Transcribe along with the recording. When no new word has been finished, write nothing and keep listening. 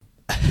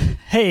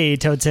Hey,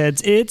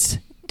 Toadsheads, it's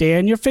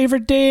Dan, your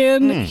favorite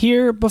Dan,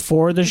 here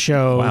before the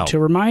show to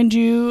remind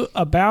you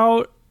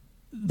about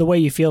the way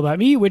you feel about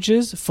me, which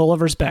is full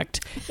of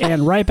respect.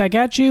 And right back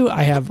at you,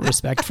 I have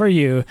respect for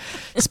you.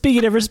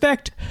 Speaking of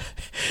respect,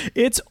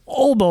 it's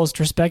almost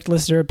Respect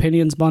Listener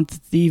Opinions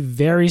Month, the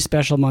very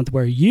special month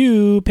where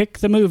you pick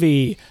the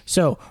movie.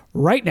 So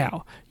right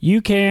now,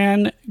 you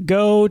can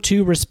go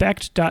to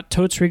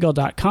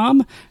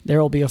respect.totesregal.com.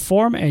 There will be a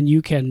form, and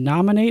you can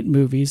nominate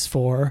movies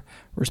for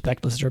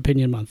Respect Listener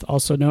Opinion Month,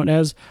 also known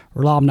as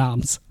Rom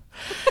Noms.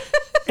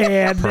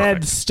 And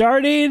then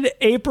starting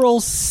April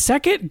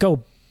 2nd,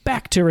 go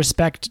back to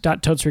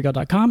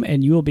respect.totesregal.com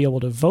and you will be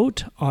able to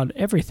vote on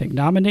everything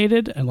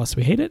nominated, unless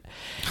we hate it.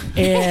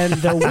 And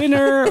the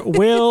winner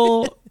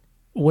will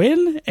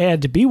win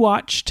and be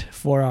watched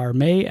for our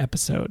May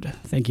episode.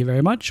 Thank you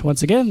very much.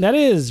 Once again, that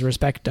is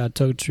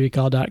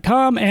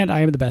respect.totesregal.com, and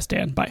I am the best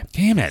Dan. Bye.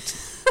 Damn it.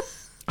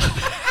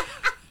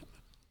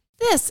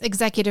 This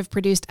executive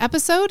produced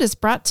episode is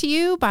brought to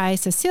you by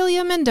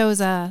Cecilia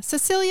Mendoza.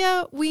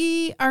 Cecilia,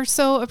 we are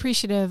so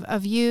appreciative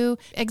of you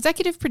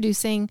executive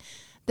producing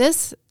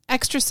this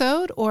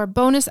extrasode or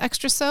bonus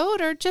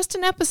extrasode or just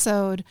an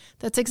episode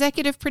that's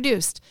executive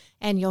produced.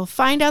 And you'll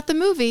find out the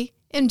movie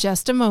in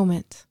just a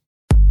moment.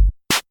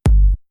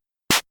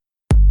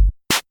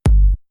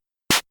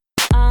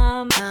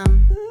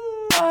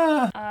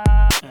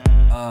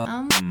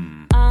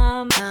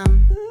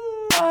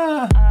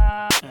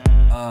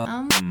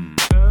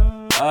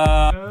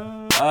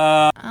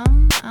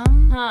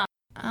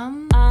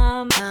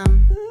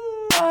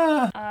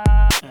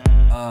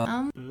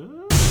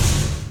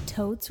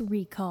 Totes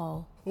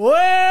Recall.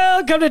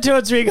 Welcome to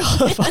Totes Recall,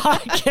 the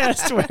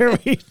podcast where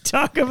we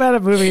talk about a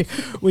movie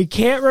we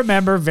can't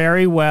remember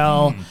very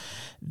well.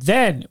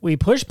 Then we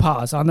push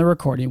pause on the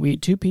recording. We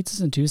eat 2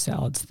 pizzas and 2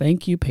 salads.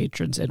 Thank you,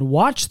 patrons, and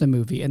watch the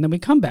movie. And then we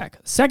come back.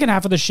 Second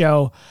half of the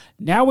show.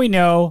 Now we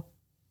know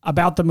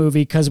about the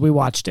movie because we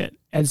watched it.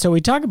 And so we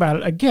talk about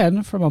it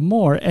again from a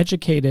more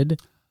educated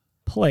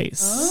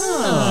place.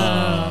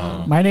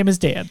 My name is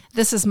Dan.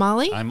 This is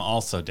Molly. I'm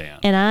also Dan.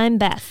 And I'm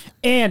Beth.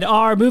 And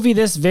our movie,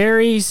 this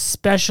very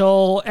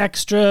special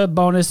extra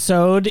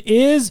bonus-sode,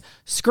 is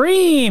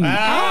Scream.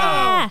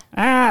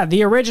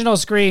 The original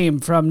Scream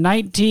from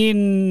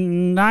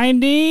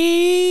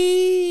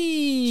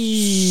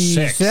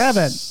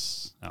 1997.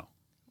 Oh.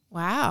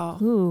 Wow.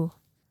 Ooh.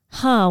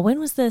 When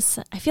was this?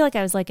 I feel like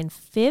I was like in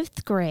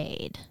 5th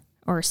grade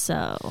or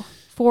so.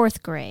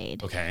 4th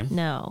grade. Okay.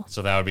 No.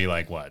 So that would be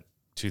like what?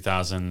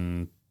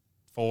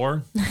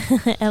 2004?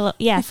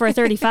 Yeah, for a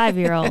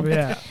 35-year-old.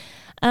 Yeah.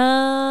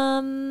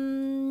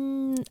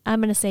 I'm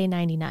going to say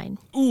 99.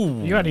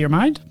 Ooh. You out of your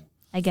mind?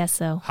 I guess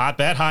so. Hot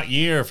bet, hot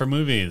year for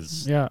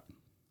movies. Yeah.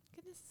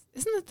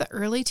 Isn't it the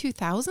early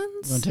 2000s?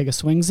 You want to take a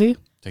swingsy?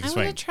 Take a I'm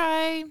swing. going to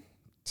try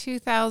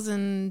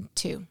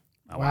 2002.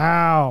 Oh,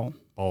 Wow.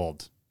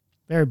 Bold.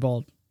 Very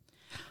bold.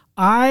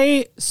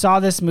 I saw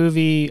this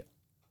movie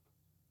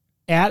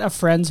at a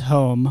friend's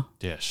home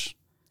Dish.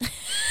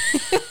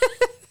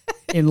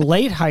 in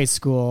late high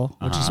school,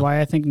 which is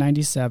why I think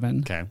 97.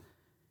 Okay.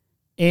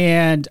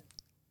 And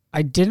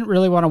I didn't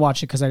really want to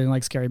watch it because I didn't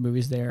like scary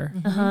movies there.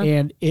 Uh-huh.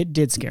 And it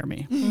did scare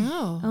me.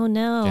 Oh. Oh,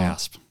 no.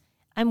 Gasp.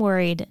 I'm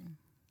worried.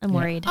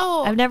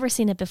 Oh. I've never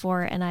seen it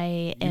before, and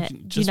I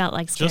do not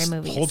like scary just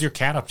movies. Hold your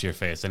cat up to your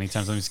face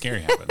anytime something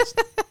scary happens.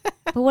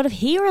 But what if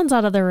he runs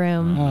out of the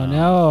room? Oh,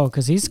 no,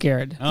 because he's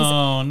scared.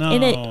 Oh, no.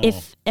 In it,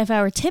 if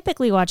I were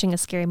typically watching a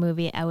scary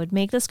movie, I would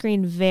make the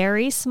screen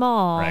very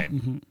small. Right.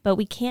 But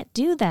we can't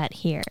do that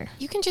here.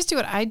 You can just do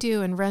what I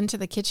do and run to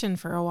the kitchen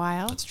for a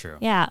while. That's true.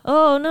 Yeah.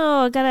 Oh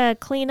no, I gotta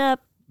clean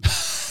up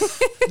Pizza.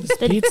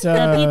 the pizza.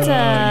 Oh, you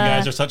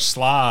guys are such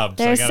slobs.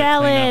 There's I gotta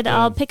clean salad. up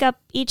I'll pick up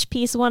each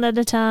piece one at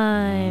a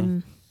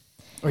time.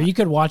 Or you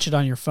could watch it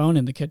on your phone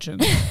in the kitchen.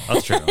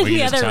 That's true. We The can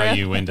just other tell room.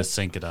 you when to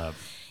sync it up.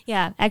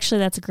 Yeah, actually,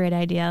 that's a great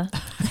idea.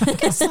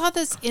 I saw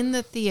this in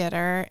the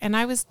theater, and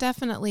I was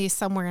definitely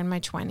somewhere in my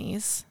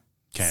 20s.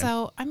 Okay.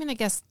 So I'm going to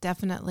guess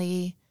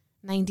definitely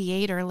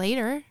 98 or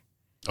later.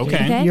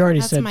 Okay. You already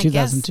That's said my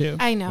 2002. guess.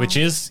 I know. Which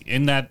is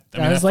in that. I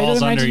mean, That is that later falls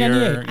than under your.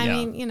 1998. I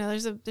Yeah. mean,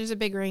 there's a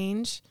big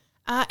range.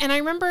 And I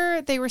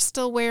remember they were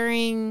still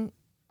wearing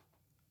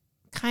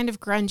kind of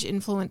grunge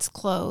influenced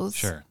clothes.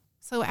 Sure.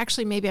 So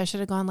actually, maybe I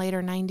should have gone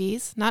later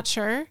 90s. Not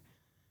sure.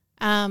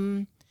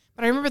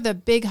 But I remember the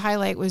big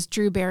highlight was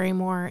Drew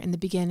Barrymore in the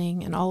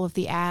beginning and all of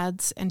the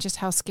ads and just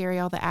how scary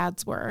all the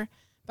ads were.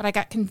 But I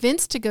got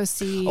convinced to go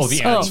see. Oh,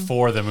 the ads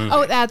for the movie.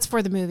 Oh, the ads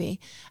for the movie.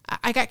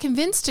 I got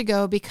convinced to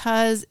go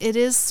because it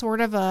is sort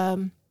of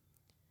a,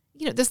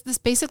 this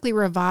basically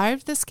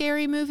revived the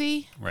scary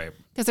movie. Right.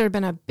 Because there had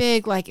been a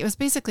big, it was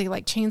basically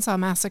like Chainsaw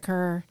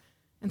Massacre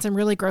and some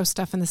really gross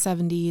stuff in the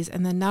 70s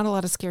and then not a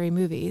lot of scary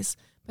movies.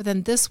 But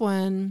then this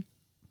one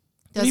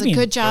What do does you a mean?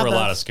 good There job were a of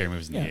lot of scary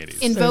movies in the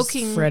 80s.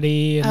 invoking There's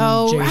Freddy and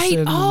Oh, right.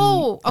 Jason.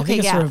 Oh, I okay, think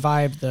it's yeah.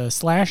 revived the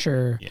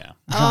slasher. Yeah.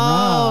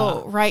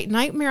 Oh, right.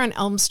 Nightmare on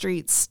Elm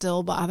Street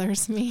still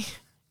bothers me.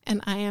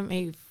 And I am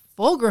a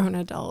full-grown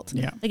adult.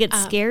 Yeah. Like it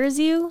scares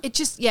you? It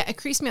just, it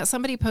creeps me out.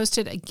 Somebody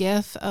posted a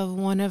GIF of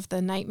one of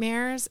the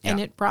nightmares, and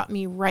it brought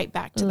me right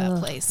back to that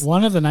place.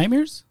 One of the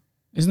nightmares?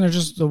 Isn't there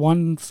just the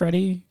one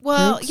Freddy?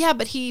 Well, groups? yeah,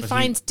 but he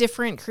finds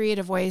different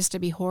creative ways to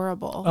be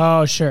horrible.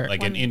 Oh, sure.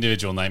 Like an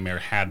individual nightmare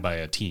had by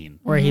a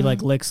teen. Where he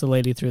like licks the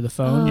lady through the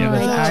phone. Yeah,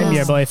 Like, that's I'm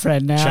your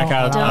boyfriend now. Check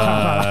out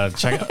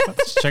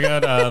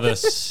the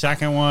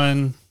second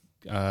one,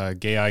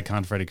 gay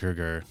icon Freddy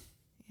Krueger.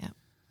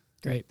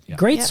 Great.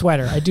 Great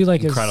sweater. I do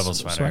like Incredible his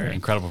sweater.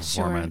 Incredible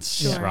performance.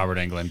 Sure. Robert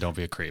Englund, don't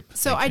be a creep.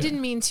 So I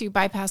didn't mean to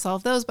bypass all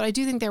of those, but I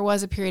do think there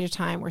was a period of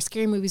time where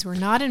scary movies were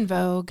not in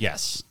vogue.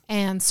 Yes.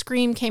 And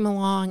Scream came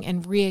along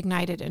and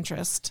reignited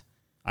interest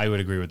I would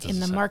agree with this in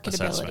the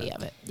marketability assessment.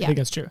 of it. I think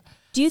that's true.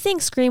 Do you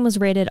think Scream was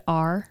rated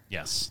R?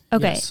 Yes.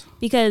 Okay. Yes.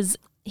 Because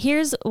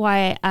here's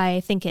why I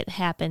think it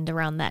happened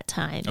around that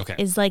time. Okay.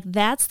 Is like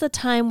that's the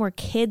time where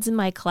kids in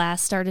my class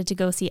started to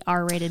go see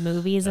R-rated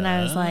movies, and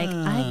I was like,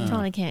 I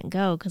probably can't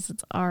go because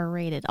it's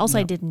R-rated. Also,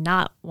 I did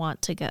not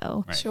want to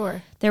go. Right.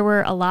 Sure. There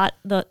were a lot.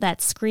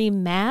 That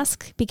Scream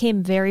mask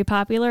became very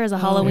popular as a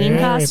Halloween Very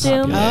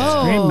costume,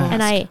 popular. Scream mask.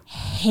 and I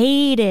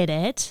hated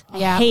it.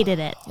 Yeah. Hated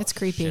it. It's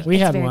creepy. We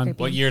It's had very one.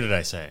 creepy. What year did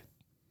I say?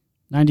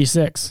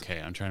 96. Okay,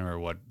 I'm trying to remember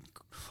what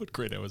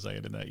grade I was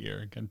in that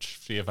year. I can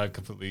see if I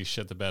completely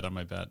shit the bed on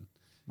my bet.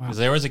 Because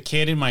there was a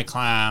kid in my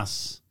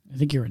class I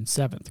think you were in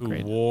 7th who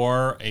grade.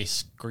 wore a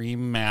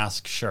Scream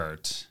mask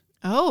shirt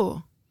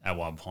Oh. at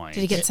one point.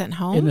 Did he get sent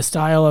home? In the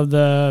style of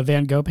the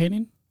Van Gogh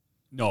painting?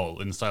 No,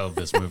 in the style of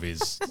this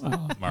movie's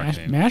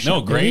marketing. mash No,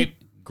 it, baby.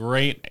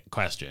 great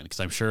question. Because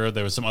I'm sure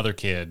there was some other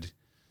kid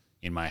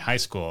in my high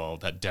school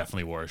that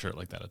definitely wore a shirt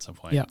like that at some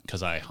point. Yeah.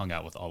 Because I hung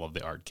out with all of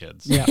the art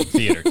kids, Yeah.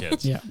 theater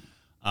kids. Yeah.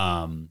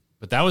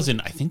 But that was I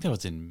think that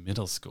was in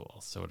middle school.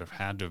 So it would have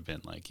had to have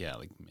been like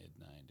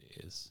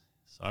mid-90s.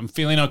 So I'm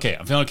feeling okay.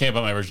 I'm feeling okay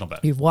about my original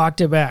bet. You've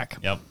walked it back.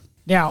 Yep.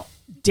 Now,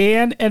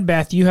 Dan and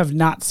Beth, you have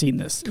not seen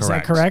this. Is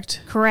that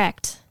correct?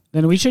 Correct.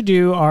 Then we should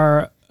do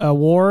our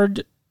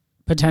award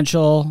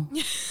potential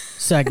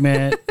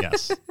segment.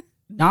 Yes.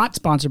 Not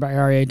sponsored by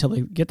RA until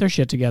they get their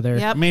shit together.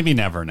 Yep. Maybe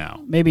never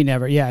now. Maybe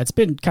never. Yeah, it's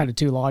been kind of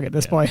too long at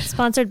this point.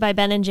 Sponsored by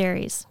Ben and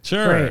Jerry's.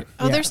 Sure. Great.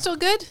 Oh, Yeah. they're still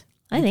good?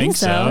 I think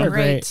so. They're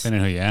Great. great.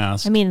 Depending on who you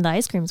ask. I mean, the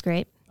ice cream's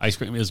great. Ice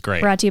cream is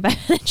great. Brought to you by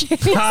Ben and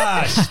Jerry's.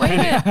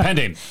 Ah,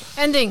 pending.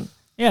 Ending.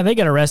 Yeah, they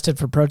get arrested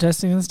for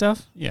protesting and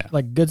stuff. Yeah.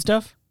 Like good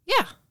stuff.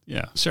 Yeah.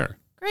 Yeah, sure.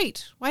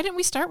 Great. Why didn't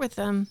we start with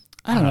them?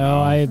 I don't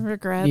know. I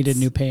Regrets. needed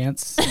new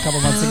pants a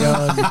couple months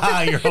ago.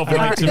 And You're hoping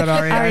I like to go to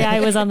REI.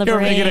 REI was on the You're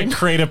going to brain. get a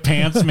crate of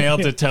pants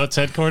mailed to Totes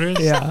headquarters?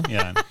 Yeah.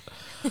 Yeah.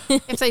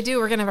 If they do,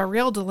 we're going to have a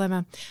real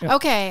dilemma.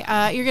 Okay.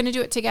 You're going to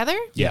do it together?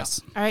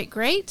 Yes. All right.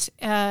 Great.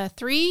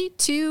 3,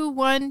 2,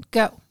 1,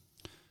 go.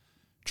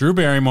 Drew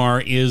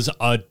Barrymore is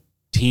a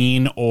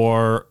teen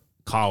or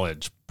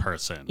college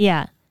person.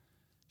 Yeah.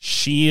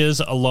 She is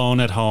alone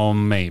at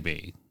home,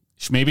 maybe.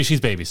 Maybe she's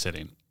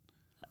babysitting.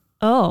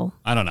 Oh.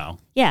 I don't know.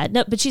 Yeah.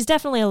 No, but she's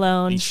definitely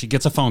alone. She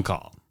gets a phone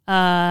call.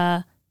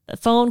 The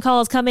phone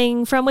call is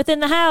coming from within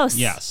the house.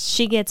 Yes.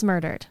 She gets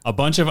murdered. A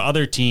bunch of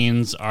other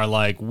teens are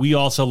like, we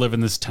also live in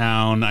this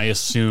town. I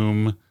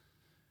assume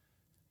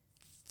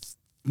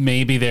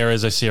maybe there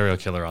is a serial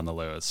killer on the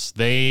loose.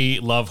 They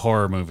love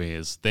horror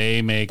movies.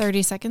 They make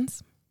 30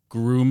 seconds.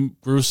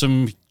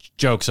 gruesome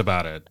jokes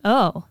about it.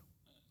 Oh.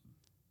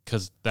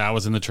 Because that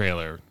was in the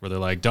trailer where they're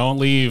like, don't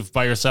leave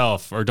by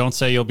yourself or don't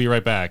say you'll be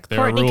right back. There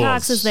Courtney are rules.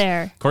 Cox is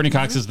there. Courtney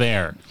Cox is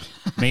there.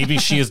 Maybe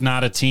she is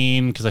not a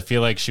teen because I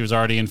feel like she was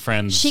already in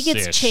Friends. She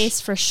gets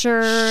chased for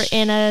sure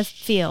in a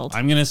field.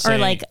 I'm going to say. Or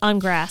like on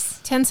grass.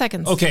 10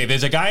 seconds. Okay,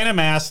 there's a guy in a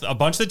mask. A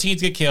bunch of the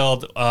teens get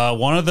killed.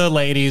 One of the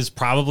ladies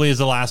probably is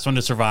the last one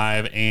to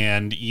survive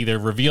and either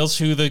reveals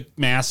who the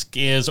mask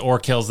is or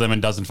kills them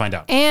and doesn't find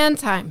out. And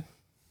time.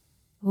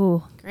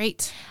 Ooh.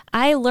 Great.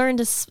 I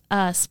learned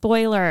a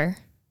spoiler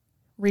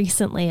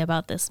recently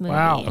about this movie.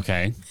 Wow.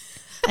 Okay.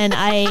 And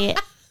I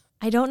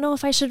don't know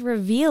if I should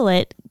reveal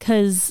it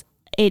because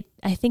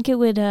I think it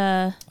would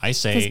I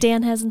say because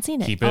Dan hasn't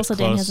seen it. keep it Also,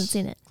 close, Dan hasn't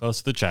seen it. close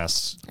to the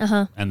chest.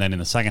 Uh-huh. And then in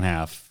the second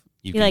half,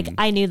 you Be can... like,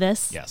 I knew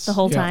this Yes. the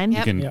whole Yeah. time.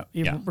 Yep. can, Yeah,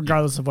 yeah.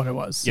 regardless of what it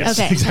was. Yes,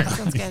 Okay. exactly.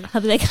 Sounds good.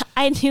 I'll be like,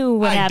 I knew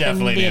what I happened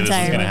definitely the knew this was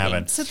entire going to movie.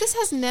 happen. So this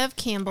has Nev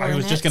Campbell I in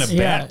was just it. going to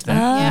Yeah. bet that.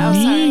 Yeah, I'm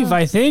sorry. Neve,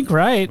 I think,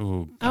 right?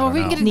 Ooh, I Oh, are don't we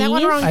know. getting that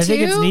one Neve? wrong I too?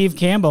 think it's Neve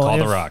Campbell. Call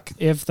The if, Rock.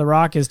 If The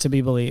Rock is to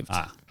be believed.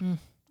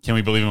 Can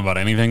we believe him about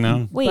anything,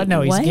 though? Wait, But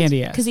no, he's what? a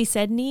candy ass. Because he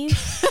said Neve?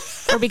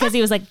 Or because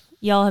he was like,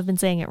 y'all have been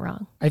saying it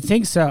wrong. I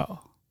think so.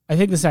 I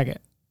think the second.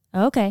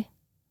 Okay.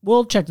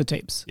 We'll check the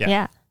tapes.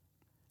 Yeah.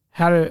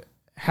 How to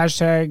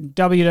hashtag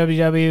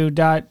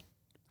www.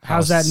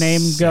 How's that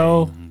name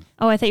go?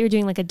 Oh, I thought you were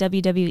doing like a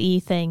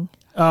WWE thing.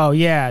 Oh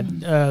yeah,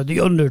 The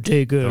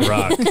Undertaker. The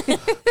Rock.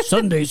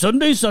 Sunday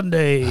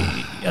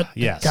at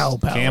Yes. the Cow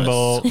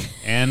Palace.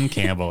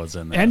 Campbell is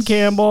in there. And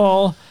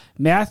Campbell,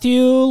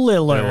 Matthew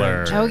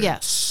Lillard. Oh,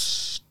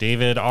 yes.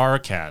 David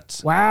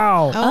Arquette.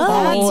 Wow.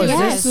 Oh, is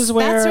yes. this is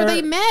where That's where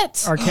they met.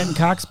 Arquette and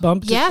Cox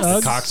bumped? Yes.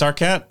 Uggs? Cox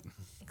Arquette.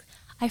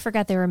 I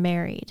forgot they were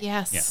married.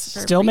 Yes. Yes. for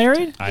a Still brief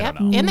married? time. I Yep.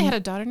 don't know. And they had a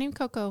daughter named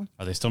Coco.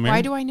 Are they still married?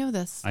 Why do I know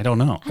this? I don't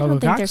know. I don't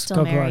think they're Cox? still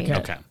Coco married.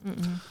 Arquette.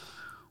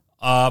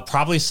 Okay.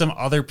 Probably some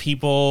other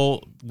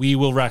people we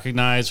will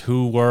recognize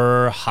who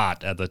were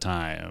hot at the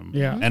time.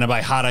 Yeah. And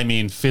by hot, I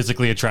mean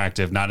physically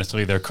attractive, not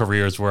necessarily their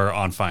careers were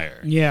on fire.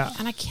 Yeah.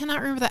 And I cannot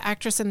remember the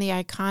actress in the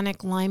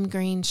iconic lime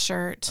green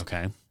shirt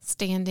Okay.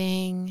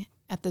 standing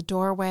at the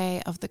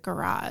doorway of the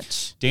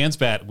garage. Dan's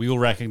bet, we will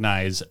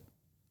recognize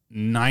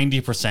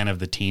 90% of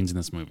the teens in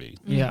this movie.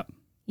 Yeah.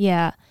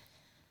 Yeah.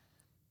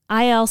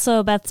 I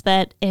also, Beth's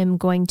bet, am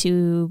going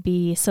to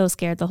be so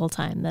scared the whole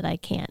time that I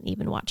can't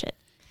even watch it.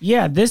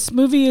 Yeah, this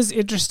movie is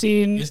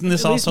interesting. Isn't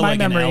this at least also my like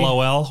memory. an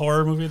LOL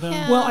horror movie, though?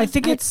 Yeah. Well, I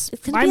think it's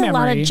It's going my to be a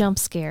lot memory. of jump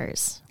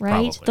scares,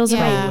 right? Probably. Those are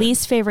Yeah. my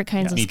least favorite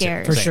kinds of Me too.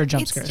 scares. For Same. sure,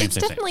 jump It's, scares. it's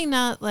Same. definitely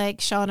not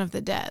like Shaun of the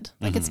Dead.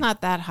 Like it's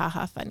not that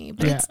haha funny,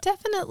 but Yeah. it's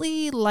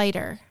definitely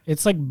lighter.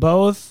 It's like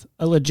both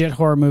a legit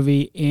horror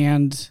movie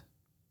and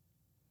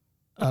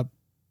a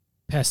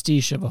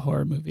pastiche of a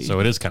horror movie. So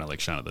it is kind of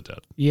like Shaun of the Dead.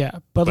 yeah,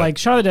 but like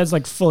Shaun of the Dead's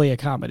like fully a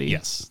comedy.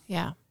 Yes.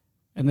 Yeah.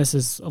 And this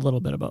is a little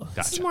bit of both.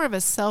 This is Gotcha. more of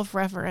a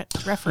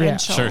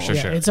self-referential. Sure, sure,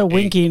 Yeah, sure. it's a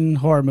winking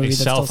horror movie. A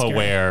that's still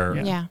self-aware,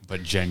 scary. Yeah.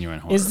 but genuine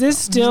horror. Is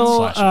this film. still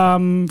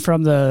Slasher.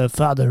 from the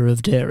Father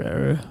of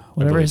Terror, I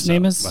whatever believe his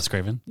name so. is? Wes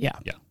Craven? Yeah.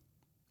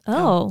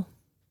 Oh,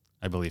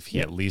 I believe he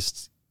at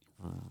least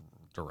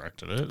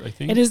directed it, I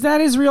think. And is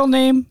that his real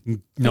name?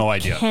 No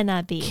idea.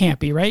 cannot be. Can't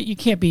be, right? You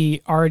can't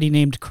be already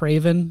named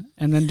Craven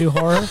and then do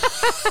horror.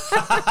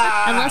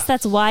 Unless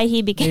that's why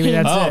he became. Maybe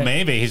that's Oh, it.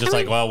 maybe. He's just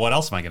like, well, what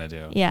else am I going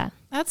to do? Yeah.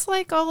 That's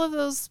like all of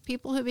those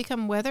people who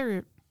become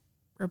weather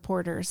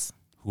reporters.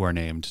 Who are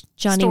named?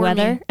 Johnny Stormy.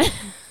 Weather.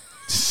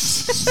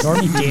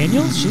 Stormy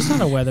Daniels? She's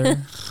not a weather.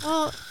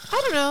 Well,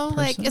 I don't know.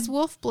 Like, Person? is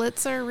Wolf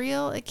Blitzer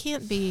real? It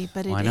can't be,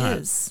 but Why it not?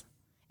 is.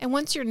 And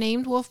once you're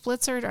named Wolf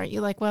Blitzer, aren't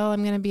you like, well,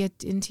 I'm going to be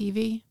in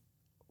TV?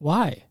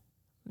 Why?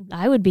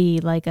 I would be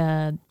like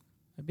a,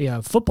 I'd be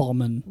a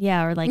footballman.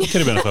 yeah, or like Could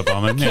have been a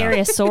footballman. carry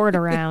Yeah. a sword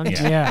around.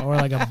 Yeah. Yeah, or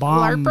like a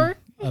bomb. LARPer?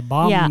 A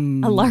bomb. Yeah, a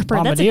LARPer. That's a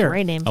bombardier.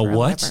 great name. A For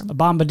what? LARPer. A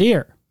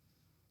bombardier.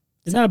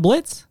 Isn't that a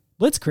blitz?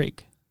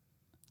 Blitzkrieg.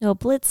 No,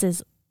 Blitz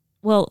is,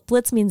 well,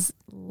 Blitz means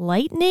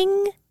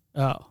lightning.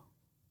 Oh,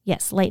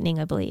 Yes, lightning,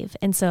 I believe.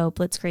 And so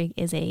Blitzkrieg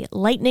is a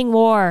lightning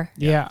war.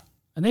 yeah.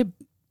 And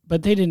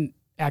but they didn't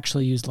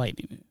actually use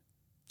lightning.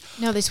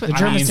 No, they The switched.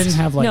 Germans didn't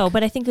have like. no,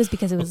 but I think it was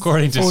because it was.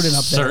 According to Odin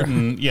up there.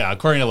 certain,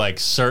 according to like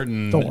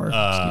certain, Thor,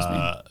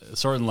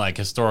 certain like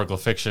historical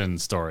fiction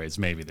stories,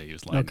 maybe they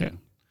use lightning. Okay.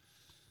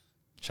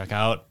 Check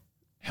out.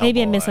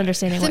 Maybe I'm Hellboy.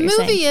 misunderstanding The what you're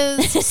movie saying.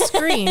 is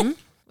Scream,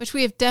 which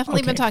we have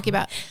definitely been Okay. talking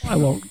about.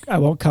 I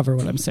won't cover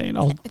what I'm saying.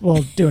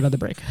 We'll do another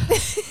break.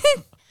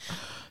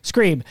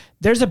 Scream.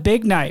 There's a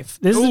big knife.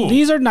 Ooh.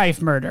 These are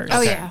knife murders.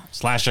 Oh, Okay. yeah.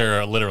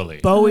 Slasher,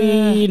 literally.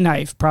 Bowie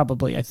knife,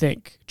 probably, I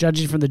think.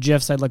 Judging from the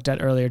GIFs I looked at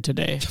earlier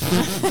today.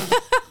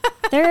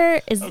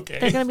 There is Okay.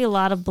 there's going to be a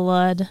lot of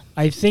blood.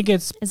 I think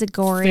it's Is it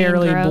gory? and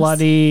fairly gross?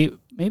 bloody.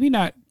 Maybe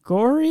not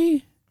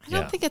gory. I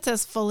don't Yeah. think it's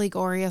as fully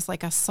gory as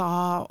like a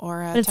Saw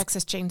or a It's-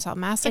 Texas Chainsaw It's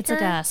Massacre.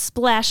 like a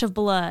splash of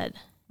blood.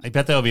 I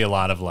bet there'll be a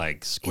lot of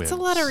like squibs. It's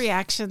a lot of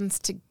reactions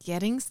to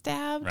getting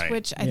stabbed, Right.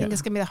 which I think Yeah.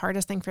 is going to be the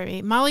hardest thing for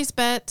me. Molly's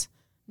bet,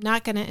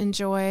 not going to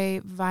enjoy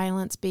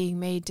violence being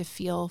made to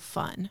feel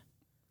fun.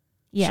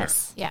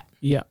 Yes. Yeah,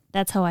 Yeah.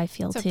 That's how I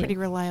feel it's a too. pretty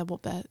reliable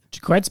bet.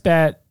 Jaquette's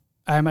bet.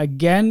 I'm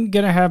again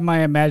going to have my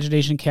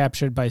imagination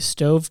captured by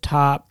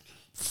stovetop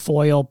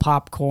foil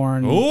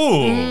popcorn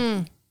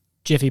Ooh.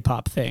 Jiffy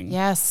Pop thing.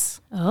 Yes.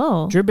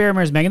 Oh. Drew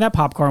Barrymore is making that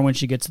popcorn when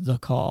she gets the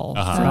call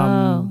Uh-huh. from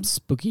Oh.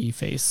 Spooky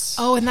Face.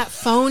 Oh, and that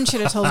phone should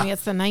have told me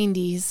it's the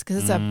 90s because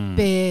it's a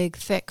big,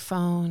 thick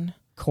phone.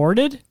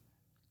 Corded?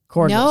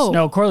 Cordless.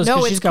 No. cordless No,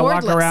 because it's she's got to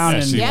walk cordless. around Yeah,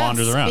 and she Yes,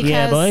 wanders around. because-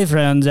 yeah,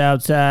 boyfriend's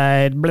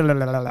outside. Blah, blah,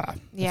 blah, blah, blah. That's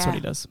Yeah. what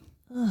he does.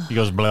 He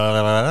goes blah,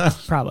 blah, blah, blah.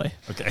 Probably.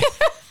 Okay.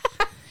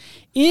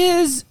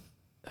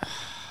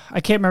 I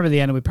can't remember the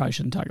end and we probably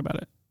shouldn't talk about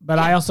it. But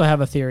I also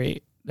have a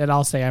theory that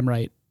I'll say I'm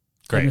right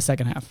in the Great.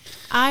 second half.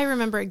 I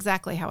remember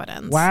exactly how it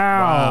ends. Wow.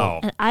 Wow.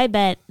 And I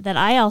bet that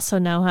I also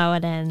know how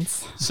it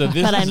ends, So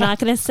this but is I'm not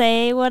going to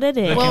say what it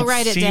is. the We'll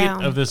write it conceit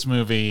down. of this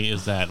movie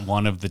is that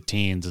one of the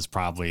teens is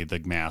probably the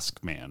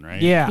masked man,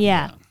 right? Yeah.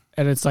 Yeah.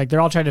 And it's like they're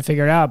all trying to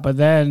figure it out, but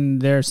then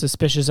they're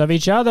suspicious of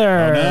each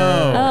other. Oh,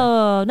 no.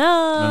 Oh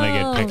no! And then they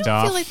get picked I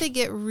off. feel like they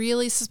get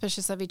really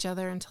suspicious of each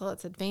other until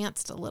it's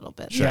advanced a little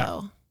bit, Sure.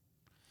 though.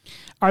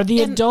 Are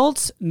the And-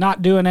 adults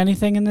not doing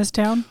anything in this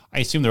town? I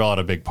assume they're all at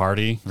a big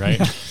party, right?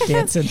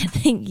 Dancing.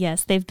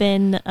 Yes, they've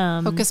been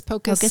Hocus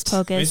Pocus. Hocus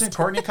Pocus. Isn't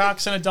Courtney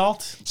Cox an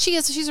adult?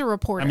 She's a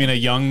reporter. I mean, a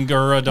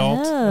younger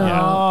adult. Oh.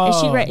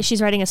 Yeah. Is she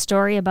she's writing a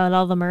story about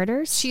all the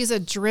murders? she's a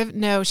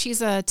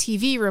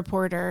TV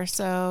reporter,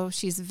 so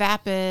she's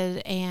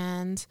vapid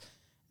and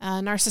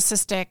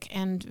narcissistic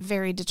and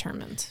very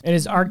determined. And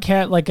is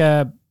Arquette like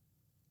a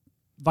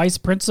vice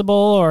principal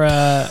or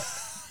a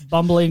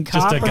bumbling Just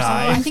cop a or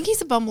guy. I something? think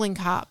he's a bumbling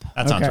cop.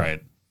 That sounds Okay.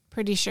 right.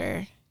 Pretty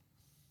sure.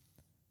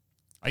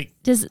 I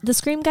Does the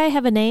Scream guy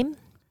have a name?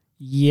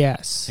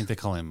 Yes. think they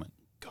call him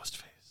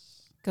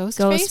Ghostface.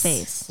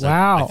 Ghostface.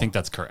 Wow. I think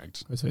that's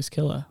correct, Ghostface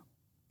Killer.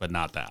 but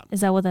not that.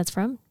 Is that what that's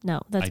from?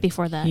 No, that's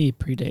before that. He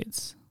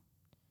predates.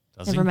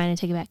 Does Never he? mind, I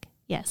take it back.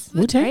 Yes.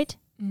 Wu-Tang? Right?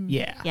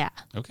 Yeah. Yeah.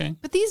 Okay.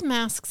 But these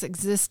masks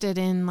existed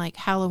in like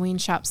Halloween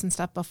shops and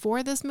stuff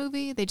before this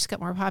movie. They just got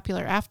more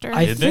popular after.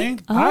 I Did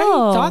think they? I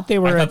Oh. thought they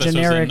were I a thought this was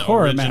generic an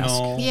horror mask.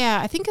 original-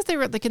 Yeah, I think because they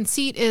were the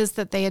conceit is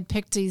that they had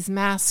picked these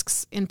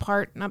masks in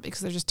part not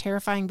because they're just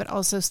terrifying, but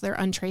also so they're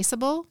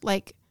untraceable.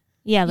 Like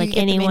Yeah, You like can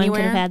get them anyone could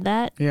anywhere. have had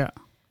that. Yeah.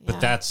 But yeah.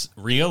 that's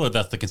real, or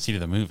that's the conceit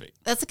of the movie?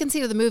 That's the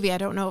conceit of the movie. I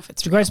don't know if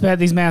it's To Grace Bad,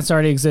 these masks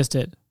already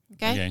existed.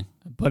 okay.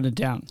 I'm putting it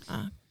down.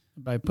 Uh.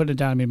 By putting it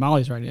down, I mean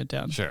Molly's writing it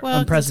down. Sure.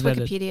 Well, 'cause it's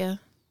Unprecedented. Wikipedia.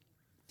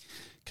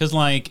 Because,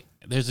 like,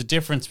 there's a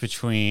difference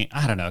between,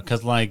 I don't know,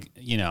 because, like,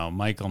 you know,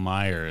 Michael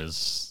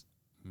Myers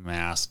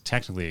mask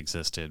technically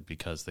existed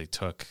because they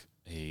took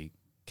a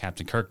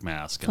Captain Kirk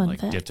mask and, Fun like,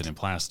 fact. dipped it in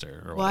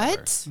plaster or whatever.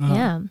 What? Oh.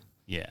 Yeah.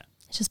 Yeah.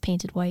 It's just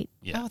painted white.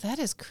 Yeah. Oh, that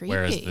is creepy.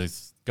 Whereas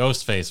the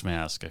Ghostface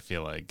mask, I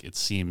feel like it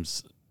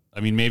seems, I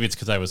mean, maybe it's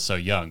because I was so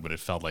young, but it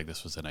felt like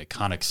this was an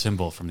iconic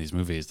symbol from these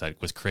movies that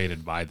was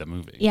created by the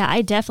movie. Yeah,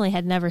 I definitely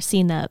had never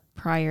seen that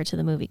prior to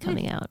the movie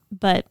coming out.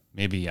 But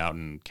Maybe out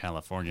in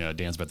California.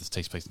 Dan's bet this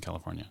takes place in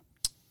California.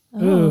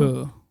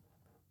 Ooh.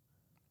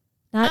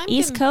 not I'm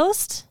East gonna-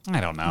 Coast? I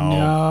don't know.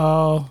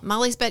 No.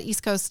 Molly's bet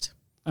East Coast.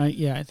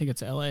 Yeah, I think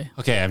it's LA.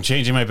 Okay, I'm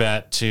changing my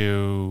bet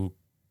to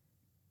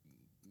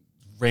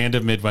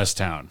random Midwest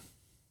town.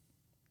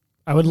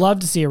 I would love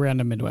to see a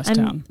random Midwest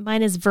town.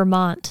 Mine is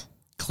Vermont.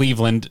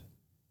 Cleveland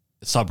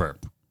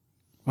suburb.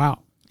 Wow.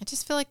 I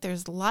just feel like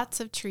there's lots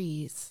of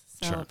trees.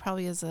 So Sure. it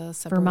probably is a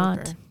suburb.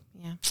 Vermont. or-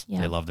 yeah.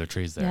 Yeah. They love their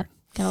trees there. Yep.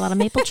 Got a lot of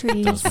maple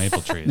trees. Those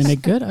maple trees. They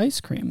make good ice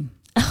cream.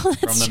 Oh, that's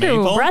From the true.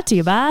 maple? Brought to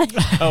you by.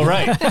 Oh,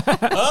 right.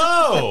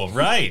 Oh,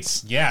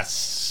 right.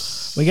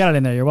 Yes. We got it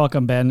in there. You're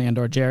welcome, Ben and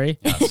or Jerry.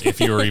 Yes, if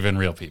you were even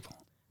real people.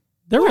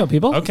 They're real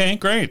people. Okay,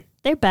 great.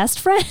 They're best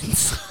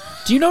friends.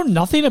 Do you know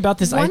nothing about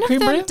this One ice of cream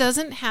them brand?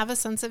 doesn't have a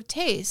sense of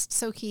taste,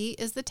 so he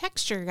is the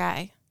texture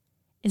guy.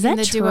 Is in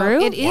that the true? duo.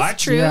 It is What?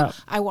 true. Yeah.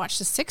 I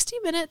watched a 60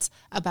 Minutes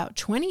about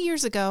 20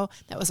 years ago.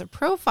 That was a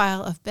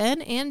profile of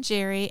Ben and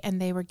Jerry, and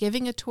they were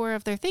giving a tour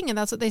of their thing. And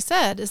that's what they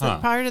said is Huh.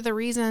 that part of the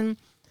reason,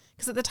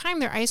 because at the time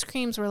their ice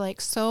creams were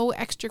like so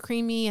extra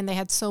creamy and they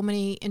had so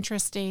many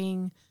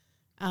interesting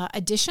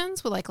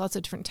additions with like lots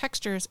of different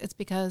textures. It's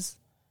because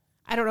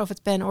I don't know if it's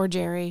Ben or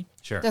Jerry.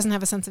 Sure. Doesn't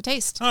have a sense of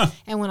taste. Huh.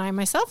 And when I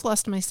myself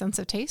lost my sense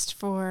of taste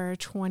for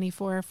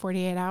 24,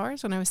 48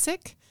 hours when I was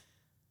sick,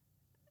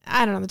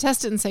 I don't know. The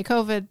test didn't say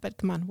COVID, but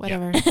come on,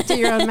 whatever. Do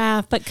your own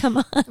math. But come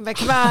on. But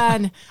come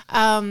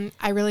on.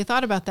 I really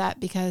thought about that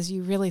because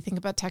you really think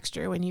about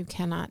texture when you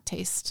cannot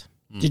taste.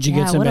 Did you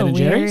Yeah, get some what a Ben and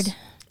Jerry's? weird-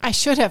 I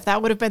should have.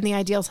 That would have been the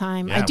ideal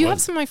time. Yeah, I do it have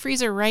was. some in my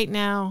freezer right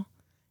now.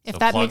 If So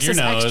that plug makes your us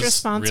nose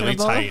extra really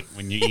sponsorable, tight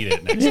when you eat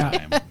it next Yeah.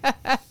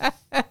 time.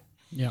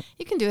 Yep.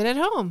 you can do it at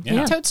home.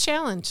 Yeah. Totes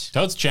challenge.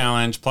 Toad's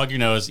challenge. Plug your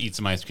nose, eat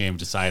some ice cream,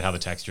 decide how the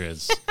texture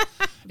is.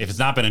 If it's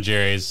not Ben and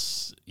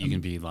Jerry's, you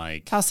can be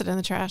like, Toss it in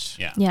the trash.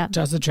 yeah, Yeah.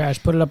 Toss the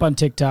trash. Put it up on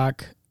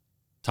TikTok.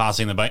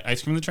 tossing the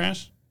ice cream in the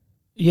trash.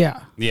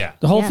 Yeah. Yeah.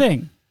 The whole Yeah.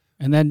 thing.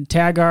 And then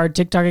tag our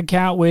TikTok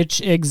account,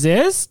 which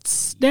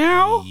exists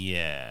now.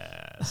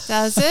 Yes.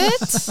 Does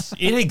it?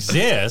 It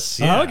exists.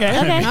 Yeah. Okay. Okay.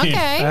 I mean,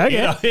 Okay.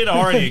 Okay. It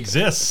already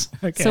exists.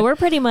 Okay. So we're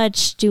pretty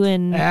much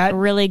doing At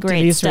really great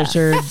Denise stuff.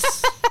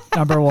 Richards,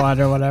 #1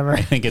 or whatever.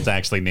 I think it's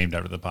actually named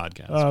after the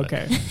podcast. Oh, but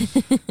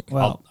okay.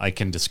 Well, I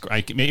can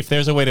describe. If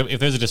there's a way to, if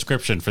there's a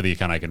description for the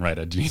account, I can write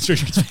a Denise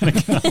Richards fan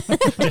account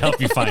to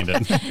help you find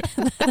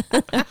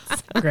it.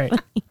 great.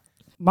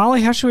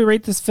 Molly, how should we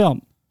rate this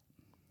film?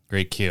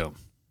 Great cue.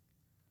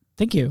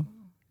 Thank you.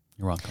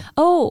 You're welcome.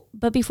 Oh,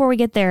 but before we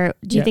get there,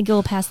 do you Yeah. think it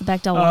will pass the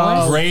Bechdel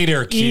Wallace?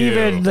 Greater cue.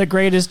 Even the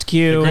greatest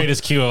cue. The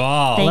greatest cue of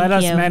all. Thank Let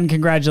us you. men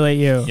congratulate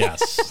you.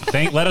 Yes.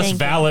 Let us Thank you.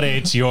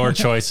 validate your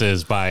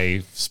choices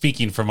by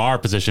speaking from our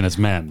position as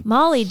men.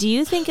 Molly, do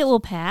you think it will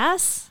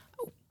pass?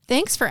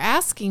 Thanks for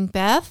asking,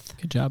 Beth.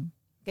 Good job.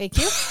 Thank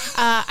you.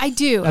 I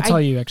do. That's I,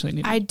 all you actually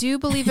need. I do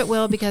believe it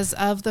will because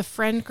of the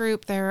friend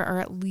group. There are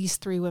at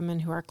least 3 women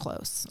who are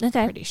close. Okay.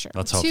 I'm pretty sure.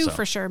 Let's hope 2 so.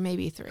 for sure,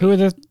 maybe 3. Who are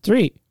the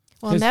 3?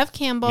 Well, Nev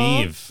Campbell,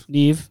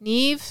 Neve.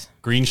 Neve.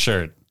 Green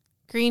shirt.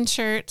 green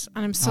shirt,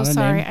 and I'm so Not a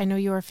sorry. name. I know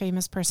you're a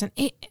famous person.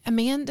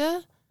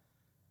 Amanda?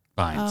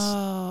 Bynes.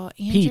 Oh,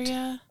 Pete.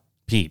 Andrea?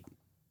 Pete.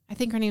 I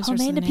think her name's Oh, starts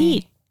with Amanda an A.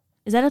 Pete.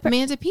 Is that a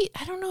Amanda Pete?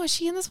 I don't know. Is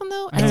she in this one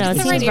though? I don't think know. it's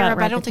It the right seems era, about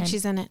but I right don't think time.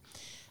 she's in it.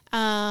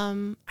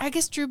 I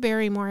guess Drew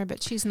Barrymore,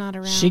 but she's not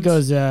around. She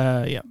goes,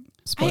 yeah.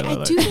 Spoiler I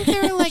alert. do think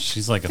there are like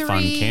She's like a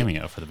fun 3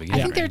 cameo for the I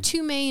beginning. think there are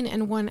 2 main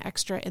and 1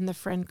 extra in the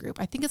friend group.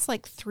 I think it's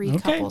like 3 Okay.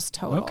 couples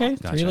total. Okay,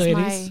 Gotcha. 3 That's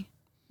ladies. my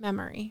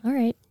memory. All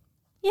right.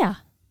 Yeah.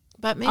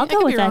 But maybe I'll I go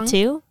could with be that wrong.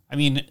 too. I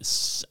mean,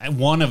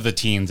 one of the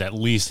teens at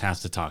least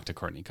has to talk to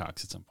Courtney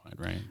Cox at some point,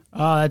 right?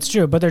 Oh, that's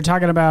true. But they're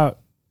talking about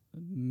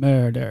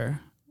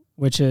murder,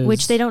 which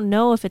Which they don't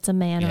know if it's a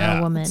man or Yeah.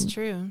 a woman. That's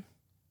true.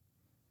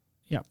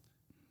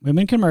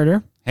 women can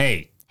murder.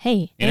 Hey,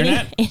 Hey,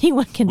 Internet?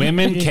 anyone can.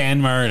 women can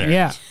murder.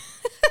 Yeah.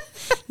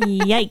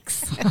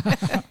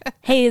 Yikes.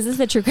 Hey, is this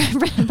the True Crime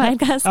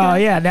podcast? Oh,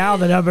 yeah. Now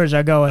the numbers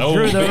are going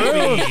through the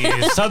roof.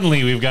 baby.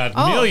 Suddenly we've got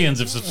millions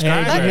of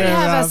subscribers. Let me Yeah.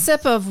 have a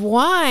sip of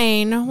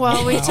wine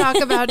while we talk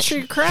about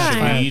true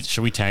crime.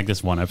 Should we tag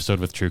this one episode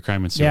with true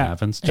crime and see Yeah. what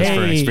happens? Just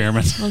for an Hey.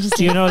 experiment.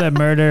 Do you know that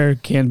murder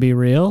can be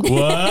real?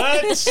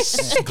 What?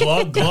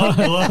 Glug, glug,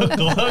 glug,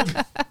 glug.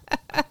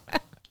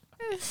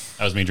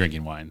 That was me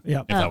drinking wine.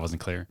 Yep. If that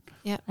wasn't clear.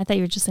 I thought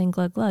you were just saying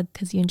glug glug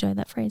because you enjoyed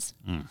that phrase.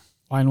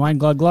 Wine, wine,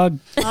 glug, glug.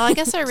 Well, I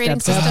guess our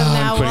rating Step system down.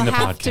 now Quitting will the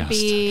have to podcast.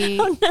 be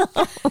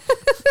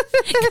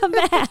Come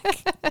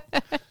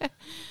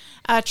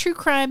back. True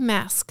Crime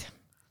Mask.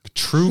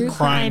 True Crime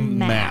crime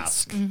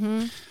mask.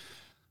 mask.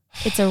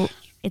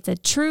 It's a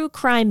true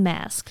crime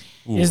mask.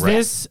 Ooh, Is right.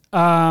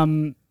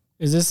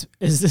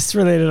 this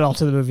related at all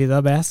to the movie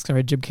The Mask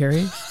or Jim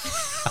Carrey?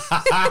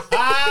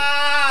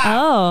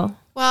 Oh.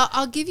 Well,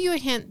 I'll give you a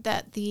hint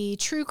that the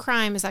True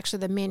Crime is actually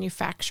the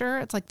manufacturer.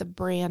 It's like the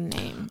brand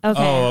name. Okay.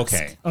 Oh,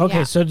 okay. Okay,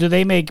 Yeah. so do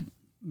they make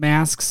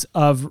masks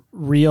of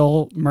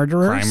real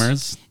murderers?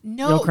 Primers.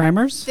 No, Real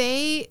crimers?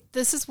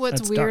 This is what's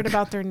That's weird dark.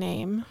 about their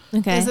name.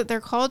 Okay. Is that they're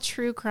called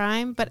True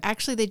Crime, but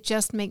actually they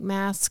just make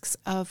masks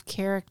of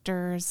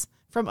characters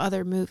from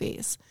other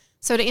movies.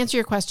 So to answer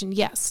your question,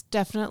 yes,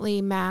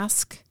 definitely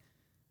Mask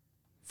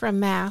from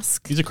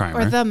Mask. He's a crimer.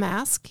 Or The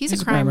Mask. He's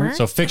He's a a crimer. crimer.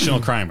 So fictional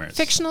crimers.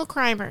 Fictional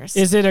crimers.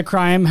 Is it a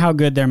crime how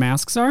good their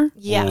masks are?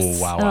 Yes.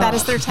 Oh, wow, That wow.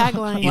 is their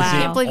tagline. Is I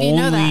it can't believe you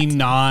know only that.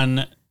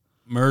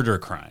 non-murder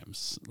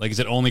crimes? Like, is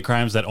it only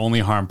crimes that only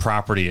harm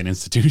property and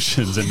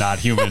institutions and not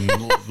human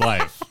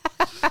life?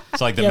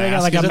 So, like the Yeah, they got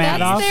mask like is a a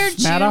Madoff.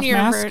 That's their Madoff junior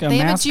mask, ver- a They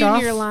have a mask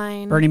junior off?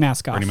 line. Bernie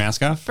Maskoff. Bernie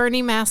Maskoff.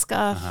 Bernie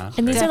Maskoff.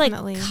 And these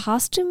Definitely. are like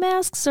costume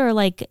masks or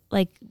like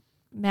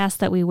masks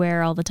that we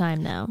wear all the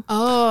time now.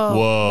 Oh,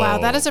 Whoa. wow.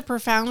 That is a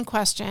profound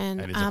question.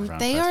 That is a profound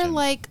they are question.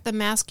 like the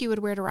mask you would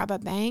wear to rob a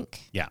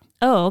bank. Yeah.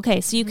 Oh,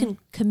 okay. So you can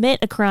commit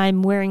a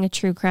crime wearing a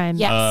true crime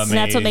Yes. mask. And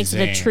that's what makes it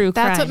a Amazing. true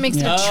crime. That's what makes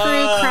it a true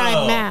Oh.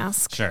 crime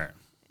mask. Sure.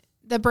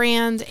 The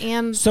brand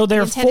and So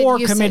they're the intended for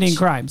usage. committing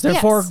crimes. They're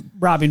Yes. for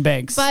robbing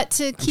banks. But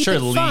to I'm keep sure it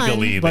fun,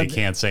 legally they But-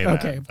 can't say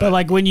that. okay, but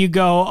like when you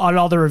go on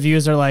all the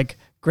reviews are like,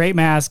 great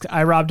mask,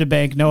 I robbed a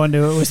bank, no one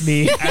knew it was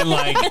me. And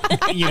like,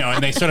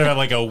 and they sort of have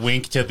like a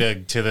wink to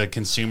the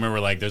consumer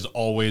where like there's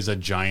always a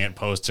giant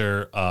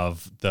poster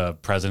of the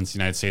president of the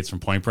United States from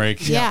Point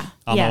Break Yeah.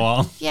 on Yeah. the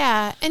wall.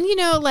 yeah, and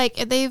like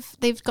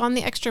they've gone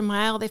the extra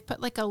mile. They've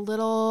put like a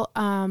little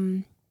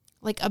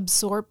like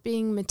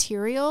absorbing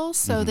material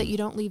so that you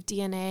don't leave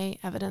DNA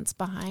evidence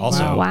behind.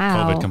 Also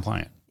Wow. COVID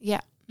compliant. Yeah.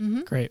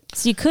 Mm-hmm. Great.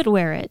 So you could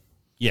wear it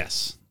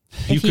Yes.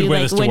 if you wear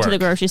like this to went work. to the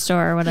grocery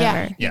store or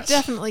whatever. Yeah, Yes. you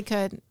definitely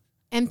could.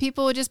 And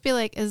people would just be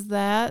like, "Is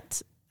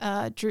that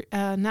Drew,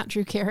 not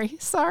Drew Carey?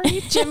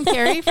 Sorry, Jim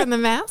Carrey from The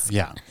Mask."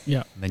 Yeah.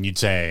 Yeah. And then you'd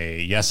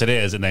say, yes, it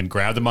is. And then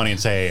grab the money and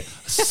say,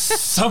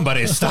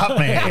 somebody stop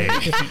me.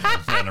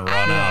 And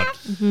run out.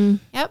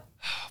 Yep.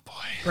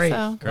 Great.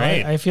 So-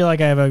 Great. I feel like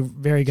I have a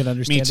very good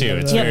understanding. too. of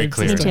It's the very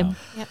clear. Me system.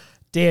 too.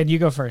 Dan, you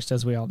go first,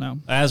 as we all know.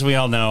 As we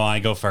all know, I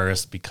go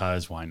first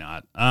because why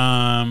not?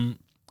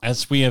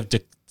 As we have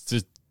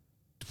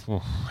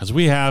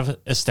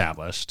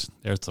established,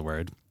 there's the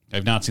word.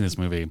 I've not seen this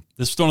movie.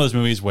 This is one of those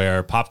movies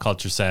where pop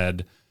culture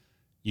said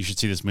you should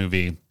see this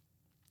movie.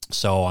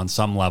 So on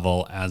some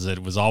level, as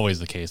it was always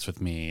the case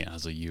with me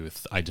as a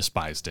youth, I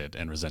despised it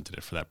and resented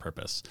it for that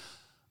purpose.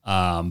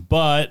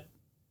 But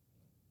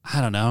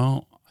I don't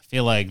know. I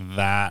feel like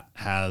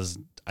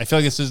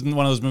this isn't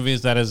one of those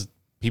movies that is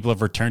people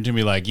have returned to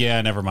me like,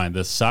 yeah, never mind,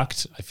 this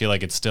sucked. I feel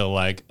like it's still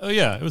like, oh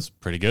yeah, it was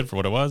pretty good for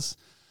what it was.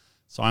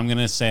 So I'm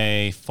gonna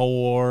say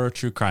 4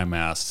 true crime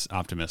masks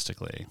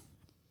optimistically.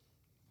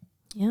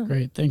 Yeah.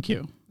 Great. Thank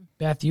you.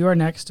 Beth, you are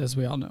next, as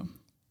we all know.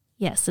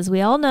 Yes, as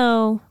we all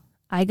know,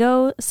 I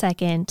go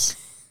second.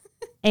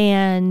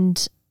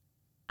 And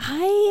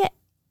I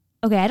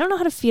don't know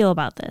how to feel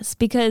about this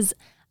because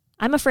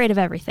I'm afraid of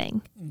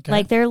everything. Okay.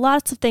 Like there are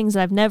lots of things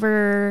that I've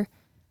never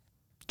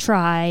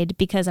tried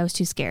because I was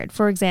too scared.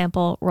 For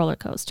example, roller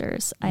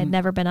coasters. I had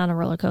never been on a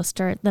roller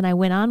coaster. Then I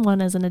went on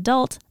one as an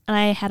adult and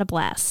I had a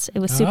blast. It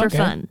was super Okay.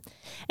 fun.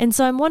 And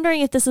so I'm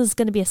wondering if this is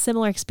going to be a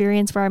similar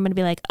experience where I'm going to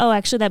be like, oh,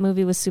 actually that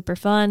movie was super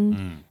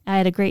fun. I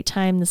had a great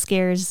time. The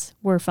scares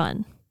were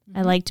fun.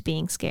 I liked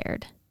being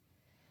scared.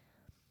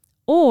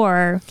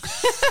 Or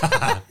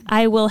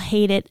I will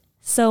hate it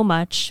so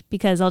much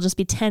because I'll just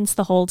be tense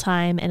the whole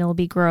time and it'll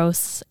be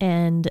gross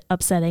and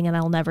upsetting and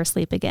I'll never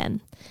sleep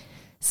again.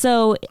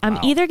 So I'm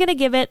either going to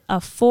give it a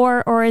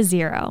 4 or a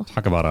 0.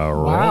 Talk about a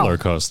Wow. roller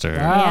coaster.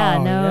 Wow. Yeah,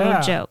 no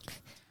yeah. joke.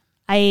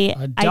 A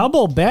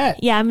double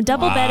bet. Yeah, I'm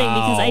double betting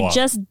because Wow. I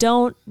just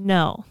don't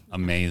know.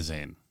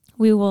 Amazing.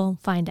 We will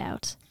find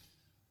out.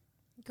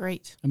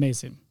 Great.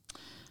 Amazing.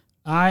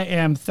 I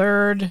am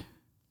third.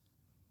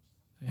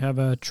 I have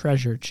a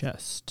treasure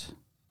chest.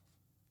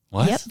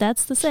 What? Yep,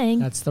 that's the saying.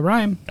 That's the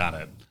rhyme. Got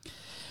it.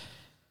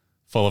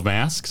 Full of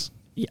masks?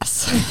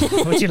 Yes.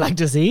 Would you like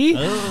to see?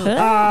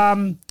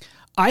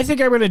 I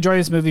think I'm going to enjoy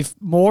this movie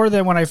more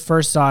than when I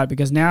first saw it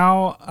because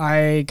now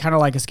I kind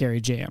of like a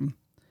scary jam.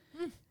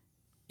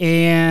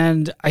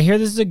 And I hear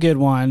this is a good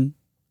one.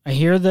 I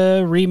hear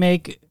the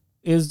remake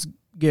is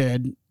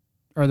good,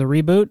 or the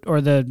reboot,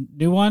 or the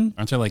new one.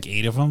 Aren't there like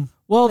 8 of them?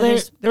 Well,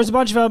 there's a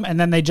bunch of them, and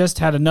then they just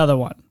had another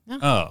one,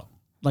 Oh,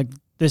 like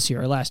this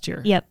year or last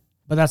year. Yep.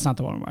 But that's not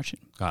the one we're watching.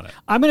 got it.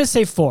 I'm going to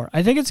say 4.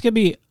 I think it's going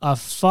to be a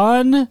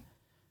fun,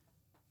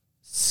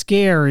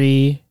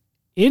 scary,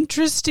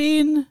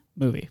 interesting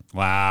movie.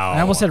 Wow.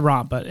 I almost said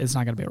romp, but it's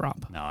not going to be a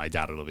romp. No, I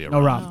doubt it'll be a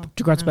No romp. romp.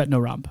 2 cards bet, no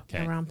romp.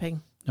 Okay. No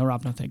romping. No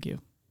romp, no thank you.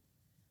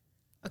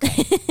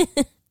 Okay.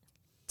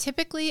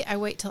 Typically, I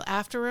wait till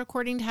after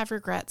recording to have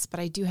regrets, but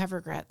I do have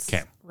regrets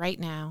right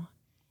now.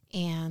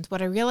 And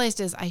what I realized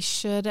is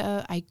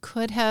I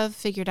could have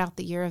figured out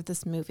the year of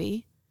this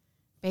movie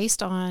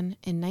based on,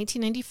 in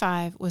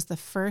 1995 was the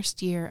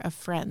first year of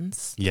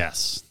Friends.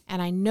 Yes.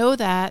 And I know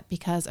that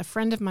because a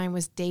friend of mine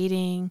was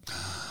dating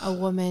a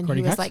woman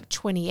Courtney who was Cox? like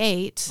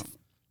 28,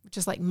 which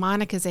is like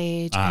Monica's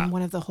age. And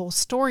one of the whole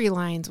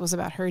storylines was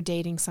about her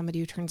dating somebody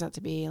who turns out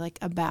to be like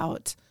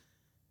about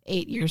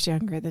 8 years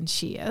younger than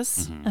she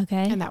is.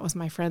 Okay. And that was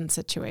my friend's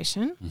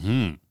situation.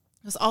 Mm-hmm.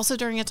 It was also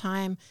during a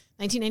time,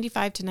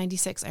 1995 to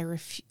 96,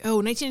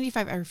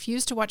 1995, I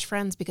refused to watch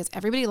Friends because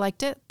everybody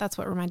liked it. That's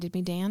what reminded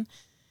me, Dan.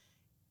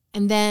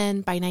 And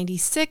then by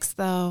 96,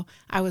 though,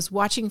 I was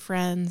watching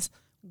Friends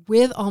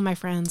with all my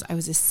friends. I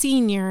was a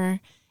senior,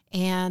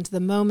 and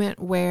the moment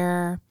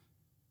where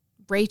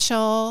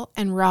Rachel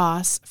and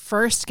Ross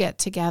first get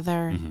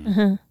together,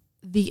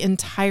 the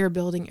entire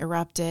building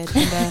erupted.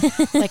 And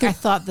I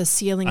thought the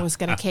ceiling was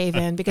going to cave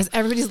in because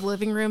everybody's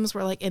living rooms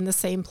were like in the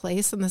same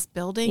place in this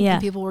building. Yeah.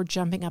 And people were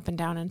jumping up and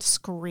down and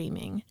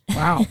screaming.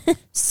 Wow.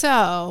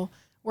 So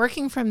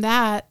working from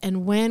that,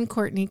 and when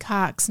Courtney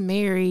Cox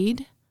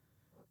married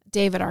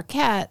David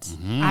Arquette,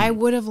 I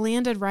would have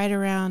landed right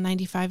around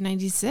 95,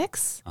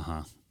 96,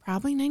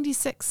 probably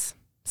 96.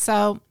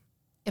 So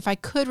if I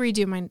could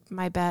redo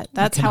my bet,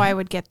 that's how I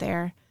would get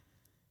there.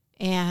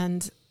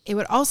 And it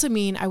would also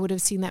mean I would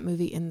have seen that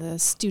movie in the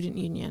student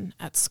union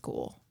at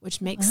school, which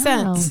makes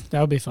sense.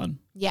 That would be fun.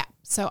 Yeah.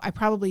 So I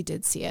probably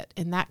did see it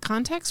in that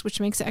context,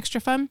 which makes it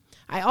extra fun.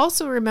 I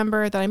also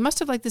remember that I must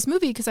have liked this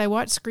movie because I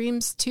watched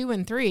Screams 2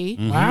 and 3.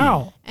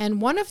 Wow.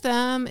 And one of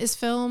them is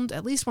filmed,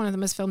 at least one of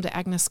them is filmed at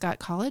Agnes Scott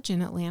College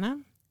in Atlanta.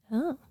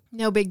 Oh.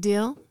 No big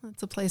deal.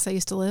 That's a place I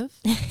used to live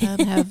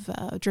and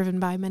have driven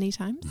by many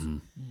times.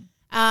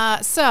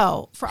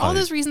 So for all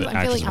those reasons,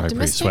 I'm feeling pretty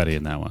optimistic. sweaty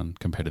in that one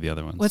compared to the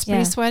other ones. What's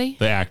pretty sweaty?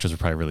 The actors are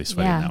probably really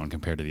sweaty in Yeah. that one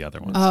compared to the other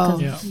ones. Oh,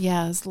 Yeah.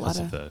 yeah, it's a lot Because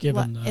of. of the-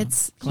 Given the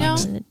It's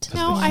climate.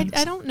 no, I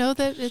don't know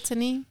that it's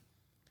any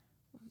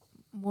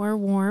more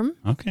warm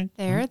Okay.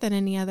 there than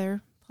any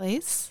other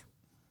place.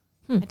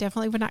 I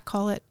definitely would not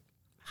call it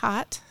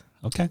hot.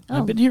 Okay.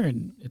 I've been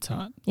hearing it's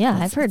hot. Yeah,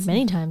 I've heard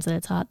many times that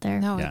it's hot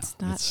there. No, Yeah. it's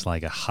not. It's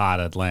like a hot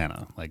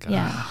Atlanta. Like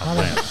Yeah.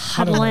 Atlanta.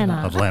 Hot Atlanta.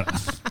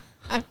 Atlanta.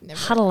 I've never.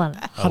 Hot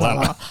Atlanta.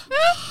 Atlanta.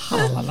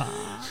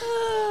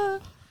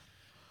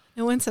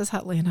 No one says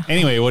Hotlanta.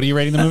 Anyway, what are you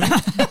rating the movie?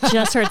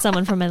 Just heard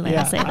someone from Atlanta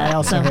Yeah, say that. I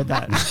also so, heard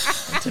that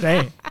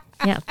today.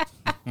 Yeah.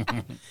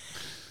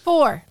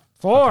 4.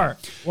 4.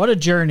 What a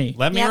journey.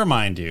 Let me Yep.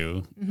 remind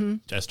you,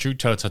 as true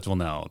totes will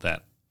know,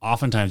 that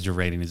oftentimes your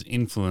rating is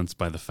influenced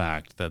by the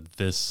fact that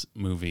this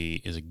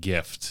movie is a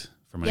gift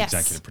from an Yes.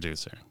 executive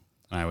producer.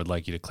 And I would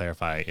like you to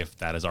clarify if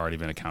that has already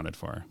been accounted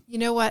for. You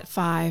know what?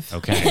 5.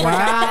 Okay.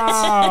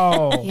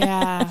 Wow.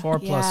 Yeah. 4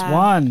 plus yeah,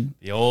 1.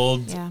 The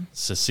old Yeah.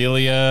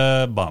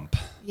 Cecilia bump.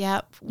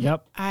 Yep.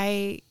 Yep.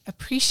 I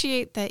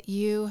appreciate that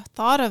you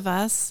thought of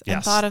us and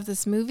Yes. thought of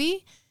this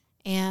movie.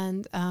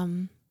 And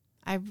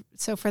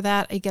so for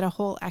that, I get a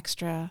whole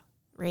extra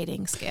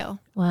rating scale.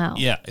 Wow.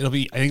 Yeah, I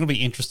think it'll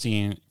be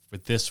interesting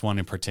with this one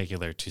in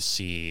particular to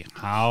see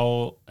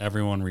how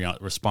everyone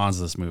responds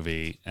to this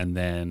movie, and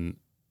then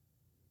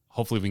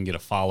hopefully we can get a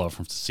follow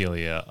from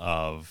Cecilia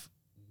of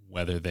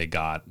whether they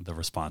got the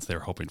response they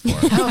were hoping for.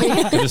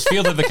 This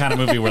feels like the kind of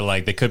movie where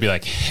like they could be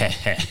like,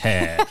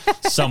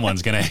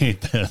 someone's gonna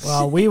hate this.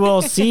 Well, we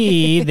will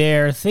see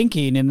their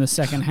thinking in the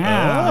second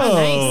half.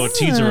 Oh, nice.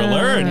 teaser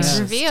alert! Nice. Yes,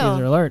 Reveal.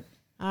 teaser alert.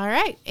 All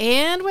right.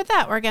 And with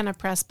that, we're going to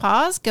press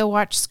pause, go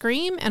watch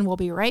Scream, and we'll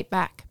be right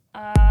back.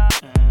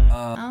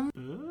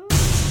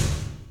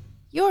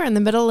 You're in the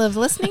middle of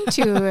listening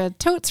to a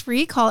Totes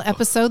Recall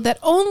episode that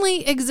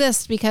only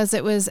exists because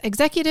it was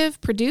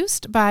executive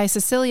produced by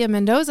Cecilia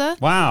Mendoza.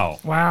 Wow.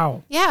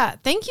 Wow. Yeah.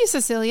 Thank you,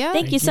 Cecilia.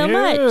 Thank you so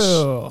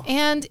much.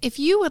 And if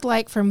you would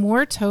like for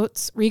more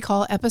Totes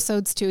Recall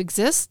episodes to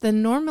exist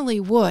than normally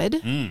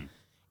would,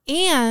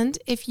 and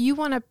if you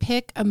want to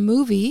pick a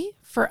movie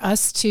for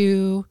us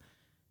to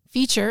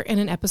feature in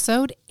an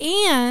episode,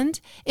 and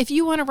if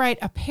you want to write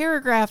a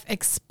paragraph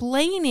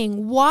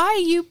explaining why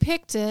you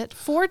picked it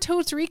for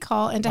Totes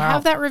Recall and to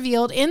have that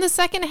revealed in the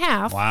second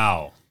half,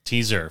 Wow.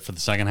 Teaser for the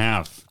second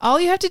half. all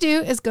you have to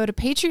do is go to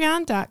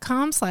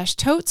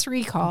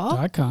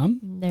patreon.com/totesrecall. .com.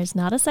 There's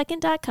not a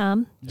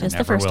second.com, just the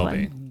Never first will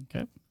one. be.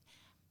 Okay.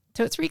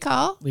 Totes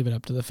Recall. Leave it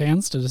up to the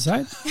fans to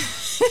decide.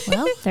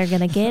 Well, they're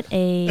going to get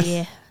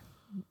a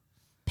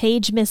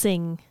page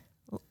missing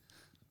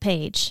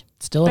page.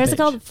 Still a What is it page.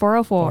 called?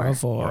 404.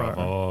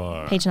 404.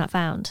 Or Page not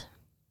found.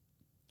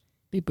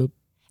 Beep boop.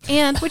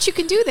 And what you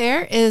can do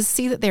there is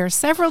see that there are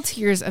several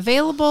tiers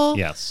available.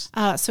 Yes.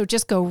 So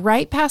just go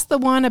right past the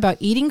one about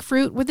eating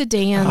fruit with the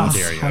Dans. How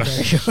dare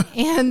you?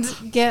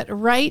 And get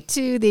right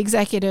to the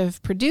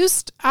executive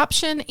produced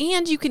option.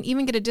 And you can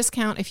even get a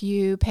discount if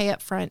you pay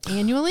up front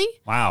annually.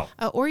 Wow.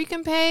 Or you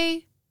can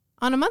pay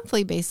on a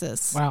monthly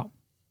basis. Wow.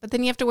 But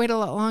then you have to wait a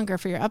lot longer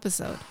for your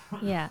episode.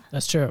 Yeah.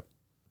 That's true.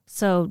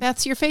 So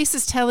Beth, your face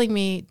is telling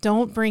me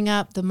don't bring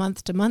up the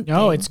month-to-month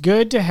No, thing. it's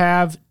good to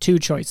have two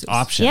choices.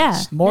 Options.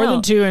 yeah, More no,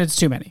 than two, and it's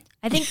too many.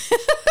 I think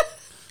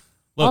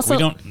Look, Also-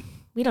 we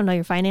we don't know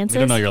your finances.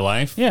 don't know your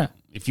life. Yeah.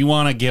 If you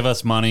want to give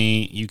us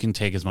money, you can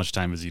take as much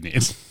time as you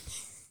need.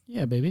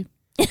 Yeah, baby.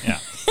 Yeah.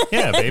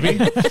 Yeah, baby.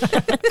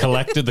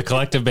 The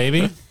collective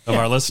baby of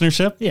our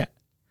listenership. Yeah.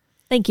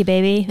 Thank you,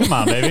 baby. Come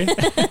on, baby.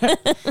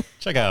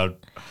 Check out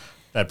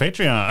that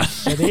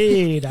Patreon.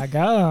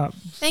 Indeed.com.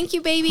 Thank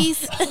you,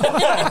 babies.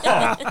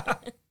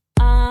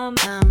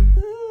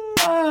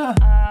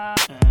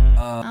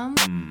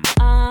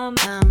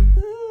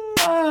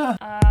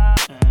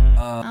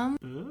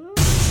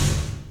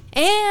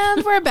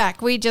 And we're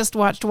back. We just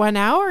watched 1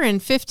 hour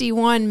and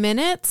 51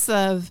 minutes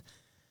of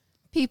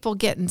people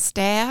getting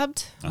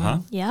stabbed. Uh-huh.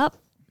 Yep.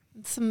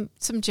 Some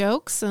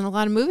jokes and a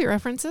lot of movie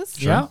references.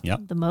 Sure. Yeah. Yep.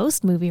 The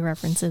most movie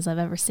references I've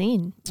ever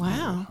seen.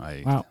 Wow.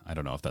 Wow. I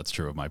don't know if that's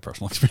true of my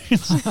personal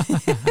experience,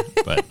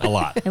 but a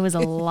lot. It was a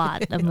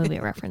lot of movie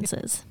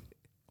references.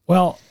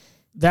 Well,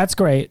 that's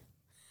great.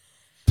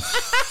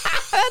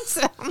 That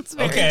sounds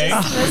very Okay.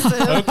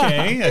 dismissive.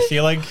 Okay. I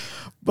feel like,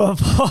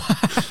 Before,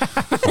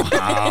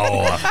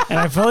 wow. and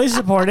I fully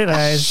support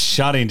it.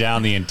 Shutting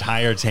down the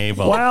entire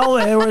table. Well,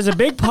 there was a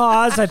big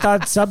pause. I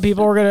thought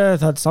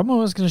someone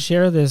was gonna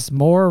share this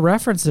more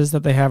references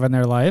that they have in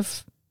their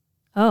life.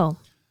 Oh,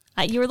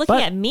 you were looking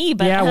But- at me,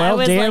 but yeah, I well,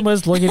 was Dan like,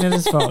 was looking at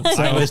his phone.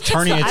 So. I was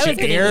turning it I was to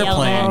gonna yell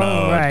airplane at-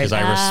 mode Right. because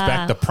I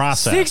respect the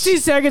process.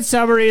 60-second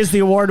summary is the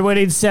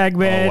award-winning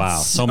segment. Oh, wow.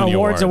 So many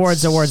awards.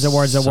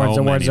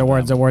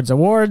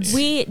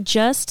 we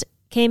just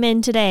came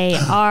in today.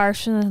 Our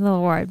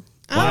award.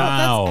 Oh,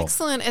 Wow. that's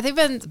excellent. They've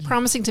been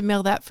promising to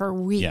mail that for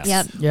weeks.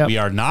 Yes. Yep. We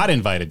are not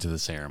invited to the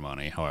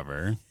ceremony,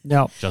 however.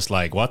 No. Just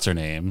like what's her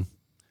name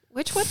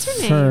What's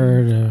her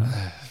name?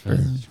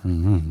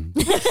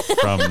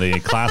 from the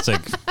classic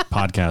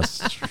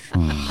podcast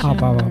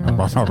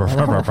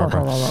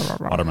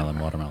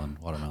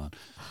Watermelon.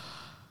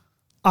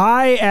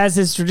 I, as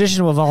is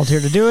tradition, will volunteer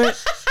to do it.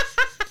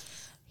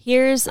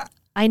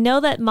 I know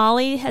that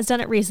Molly has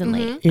done it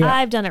recently. Mm-hmm. Yeah.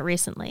 I've done it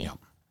recently.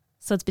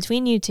 So it's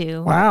between you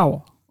two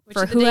Wow.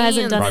 for of the who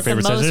hasn't Dans? done Rock, it the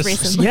paper, most scissors?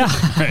 recently.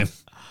 Yeah. Right.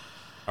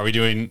 Are we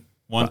doing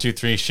 1, 2,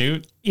 3,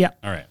 shoot? Yeah.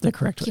 All right. The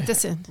correct way. Keep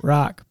this in.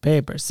 Rock,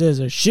 paper,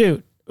 scissors,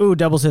 shoot. Ooh,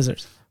 double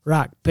scissors.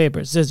 Rock,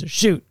 paper, scissors,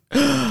 shoot.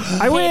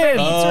 I win.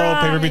 Oh,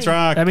 paper beats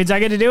rock. That means I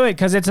get to do it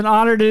because it's an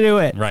honor to do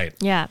it. Right.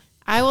 Yeah.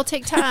 I will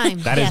take time.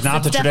 That is Yes, not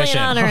it's the definitely tradition.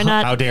 an honor and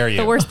not How dare you?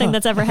 the worst thing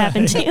that's ever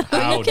happened to you.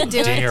 How Do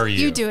dare it.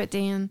 you? You do it,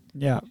 Dan.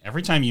 Yeah.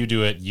 Every time you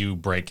do it, you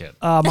break it.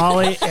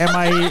 Molly, am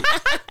I?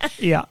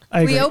 Yeah.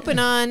 I agree. We open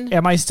on.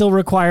 Am I still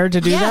required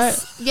to do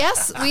Yes.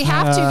 Yes, we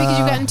have to because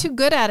you've gotten too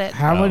good at it. that?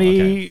 How Oh, many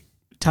okay.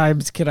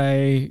 times can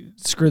I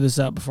screw this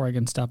up before I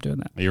can stop doing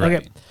that? Are you ready?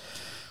 Okay.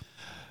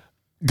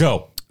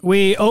 Go.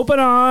 We open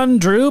on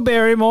Drew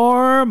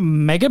Barrymore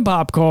making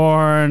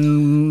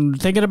popcorn,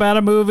 thinking about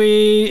a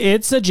movie.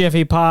 It's a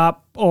Jiffy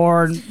Pop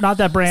or not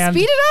that brand.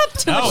 Speed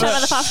it up. Oh, Shove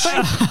out the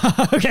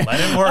popcorn. Okay. let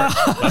him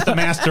work. Let the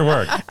master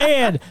work.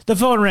 And the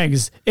phone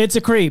rings. It's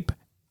a creep.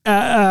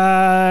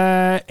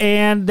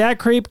 And that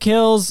creep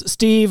kills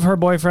Steve, her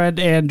boyfriend,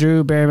 and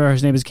Drew Barrymore.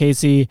 His name is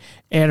Casey,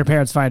 and her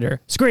parents find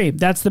her. Scream.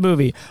 That's the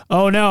movie.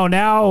 Oh no!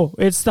 Now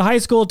it's the high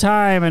school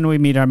time, and we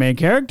meet our main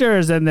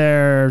characters, and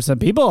there are some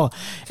people,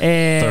 30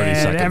 and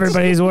seconds.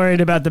 everybody's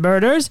worried about the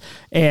murders.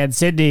 And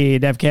Sydney,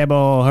 Nev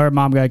Campbell, her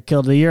mom got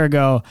killed a year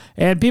ago,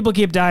 and people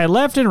keep dying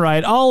left and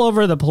right all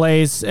over the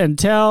place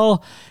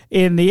until.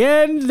 In the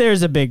end,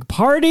 there's a big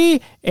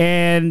party,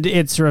 and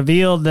it's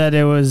revealed that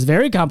it was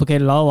very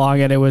complicated all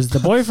along, and it was the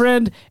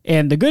boyfriend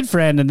and the good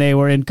friend, and they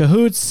were in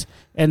cahoots,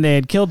 and they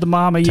had killed the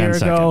mom a 10 year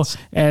ago, seconds.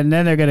 and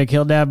then they're going to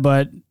kill Deb,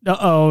 but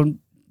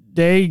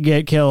they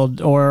get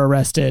killed or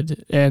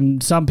arrested,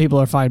 and some people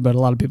are fine, but a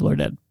lot of people are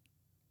dead.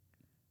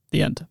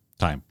 The end.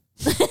 Time.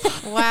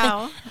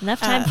 Wow.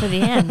 Enough time for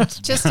the end.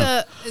 Just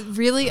a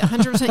really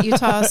 100%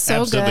 Utah.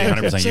 So Absolutely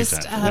good. 100% Just,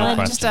 Utah.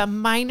 No just a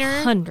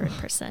minor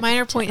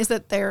 100%. point is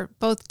that they're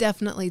both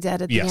definitely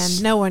dead at the Yes.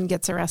 end. No one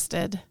gets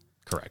arrested.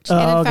 Correct. And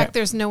in okay. fact,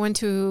 there's no one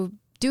to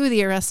do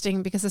the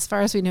arresting because as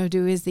far as we know,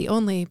 Dewey is the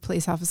only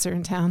police officer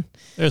in town.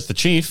 There's the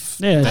chief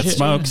Yeah, that shit.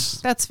 smokes,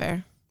 That's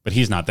fair. but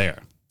he's not there.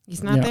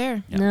 He's not Yeah.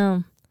 there. Yeah.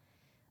 No.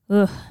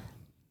 Ugh.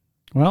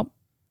 Well,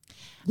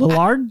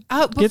 Lillard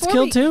Oh, gets before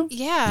killed too?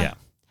 Yeah. Yeah.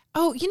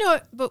 Oh, you know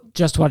what? But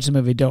Just watched the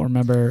movie. Don't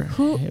remember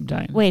him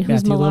dying. Wait,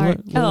 who's Matthew Millard?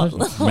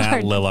 Lillard? Oh,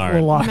 Matt Lillard.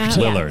 Lillard.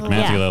 Lillard. Matt-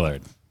 Matthew Yeah.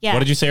 Lillard. Yeah. What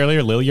did you say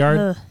earlier?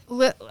 Lilliard?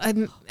 Ugh.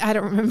 I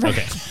don't remember.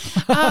 Okay.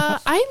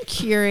 I'm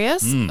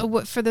curious,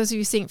 for those of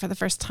you seeing it for the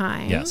first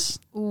time, Yes.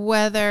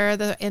 whether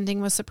the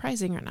ending was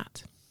surprising or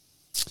not.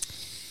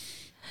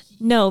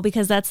 No,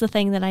 because that's the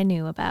thing that I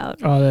knew about.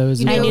 Oh, that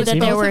was. You I know knew that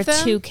both there were of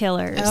them? 2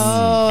 killers.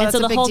 Oh, and that's so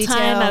a the big whole detail.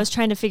 time I was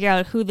trying to figure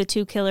out who the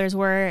 2 killers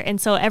were.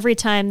 And so every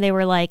time they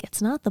were like,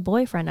 it's not the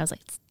boyfriend, I was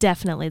like, it's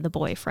definitely the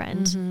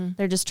boyfriend. Mm-hmm.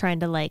 They're just trying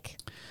to like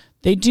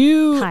They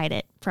do hide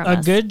it from a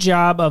us. good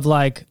job of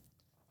like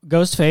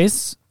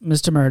Ghostface,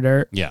 Mr.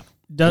 Murder. Yeah.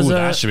 Does Ooh, a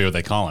that should be what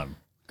they call him.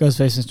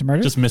 Ghostface, Mr.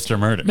 Murder? Just Mr.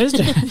 Murder.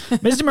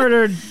 Mr.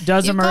 Murder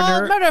does You a called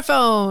murder. murder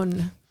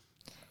phone.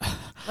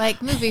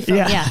 Like movie phone.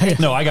 Yeah.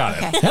 No, I got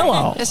it. Okay.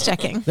 Hello. Just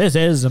checking. This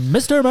is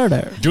Mr.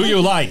 Murder. Do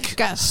you like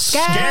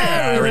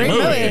scary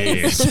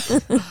movies?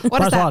 What is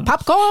Press that? one.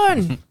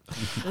 Popcorn.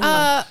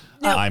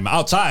 I'm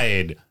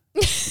outside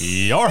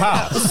your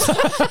house.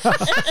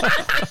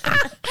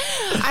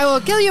 I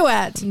will kill you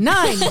at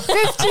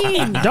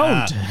 9:15.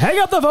 Don't hang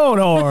up the phone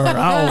or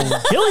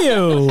I'll kill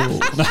you.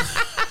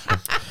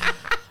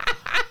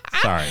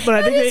 Sorry. But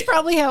I think That's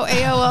probably how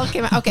AOL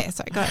came out. Okay,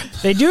 sorry, go ahead.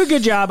 they do a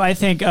good job, I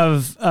think,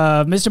 of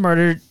Mr.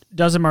 Murder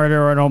does a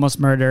murder or an almost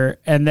murder,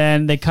 and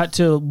then they cut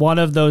to one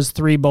of those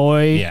 3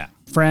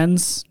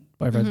 boyfriends,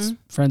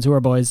 friends who are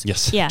boys.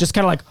 Yes. Yeah. Just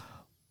kind of like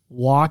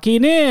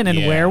walking in, and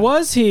Yeah. where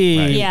was he?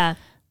 Right. Yeah.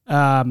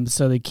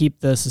 So they keep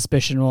the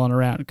suspicion rolling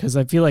around because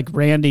I feel like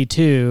Randy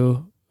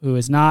too, who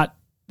is not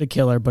the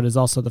killer but is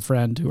also the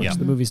friend who works Yeah. at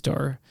the movie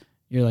store.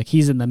 You're like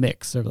he's in the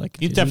mix, or like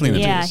He's definitely in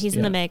the Yeah, mix. he's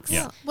in the mix.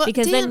 Yeah. Well,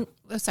 Because Dan,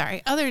 then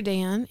sorry, other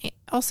Dan,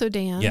 also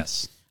Dan.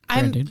 Yes.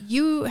 Granted.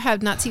 You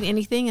have not seen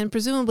anything and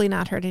presumably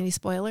not heard any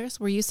spoilers.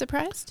 Were you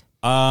surprised?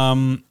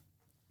 Yeah,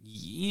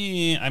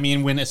 I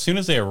mean, as soon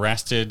as they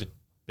arrested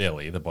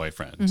Billy, the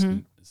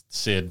boyfriend,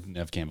 Sid,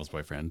 Nev Campbell's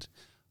boyfriend,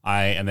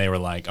 I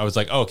was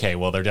like, okay,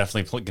 well, they're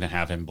definitely going to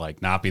have him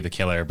like not be the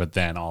killer, but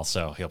then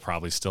also he'll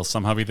probably still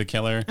somehow be the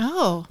killer.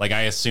 Oh. Like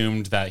I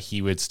assumed that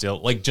he would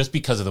still like just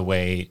because of the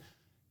way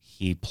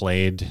he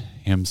played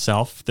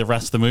himself the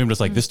rest of the movie. I'm just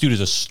like, this dude is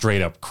a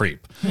straight up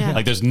creep. Yeah.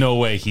 Like there's no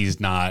way he's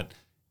not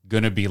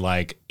going to be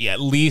like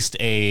at least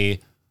a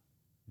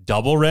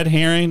double red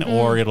herring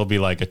or it'll be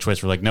like a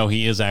twist where like, no,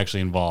 he is actually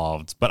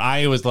involved. But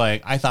I was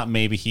like, I thought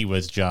maybe he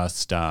was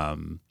just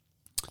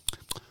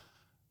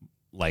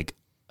like,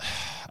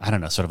 I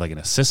don't know, sort of like an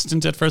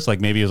assistant at first. Like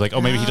maybe he was like,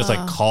 oh, maybe he just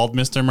like called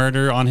Mr.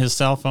 Murder on his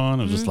cell phone.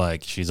 It was just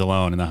like, she's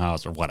alone in the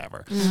house or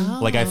whatever.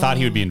 Like I thought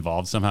he would be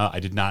involved somehow. I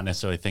did not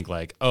necessarily think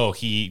like, oh,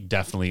 he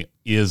definitely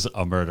is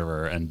a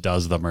murderer and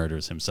does the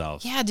murders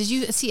himself. Yeah, did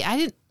you see?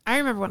 I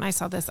remember when I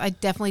saw this, I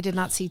definitely did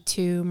not see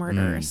 2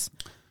 murderers.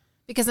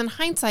 Because in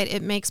hindsight,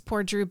 it makes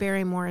poor Drew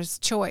Barrymore's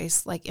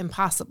choice like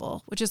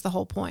impossible, which is the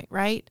whole point,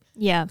 right?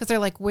 yeah. Because they're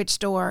like, which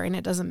door? And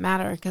it doesn't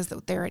matter because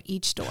they're at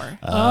each door.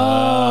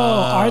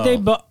 are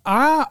they?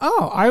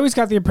 I always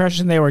got the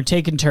impression they were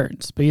taking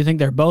turns, but you think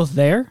they're both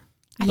there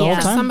the Yeah,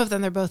 whole time? some of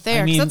them, they're both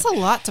there. 'Cause mean- that's a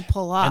lot to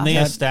pull off. And they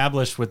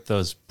established with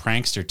those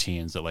prankster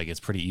teens that like it's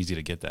pretty easy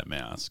to get that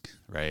mask,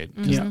 right?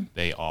 'Cause Yeah.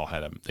 they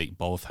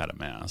both had a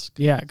mask,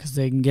 Yeah, because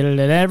they can get it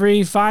at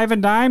every 5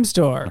 and dime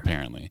store.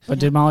 apparently. But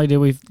did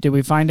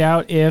we find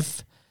out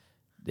if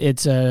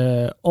it's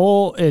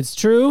it's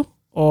true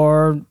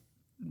or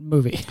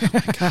movie?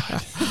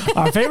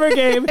 Our favorite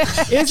game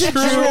is it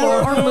true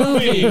or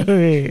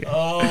movie?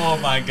 Oh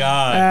my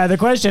god. The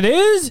question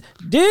is,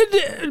 did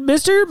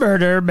Mr.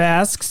 Murder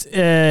masks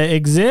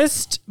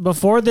exist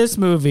before this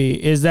movie?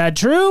 Is that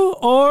true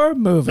or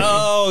movie?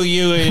 Oh,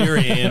 you're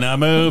in a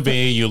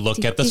movie. You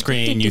look at the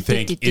screen. You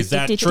think, is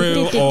that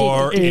true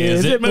or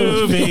is it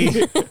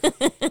movie?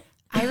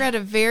 I read a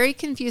very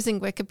confusing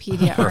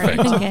Wikipedia Perfect.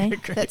 article Okay.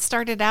 that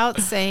started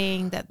out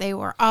saying that they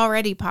were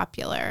already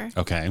popular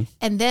Okay.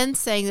 and then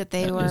saying that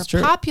they were is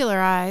true.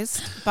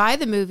 popularized by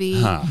the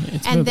movie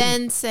and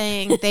then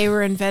saying they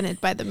were invented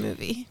by the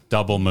movie.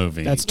 Double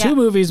movie. That's Yeah. 2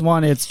 movies,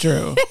 1 it's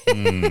true.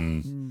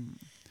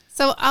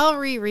 So I'll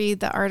reread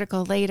the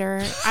article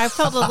later. I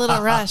felt a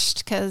little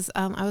rushed because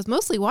I was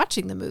mostly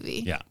watching the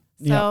movie. yeah.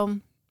 So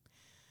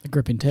The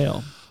gripping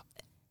tale.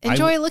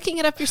 enjoy looking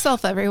it up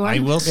yourself, everyone. I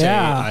will say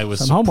Yeah, I was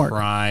some homework.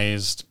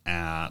 surprised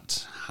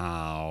at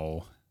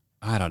how,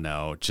 I don't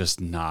know,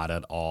 just not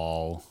at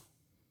all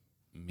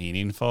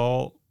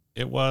meaningful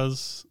it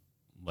was.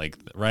 Like,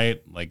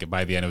 right? Like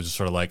by the end, it was just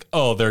sort of like,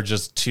 oh, they're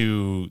just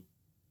 2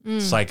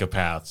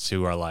 psychopaths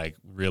who are like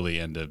really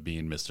into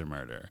being Mr.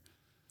 Murder.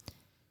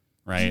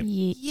 Right?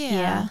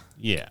 Yeah.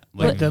 Yeah.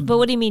 But, Like, but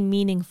what do you mean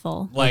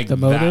meaningful? like the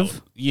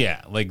motive?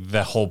 Yeah. Like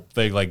the whole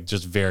thing, like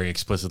just very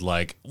explicit,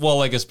 like, well,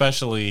 like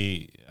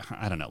especially,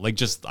 I don't know, like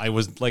just, I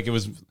was like, it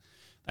was,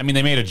 I mean,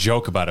 they made a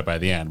joke about it by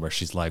the end where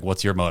she's like,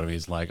 what's your motive?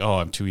 He's like, oh,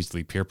 I'm too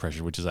easily peer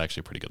pressured, which is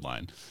actually a pretty good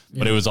line.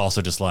 But it was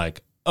also just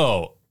like,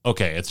 oh,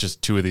 okay, it's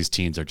just 2 of these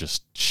teens are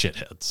just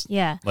shitheads.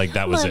 Yeah. Like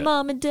that was My it.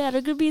 mom and dad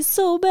are going to be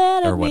so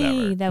bad Or at whatever.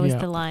 me. That was Yeah.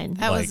 the line.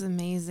 That Like- was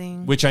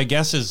amazing. Which I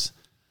guess is,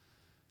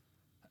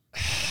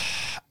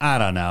 I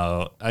don't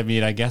know. I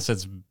mean, I guess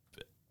it's,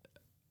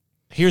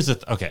 here's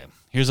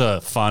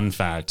a fun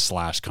fact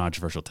 /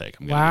 controversial take.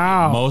 I'm gonna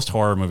Wow. give you. Most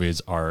horror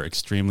movies are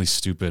extremely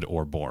stupid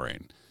or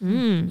boring.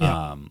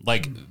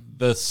 Like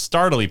the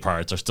startling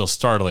parts are still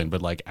startling,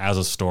 but like as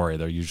a story,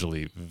 they're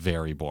usually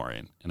very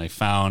boring. And I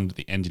found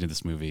the ending of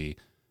this movie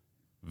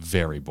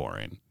very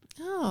boring.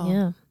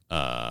 Oh.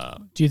 Yeah.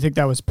 Do you think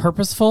that was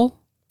purposeful?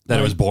 That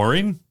it was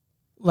boring?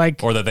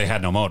 Like, Or that they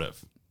had no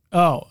motive?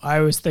 oh,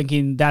 I was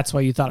thinking that's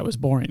why you thought it was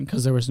boring,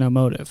 because there was no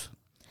motive.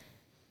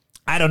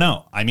 I don't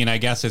know. I mean, I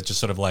guess it's just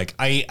sort of like,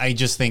 I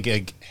just think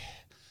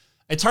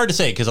it's hard to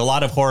say, because a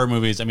lot of horror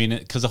movies, I mean,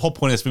 because the whole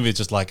point of this movie is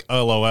just like,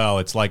 oh, LOL,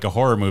 it's like a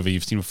horror movie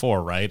you've seen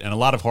before, right? And a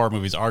lot of horror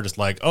movies are just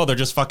like, oh, they're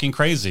just fucking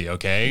crazy,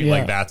 okay? Yeah.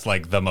 Like, that's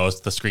like the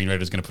most the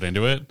screenwriter's going to put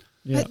into it.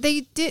 Yeah. But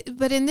they did.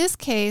 But in this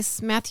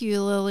case, Matthew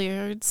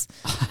Lillard's,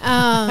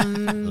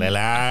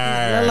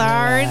 Lillard.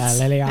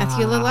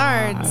 Matthew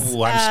Lillard's.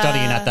 Ooh, I'm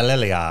studying at the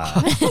Lilia.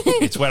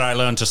 It's where I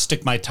learned to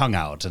stick my tongue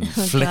out and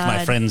flick my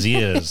God. friends'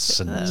 ears.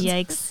 And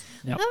Yikes.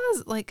 Yep. That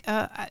was like,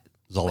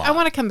 it's a lot. I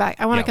want to come back.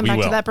 I want to come we back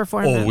to will. that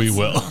performance. Oh, we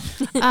will.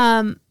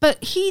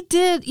 But he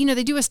did,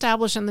 they do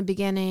establish in the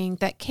beginning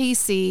that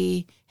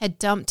Casey had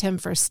dumped him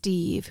for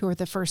Steve, who were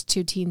the first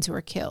two teens who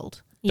were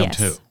killed. Dumped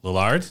Yes. who?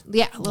 Lillard?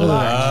 Yeah,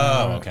 Lillard.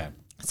 Oh, okay.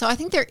 So I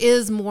think there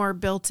is more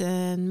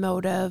built-in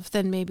motive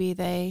than maybe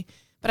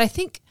but I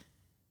think,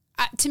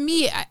 to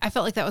me, I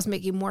felt like that was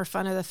making more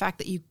fun of the fact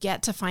that you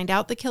get to find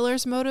out the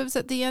killer's motives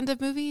at the end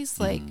of movies.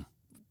 Like,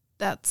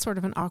 that's sort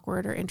of an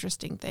awkward or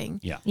interesting thing.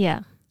 Yeah.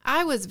 Yeah.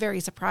 I was very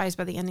surprised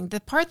by the ending. The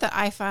part that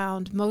I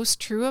found most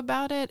true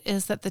about it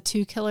is that the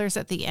two killers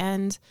at the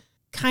end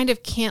kind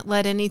of can't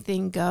let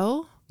anything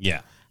go.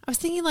 Yeah. I was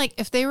thinking, like,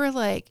 if they were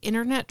like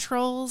internet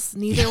trolls,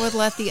 neither would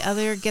let the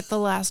other get the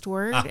last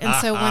word. And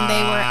so when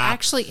they were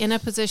actually in a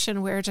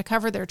position where to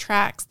cover their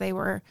tracks, they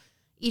were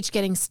each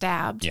getting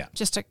stabbed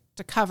just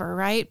to cover,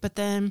 right? But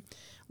then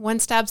one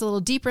stabs a little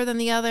deeper than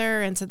the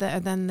other. And so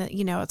then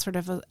it sort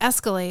of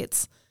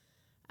escalates.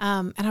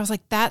 And I was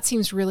like, that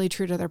seems really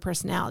true to their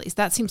personalities.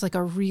 That seems like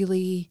a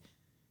really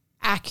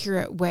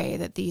accurate way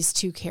that these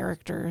two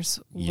characters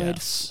would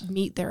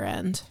meet their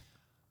end.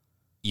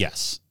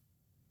 Yes.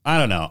 I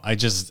don't know. I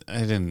guess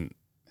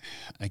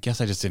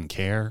I just didn't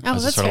care. Oh, I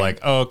was just that's sort of fair. like,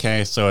 oh,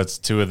 okay, so it's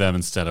two of them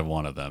instead of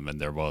one of them, and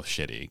they're both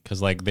shitty.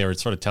 Because like they were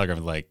sort of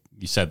telegraphing, like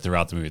you said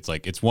throughout the movie, it's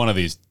like it's one of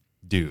these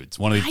dudes.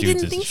 One of these I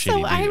dudes didn't is a think shitty so.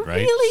 dude, I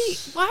right? really,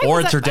 why Or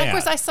was it's that? her dad. Of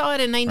course, I saw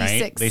it in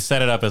 '96. Right? They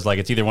set it up as like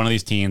it's either one of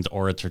these teens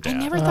or it's her dad. I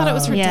never thought it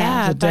was her Yeah.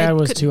 dad. The but I dad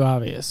was couldn't- too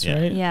obvious, Yeah.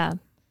 right? Yeah.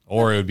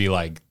 Or it would be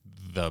like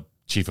the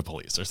chief of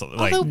police or something.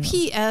 Although, Like,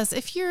 P.S.,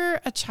 if you're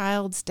a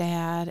child's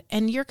dad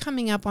and you're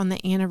coming up on the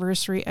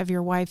anniversary of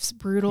your wife's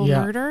brutal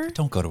Yeah. murder,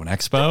 don't go to an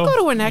expo. go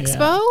to an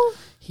expo.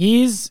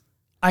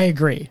 I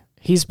agree.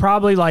 He's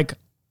probably like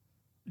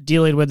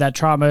dealing with that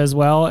trauma as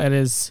well, and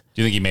is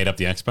Do you think he made up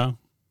the expo?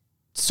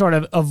 sort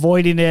of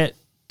avoiding it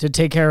to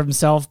take care of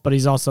himself, but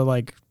he's also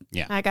like,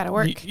 I got to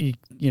work.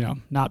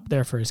 not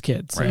there for his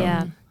kids. So, Right.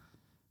 Yeah.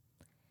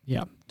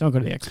 yeah, don't go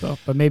to the expo.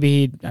 But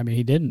maybe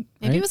he didn't.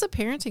 Maybe right? it was a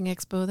parenting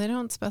expo. They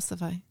don't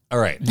specify. All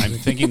right. I'm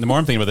thinking, the more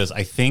I'm thinking about this,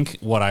 I think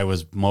what I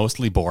was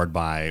mostly bored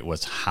by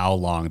was how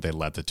long they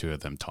let the two of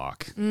them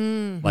talk.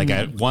 Like,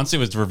 once it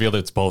was revealed that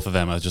it's both of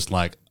them, I was just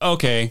like,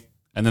 okay.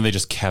 And then they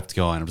just kept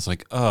going. I was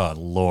like, oh,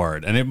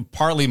 Lord. And it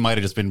partly might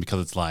have just been because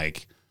it's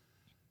like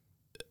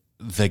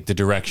the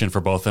direction for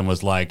both of them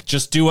was like,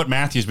 just do what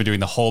Matthew's been doing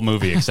the whole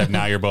movie, except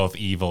now you're both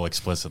evil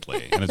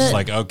explicitly. And it's just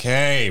like,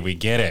 okay, we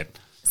get it.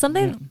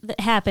 Something that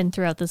happened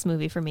throughout this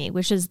movie for me,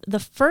 which is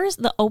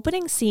the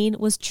opening scene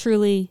was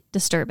truly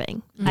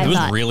disturbing. I It was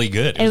thought. really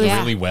good. It was was-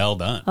 really well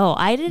done. Oh,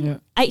 I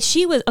didn't. Yeah.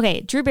 She was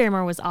okay. Drew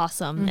Barrymore was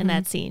awesome in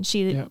that scene.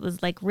 She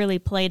was like really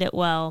played it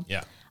well.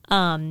 Yeah.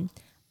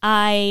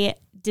 I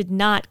did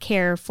not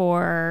care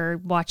for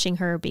watching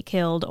her be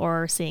killed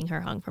or seeing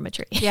her hung from a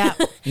tree. Yeah,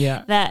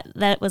 Yeah.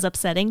 that was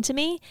upsetting to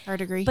me. hard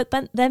to agree. But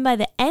then by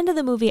the end of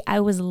the movie, I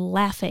was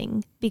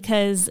laughing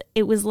because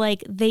it was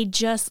like they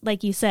just,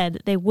 like you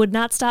said, they would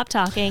not stop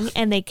talking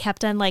and they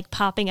kept on like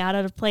popping out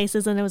of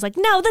places. And it was like,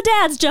 no, the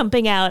dad's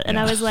jumping out. And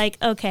I was like,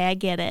 okay, I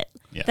get it.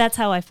 Yeah. That's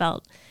how I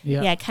felt.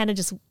 Yeah. Yeah, it kind of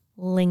just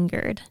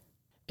lingered.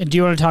 And do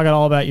you want to talk at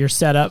all about your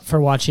setup for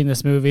watching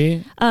this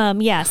movie?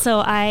 Yeah, so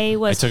I I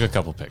was. took a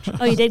couple pictures.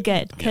 Oh, you did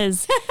good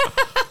because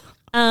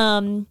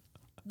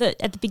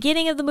at the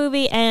beginning of the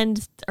movie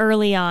and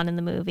early on in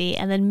the movie,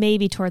 and then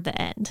maybe toward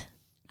the end,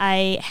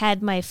 I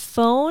had my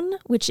phone,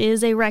 which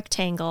is a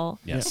rectangle,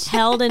 Yes.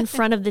 held in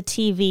front of the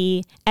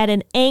TV at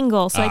an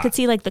angle, so I could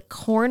see like the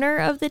corner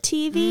of the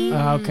TV.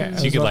 Okay.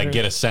 So you could like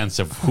get a sense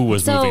of who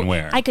was moving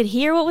where. I could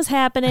hear what was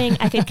happening.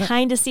 I could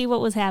kind of see what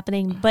was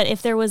happening, but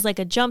if there was like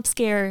a jump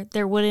scare,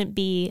 there wouldn't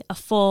be a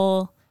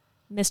full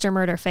Mr.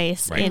 Murder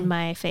face Right. in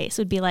my face.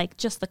 It would be like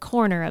just the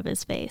corner of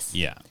his face.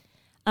 Yeah.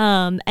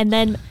 And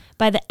then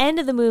by the end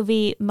of the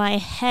movie, my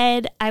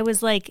head, I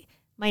was like,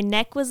 my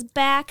neck was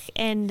back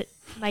and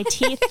my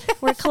teeth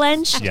were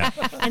clenched. Yeah.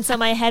 And so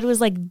my head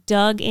was like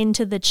dug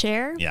into the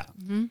chair. Yeah.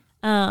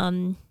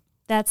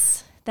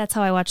 That's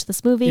how I watched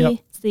this movie. Yep.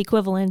 the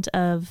equivalent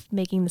of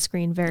making the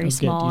screen very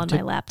small on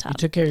my laptop. You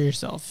took care of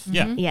yourself.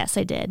 Yeah. Yes,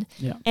 I did.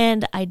 Yeah.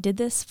 And I did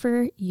this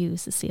for you,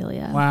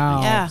 Cecilia.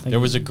 Wow. Yeah. Thank There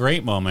was you. a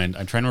great moment.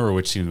 I'm trying to remember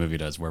which scene the movie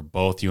does where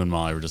both you and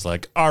Molly were just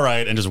like, all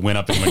right, and just went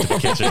up and went to the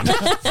kitchen.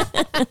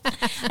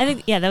 I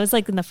think, that was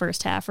like in the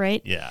first half,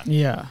 right? Yeah.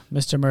 Yeah.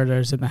 Mr.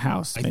 Murder's in the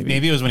house.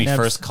 Maybe it was when he Neb's-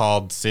 first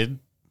called Sid.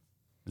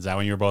 Is that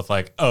when you were both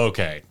like, oh,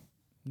 okay?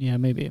 Yeah,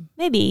 maybe.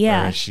 Maybe,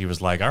 yeah. Or she was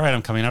like, all right,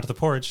 I'm coming out to the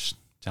porch.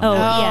 Tell Oh, me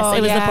what- yes,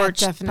 it was the yeah, porch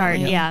definitely. part,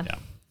 yeah. Yeah.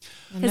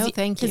 No, thank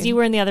you. Because you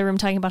were in the other room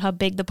talking about how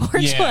big the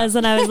porch Yeah. was,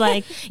 and I was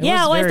like,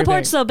 yeah, was why is very the porch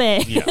big. so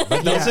big? Yeah.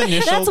 But those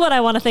initial, That's what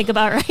I want to think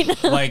about right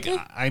now. like,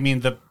 I mean,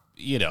 the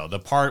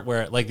part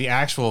where, like, the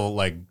actual,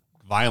 like,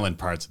 violent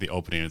parts of the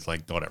opening, it's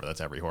like, whatever,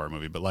 that's every horror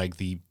movie. But, like,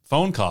 the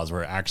phone calls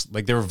were actually,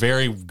 like, they were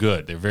very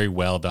good. They're very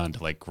well done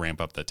to, like,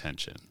 ramp up the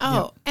tension.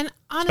 Oh, and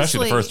honestly,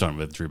 Especially the first one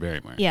with Drew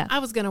Barrymore. Yeah. I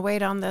was going to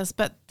wait on this,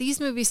 but these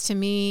movies to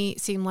me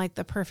seem like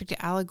the perfect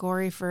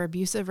allegory for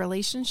abusive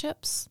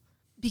relationships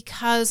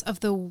because of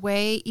the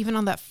way, even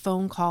on that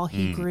phone call,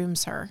 he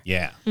grooms her.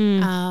 Yeah.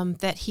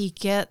 That he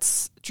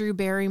gets Drew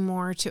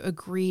Barrymore to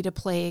agree to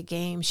play a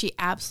game she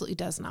absolutely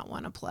does not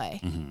want to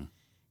play.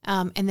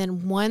 And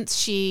then once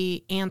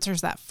she answers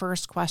that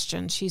first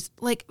question, she's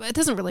like, it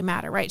doesn't really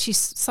matter, right? She's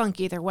sunk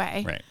either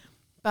way. Right.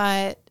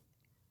 But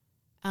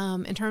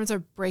in terms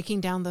of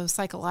breaking down those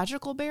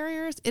psychological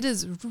barriers, it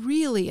is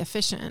really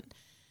efficient.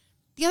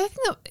 The other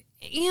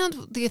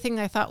thing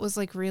that I thought was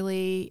like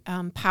really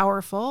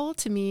powerful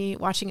to me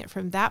watching it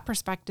from that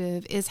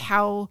perspective is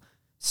how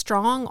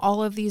strong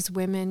all of these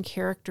women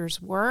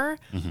characters were.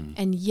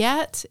 And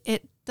yet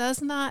it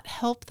does not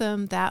help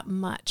them that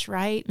much,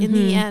 right? In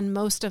the end,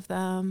 most of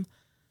them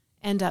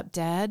end up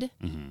dead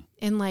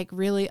in like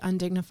really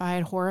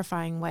undignified,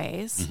 horrifying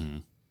ways.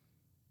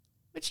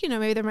 Which,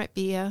 maybe there might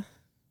be a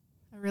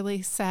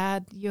really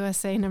sad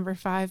USA number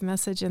 5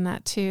 message in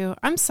that too.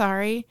 I'm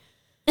sorry.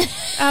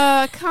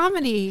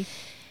 Comedy.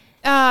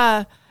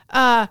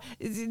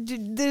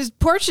 This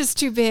porch is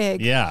too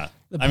big. Yeah.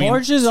 The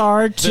porches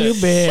are too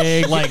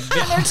big. Like,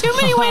 There are too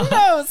many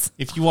windows.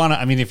 if you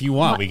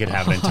want, we could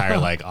have an entire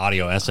like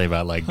audio essay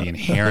about like the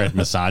inherent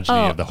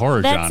misogyny of the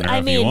horror genre. I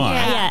if mean, you want.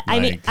 yeah. I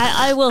mean,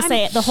 I will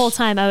say it the whole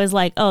time I was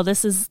like, oh,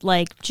 this is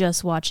like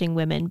just watching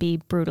women be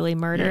brutally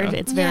murdered. Yeah.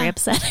 It's very Yeah.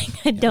 upsetting.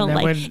 I don't then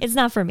like. when- It's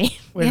not for me.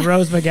 When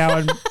Rose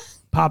McGowan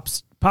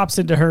pops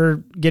into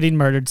her getting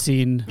murdered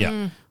scene,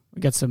 Yeah.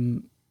 we get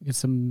some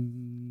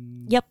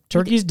Yep.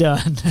 turkey's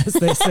done, as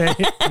they say.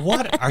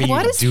 What are you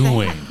What is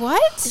doing? that?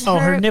 What? Oh,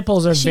 her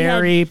nipples are she had-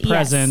 very yes.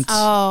 present.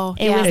 Oh,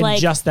 It yeah. was in like,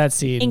 just that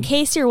scene. in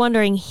case you're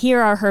wondering,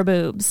 here are her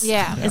boobs.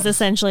 Yeah. Is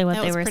essentially what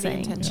that they was were pretty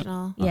saying.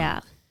 intentional.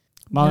 Yeah.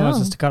 Molly wants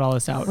No. us to cut all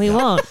this out. We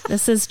won't.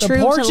 This is The true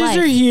to porches life.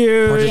 are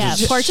huge. Yeah,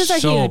 porches are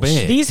so huge.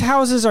 big. These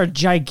houses are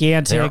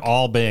gigantic. They're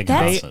all big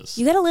That's, houses.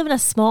 you got to live in a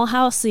small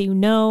house so you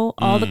know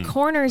all the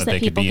corners that that they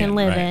could people be can in,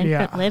 live right. in.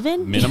 Yeah. Live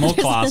in? Minimal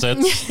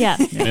closets. Yeah.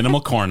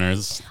 Minimal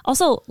corners.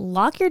 Also,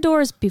 lock your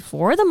doors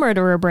before the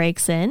murderer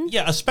breaks in.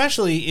 Yeah,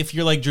 especially if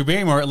you're like Drew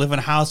Barrymore, live in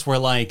a house where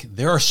like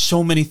there are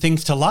so many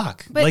things to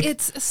lock. But like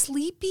it's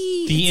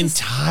sleepy. the It's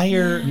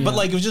entire, but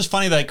like it was just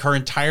funny that like her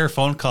entire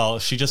phone call,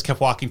 she just kept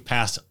walking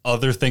past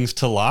other things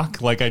to lock.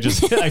 Like I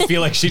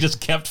feel like she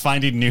just kept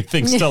finding new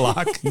things to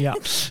lock. Yeah.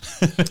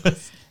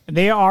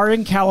 They are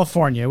in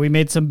California. We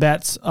made some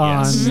bets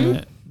on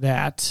Yes.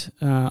 that.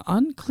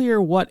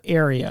 Unclear what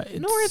area. It's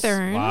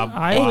northern.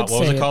 I would what was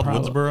say it called?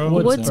 probably-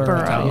 Woodsboro?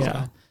 Woodsboro.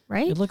 Yeah.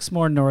 Right? It looks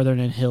more northern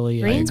and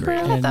hilly. Greensboro?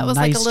 and I thought That was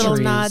like a nice little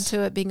trees. nod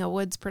to it being a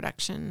Woods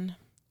production.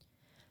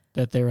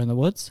 that they were in the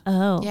woods.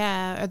 Oh.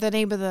 Yeah, or the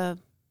name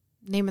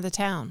of the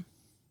town,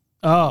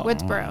 Oh,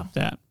 Woodsboro.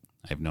 that.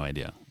 I have no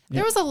idea.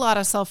 There was a lot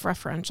of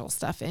self-referential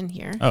stuff in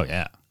here. Oh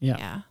yeah. Yeah.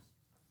 Yeah,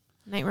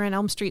 Nightmare on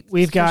Elm Street.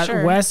 We've for got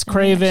sure. Wes And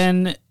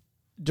Craven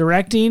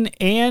directing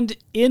and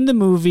in the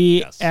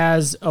movie Yes.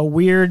 as a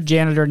weird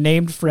janitor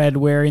named Fred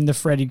wearing the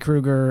Freddy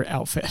Krueger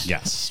outfit.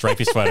 Yes.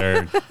 Stripy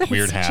sweater,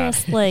 weird It's hat.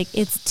 just like,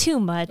 it's too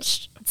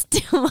much. It's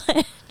too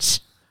much.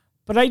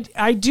 But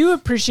I do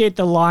appreciate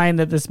the line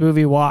that this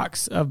movie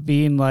walks of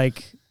being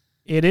like,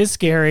 it is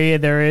scary,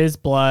 there is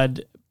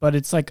blood, but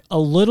it's like a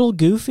little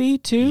goofy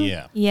too.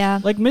 Yeah. Yeah.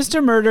 Like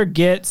Mr. Murder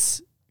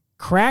gets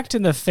cracked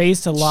in the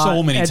face a lot.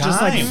 So many and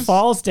just like times.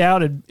 falls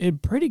down in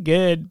pretty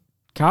good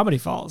comedy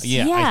falls.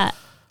 Yeah. Yeah.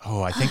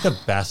 I think the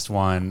best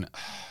one.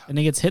 And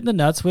he gets hit in the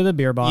nuts with a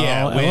beer bottle.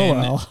 Yeah,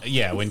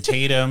 LOL. when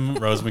Tatum,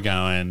 Rose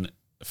McGowan,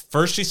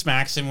 first she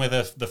smacks him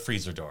with the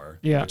freezer door,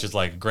 Yeah. which is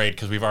like great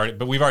because we've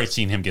already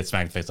seen him get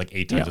smacked in the face like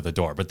 8 times Yeah. with the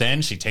door. But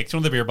then she takes one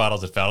of the beer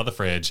bottles that fell out of the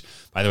fridge.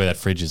 By the way, that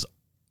fridge is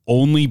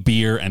only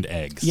beer and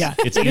eggs. Yeah.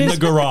 It's It in is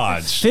the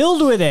garage.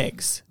 Filled with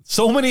eggs.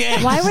 So many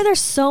eggs. Why were there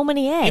so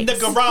many eggs? in the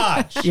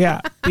garage?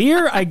 Yeah.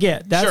 Beer, I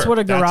get. That's Sure, what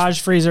a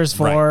garage freezer's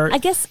for. right. I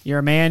guess You're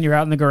a man, you're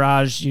out in the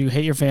garage, you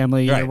hate your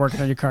family, Right. you're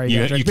working on your car, you, You,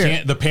 gotta drink beer.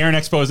 can't. The Parent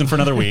Expo isn't for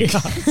another week.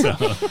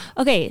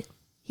 Okay,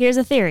 here's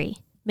a theory.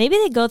 Maybe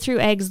they go through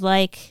eggs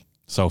like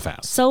So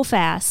fast. so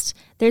fast.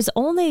 There's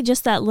only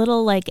just that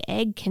little like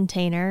egg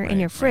container in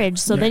your fridge,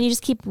 so then you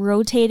just keep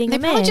rotating They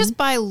them probably in. just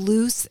buy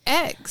loose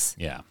eggs.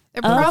 Yeah.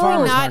 They're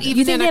probably not even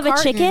You think in they have a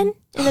carton. chicken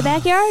in the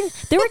backyard?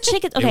 There were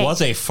chickens. Okay. It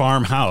was a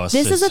farmhouse.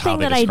 This is the how thing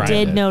they that I described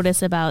did it.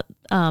 notice about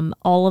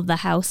all of the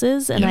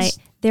houses, and Yes.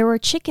 there were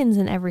chickens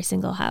in every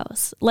single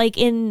house. Like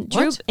in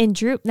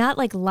Drew, not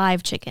like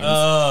live chickens,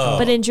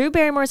 but in Drew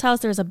Barrymore's house,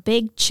 there's a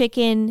big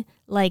chicken,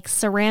 like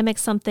ceramic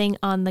something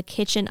on the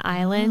kitchen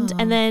island,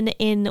 and then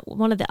in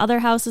one of the other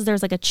houses,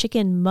 there's like a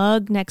chicken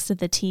mug next to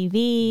the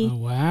TV. Oh, A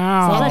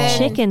wow. lot And of then-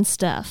 chicken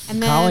stuff.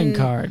 And then Calling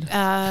card.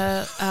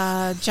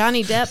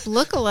 Johnny Depp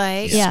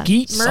lookalike, Yeah.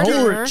 Skeet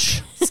murderer,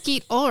 Ulrich.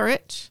 Skeet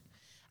Ulrich,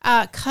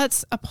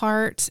 cuts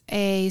apart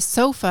a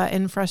sofa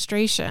in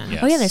frustration.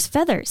 Yes. Oh yeah, there's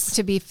feathers.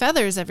 To be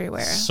feathers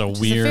everywhere. So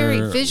which is a very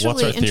what's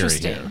visually our theory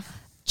interesting. here?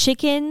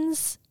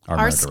 Chickens Are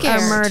murderers.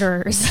 scared. are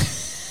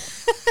murderers.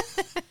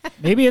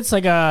 Maybe it's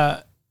like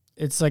a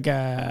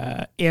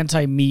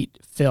anti-meat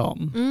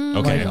film.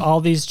 Okay. Like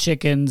all these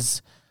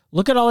chickens.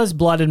 Look at all this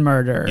blood and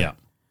murder. Yeah.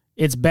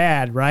 It's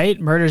bad, right?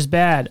 Murder's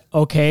bad.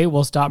 Okay,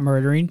 we'll stop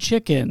murdering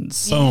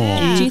chickens.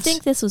 Boom. Do you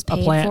think this was a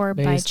paid for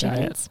by plant-based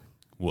chickens?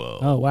 Whoa.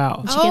 Oh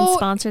wow. Chickens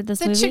sponsored this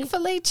the movie.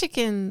 Chick-fil-A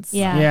chickens.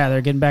 Yeah. Yeah,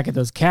 they're getting back at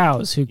those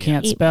cows who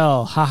can't Eat-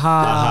 spell. Ha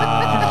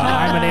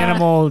ha. I'm an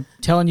animal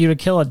telling you to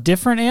kill a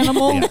different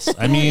animal. Yes.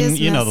 I mean, is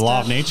the messed law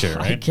up. of nature,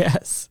 I right?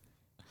 guess.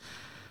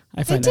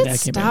 I They find did that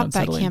campaign stop that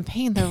unsettling.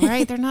 campaign though,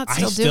 right? They're not I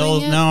still still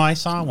doing it. no. I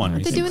saw one. Are they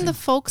recently. doing the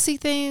folksy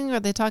thing, or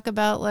they talk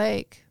about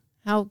like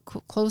how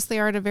close they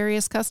are to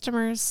various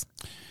customers?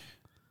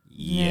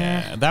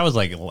 Yeah, that was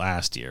like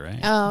last year, right?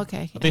 Oh,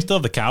 okay. But they still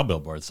have the cow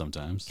billboards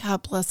sometimes.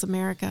 God bless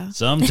America.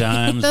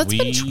 Sometimes That's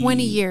been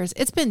 20 years.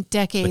 It's been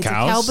decades of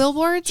cows? cow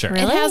billboards. Sure. It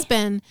Really? has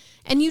been.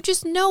 And you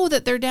just know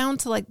that they're down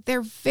to like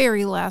their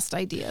very last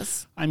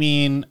ideas. I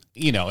mean,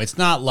 it's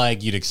not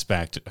like you'd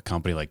expect a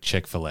company like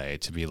Chick-fil-A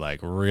to be like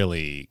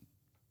really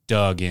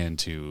dug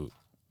into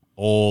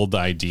old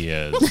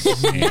ideas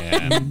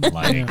and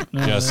like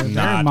No, just they're very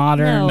not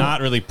modern. No. not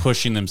really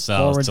pushing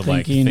themselves to like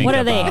Forward-thinking. think What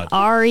are they? about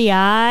REI?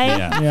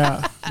 yeah,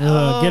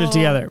 Yeah. Get it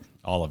together.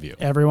 all of you.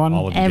 Everyone.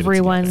 All of you get it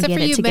Everyone. together. Except Get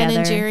for it you, Ben and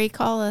together. Jerry,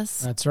 call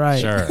us. That's right.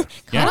 Sure.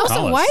 Yeah, and also,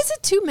 call us. why is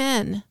it two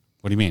men?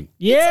 What do you mean?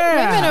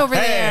 Yeah. Women over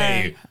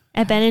Hey,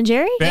 At Ben and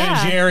Jerry? Ben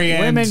Yeah. and Jerry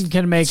and Women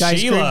can make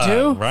ice cream Sheila,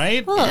 too.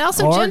 right? there. And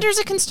also, Or gender's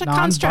a construct. So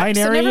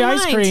Non-binary never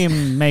ice mind.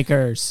 cream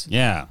makers.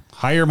 Yeah.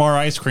 Hire more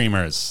ice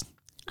creamers.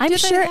 I'm Do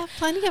sure. they have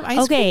plenty of ice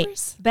Okay,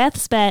 creamers?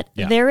 Beth's bet.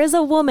 Yeah. There is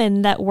a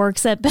woman that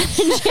works at Ben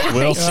and Jerry.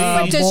 We'll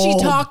see. Does she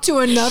bold. talk to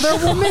another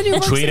woman who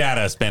works Tweet at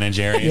us, Ben and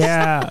Jerry's.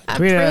 Yeah.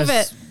 Tweet Prove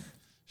us. it.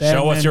 Ben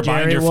Show us and your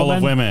Jerry binder full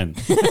of woman.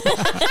 women.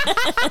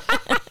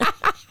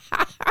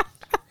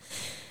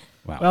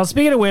 Well,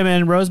 speaking of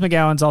women, Rose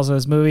McGowan's also in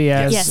this movie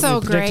as Yes. So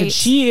we predicted. great.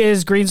 She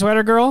is Green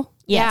Sweater Girl.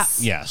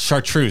 Yes. Yeah,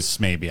 chartreuse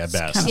maybe at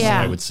best. Yeah.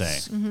 I would say.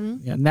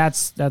 Yeah, and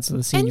that's the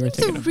scene And you were the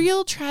thinking of.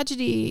 real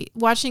tragedy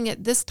watching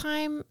it this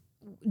time,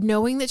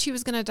 knowing that she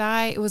was going to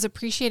die, it was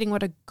appreciating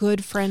what a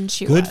good friend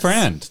she was. Good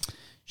friend.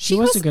 She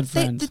was a good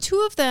friend. The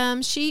two of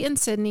them, she and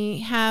Sydney,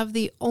 have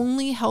the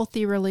only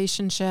healthy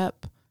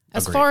relationship,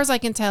 as Agreed. far as I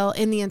can tell,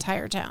 in the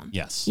entire town.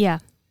 Yes. Yeah.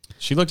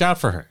 She looked out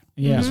for her.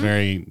 Yeah. It was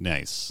very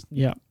nice.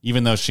 Yeah.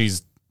 Even though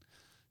she's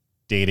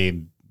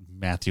dating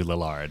Matthew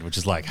Lillard, which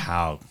is like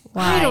how.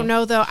 Why? I don't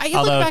know though. I look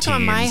Although back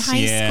on my teens, high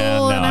yeah,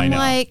 school no, and I I'm know.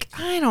 like,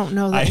 I don't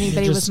know that I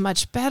anybody just- was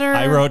much better.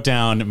 I wrote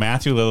down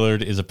Matthew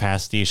Lillard is a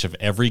pastiche of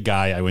every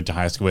guy I went to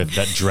high school with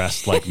that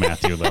dressed like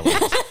Matthew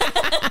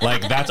Lillard.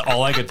 Like that's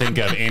all I could think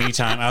of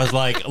anytime. I was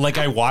like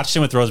I watched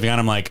him with Rose McGowan.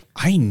 I'm like,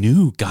 I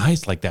knew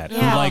guys like that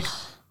Yeah. who like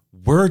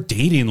were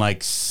dating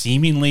like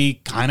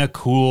seemingly kind of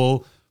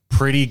cool,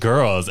 pretty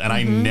girls, and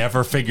I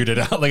never figured it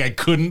out. Like I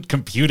couldn't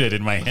compute it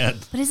in my head.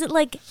 But is it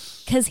like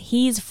because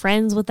he's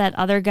friends with that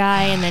other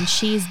guy and then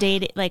she's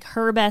dating like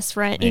her best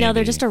friend? You know, they're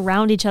Maybe. just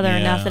around each other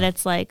enough Yeah. that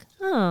it's like,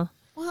 oh,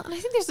 Well, and I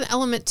think there's an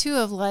element too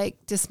of like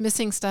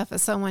dismissing stuff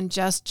as someone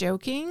just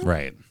joking.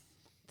 Right.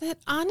 That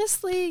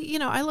honestly,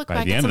 I look By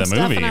back the at end some of the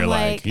stuff movie, and I'm you're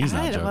like, like, he's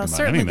not joking well, about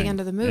certainly anything. the end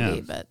of the movie,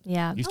 Yeah. but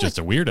yeah. He's just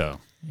a weirdo.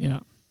 Yeah.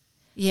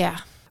 yeah.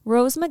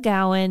 Rose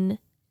McGowan,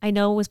 I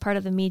know, was part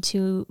of the Me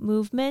Too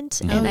movement,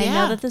 and I yeah.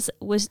 know that this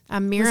was A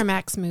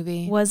Miramax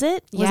movie. was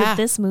it Yeah.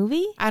 this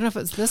movie? I don't know if it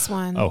was this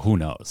one. Oh, who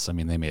knows? I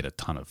mean, they made a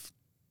ton of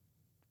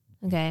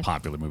Okay.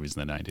 popular movies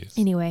in the 90s.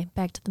 Anyway,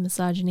 back to the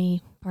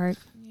misogyny part.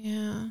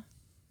 Yeah.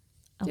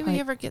 Did Okay. we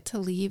ever get to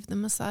leave the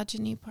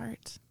misogyny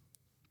part?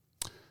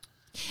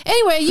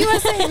 Anyway,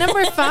 USA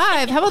number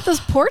 5. How about those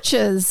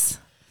porches?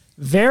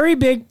 Very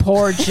big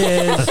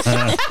porches.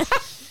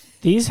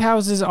 These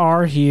houses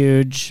are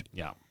huge.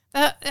 Yeah.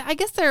 I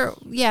guess they're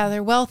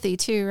wealthy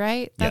too,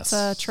 right? That's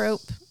Yes. a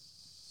trope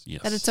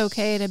Yes. that it's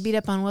okay to beat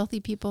up on wealthy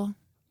people.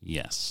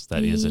 Yes,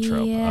 that is a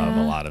trope of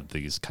Yeah. a lot of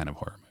these kind of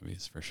horror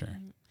movies for sure.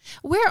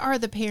 Where are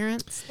the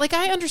parents? Like,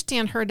 I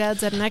understand her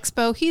dad's at an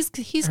expo. He's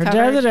Her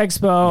covered. dad at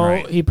Expo,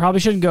 Right. he probably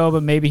shouldn't go,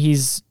 but maybe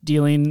he's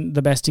dealing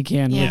the best he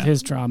can Yeah. with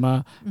his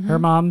trauma. Her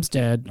mom's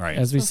dead, Right.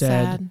 as we So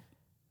said. sad.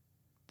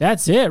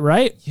 That's it,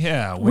 right?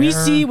 Yeah, We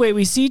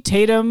see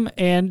Tatum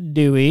and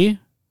Dewey,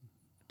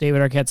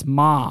 David Arquette's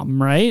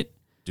mom, right?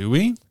 Do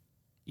we?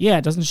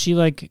 Yeah, doesn't she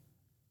like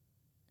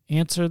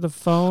answer the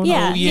phone.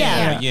 Yeah. Oh,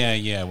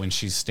 yeah. When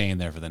she's staying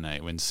there for the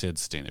night, when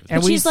Sid's staying there for the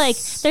And night. She's like,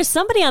 there's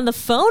somebody on the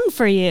phone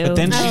for you. But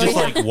then she just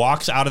like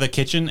walks out of the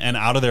kitchen and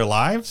out of their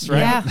lives, right?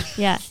 Yeah.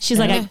 yeah. She's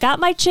like, I got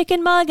my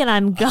chicken mug and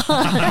I'm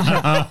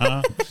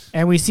gone.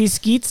 And we see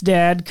Skeet's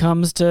dad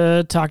comes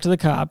to talk to the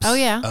cops. Oh,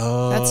 yeah.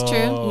 That's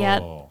true.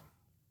 Yep.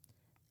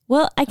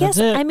 Well, I guess,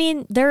 it. I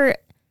mean, their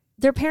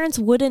parents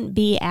wouldn't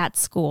be at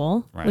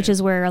school, Right. which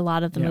is where a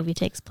lot of the Yep. movie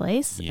takes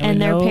place. Yeah. And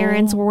their No.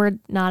 parents were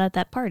not at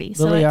that party.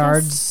 So I guess,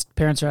 Lilliard's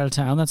parents are out of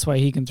town. That's why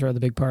he can throw the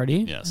big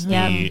party. Yes.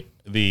 Yeah.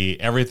 The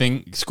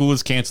everything, school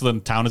is canceled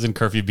and town is in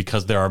curfew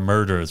because there are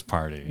murders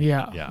party.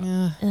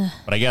 Yeah.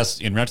 But I guess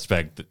in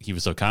retrospect, he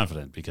was so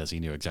confident because he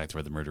knew exactly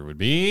where the murder would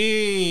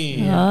be.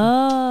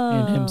 Oh.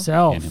 And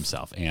himself. And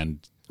himself and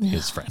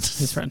his friends.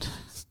 His friend.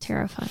 It's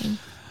terrifying.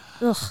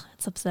 Ugh,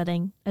 it's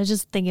upsetting. I was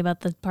just thinking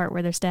about the part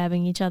where they're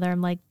stabbing each other.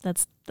 I'm like,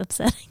 that's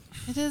upsetting.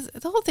 It is.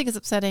 The whole thing is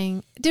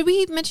upsetting. Did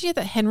we mention yet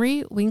that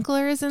Henry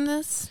Winkler is in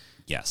this?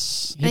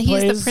 Yes. And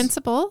he's the plays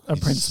principal. A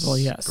principal,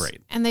 yes. Great.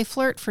 And they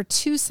flirt for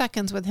 2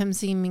 seconds with him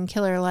seeming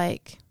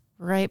killer-like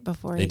right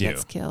before he They do.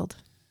 gets killed.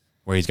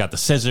 Where he's got the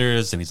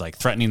scissors and he's like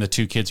threatening the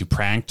two kids who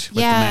pranked with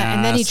the Yeah,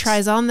 and then he masks.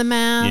 tries on the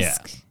mask.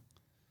 Yeah.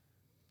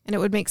 And it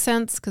would make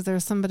sense because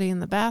there's somebody in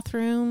the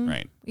bathroom.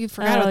 Right. You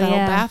forgot Oh, about that yeah.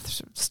 whole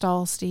bath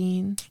stall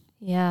scene.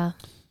 Yeah.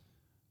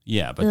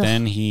 Yeah, but Ugh.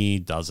 then he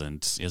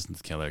isn't the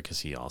killer because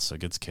he also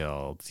gets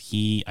killed.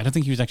 I don't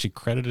think he was actually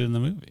credited in the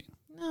movie.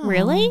 No.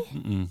 Really?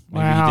 Mm-mm. Maybe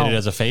Wow. he did it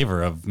as a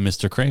favor of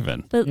Mr.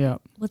 Craven. But Yeah.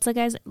 what's the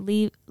guy's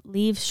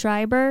Lev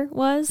Schreiber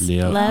was?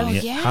 Leo- Lev? Oh, Le-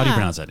 yeah. How do you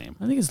pronounce that name?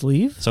 I think it's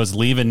Leave. So it's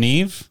Leave and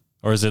Neve?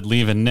 Or is it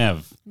Leave and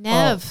Nev?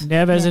 Nev. Oh,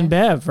 Nev as in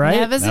Bev, right?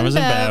 Nev as Nev in as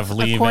in Bev, Bev,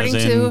 Leave according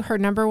as to in- her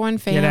number one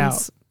Get out.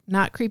 fans,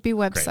 not creepy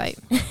website.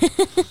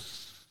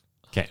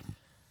 Okay.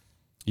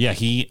 Yeah,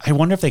 I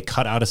wonder if they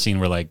cut out a scene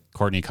where like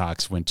Courtney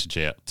Cox went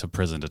to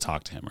prison to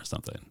talk to him or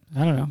something.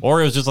 I don't know. Or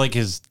it was just like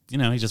he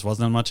just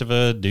wasn't much of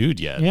a dude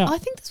yet. Yeah. Oh, I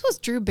think this was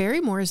Drew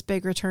Barrymore's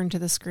big return to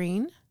the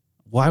screen.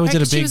 Why was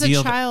it a She big was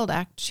deal? a child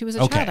act. She was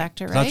a Okay. child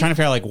actor, 'Cause I was right? trying to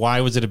figure out like why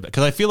was it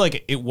because I feel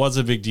like it was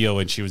a big deal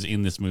when she was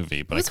in this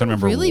movie, but It I was couldn't a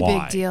remember really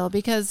why. big deal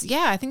because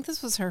I think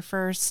this was her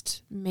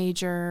first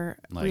major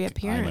Like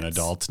reappearance. I'm an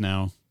adult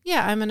now.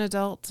 Yeah, I'm an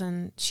adult,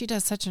 and she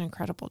does such an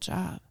incredible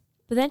job.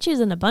 But then she was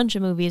in a bunch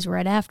of movies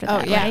right after Oh,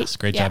 that, yeah. right? Yes,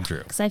 great Yeah. job, Drew.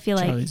 Because I feel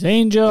like Charlie's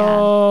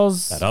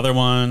Angels. That other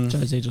one.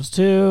 Charlie's Angels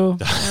 2.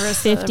 There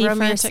 50 the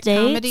romantic First Dates.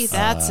 comedy.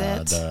 That's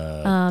it.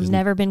 the Disney-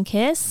 Never Been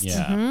Kissed.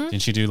 Yeah. Mm-hmm.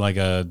 Didn't she do like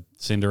a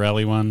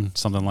Cinderella one?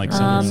 Something like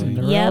Um,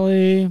 Cinderella?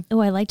 Cinderella. Oh,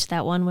 I liked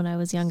that one when I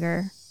was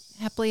younger.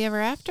 Happily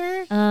Ever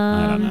After.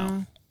 I don't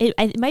know.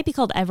 It might be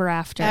called Ever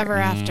After. Ever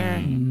After.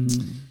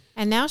 Mm.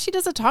 And now she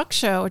does a talk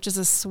show, which is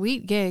a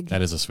sweet gig.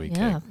 That is a sweet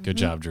Yeah. kick. Good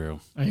job, Drew.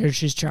 I hear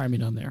she's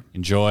charming on there.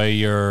 Enjoy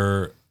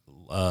your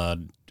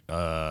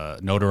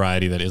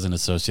notoriety that isn't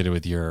associated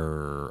with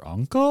your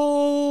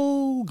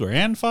uncle,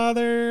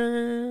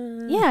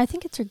 grandfather. Yeah, I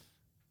think it's her.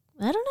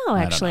 I don't know, I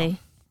don't actually. know.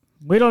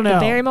 We don't know. The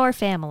Barrymore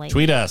family.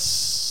 Tweet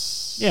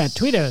us. Yeah,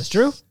 tweet us,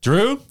 Drew.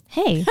 Drew,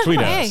 Hey. tweet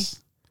Hey. us.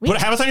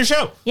 Have us on your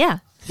show. Yeah.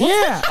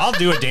 Yeah. I'll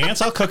do a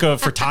dance. I'll cook a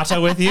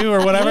frittata with you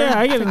or whatever. Yeah,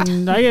 I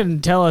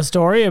can tell a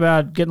story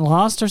about getting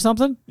lost or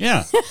something.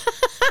 Yeah.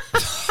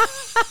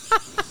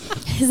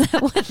 Is that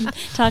what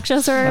talk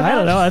shows are about? I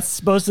don't know.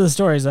 That's most of the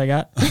stories I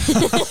got.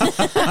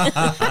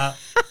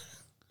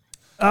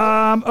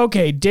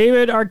 Okay,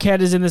 David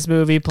Arquette is in this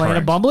movie playing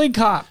Correct. a bumbling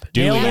cop.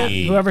 Dewey. Nailed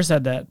it. Whoever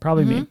said that,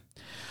 probably me.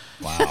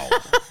 Wow.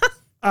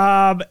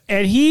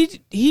 And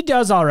he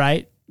does all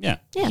right. Yeah.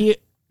 Yeah.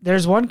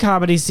 There's one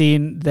comedy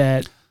scene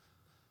that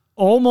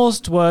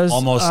almost was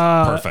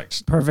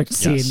Perfect. perfect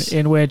scene Yes.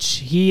 in which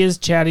he is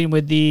chatting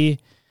with the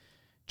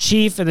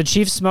chief and the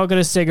chief's smoking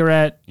a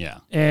cigarette Yeah.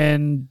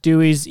 and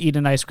Dewey's eating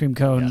an ice cream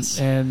cone Yes.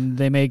 and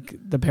they make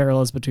the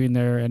parallels between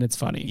there and it's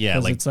funny. Yeah,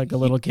 'Cause like it's like a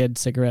little kid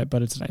cigarette,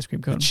 but it's an ice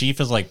cream cone.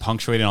 Chief is like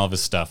punctuating all of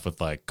his stuff with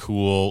like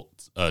cool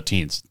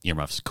teens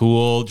earmuffs,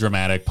 cool,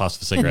 dramatic puffs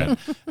of a cigarette.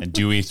 And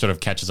Dewey sort of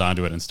catches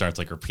onto it and starts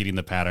like repeating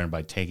the pattern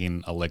by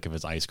taking a lick of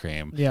his ice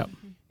cream. Yeah.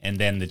 And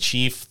then the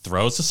chief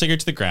throws the cigarette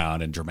to the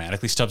ground and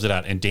dramatically stubs it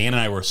out. And Dan and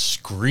I were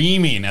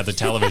screaming at the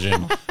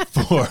television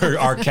for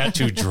Arquette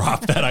to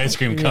drop that ice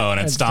cream cone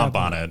and stomp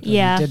on it.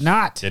 Yeah. Did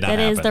not. Did not That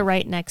is happen. the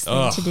right next thing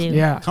Ugh. to do.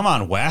 Yeah. Come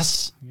on,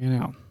 Wes. You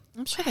know.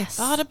 I'm sure they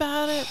thought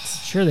about it.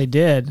 Sure they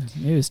did.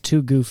 It was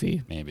too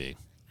goofy. Maybe.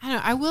 I don't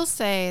know. I will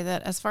say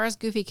that as far as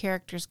goofy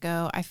characters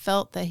go, I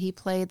felt that he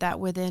played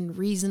that within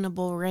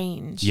reasonable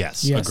range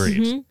Yes, Yes.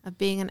 agreed. of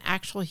being an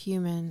actual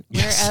human.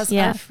 Yes. Whereas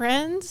Yeah. our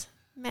friend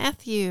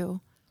Matthew,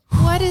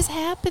 what is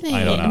happening?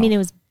 I don't know. I mean, it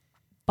was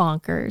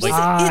bonkers.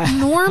 Was it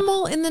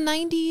normal in the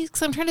 90s?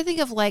 Because I'm trying to think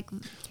of like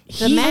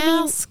the He-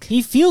 mask.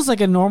 He feels like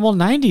a normal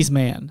 90s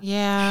man.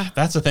 Yeah.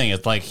 That's the thing.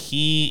 It's like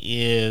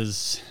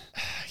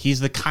he's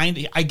the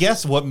kind. I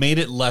guess what made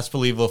it less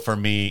believable for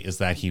me is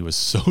that he was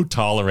so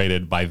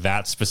tolerated by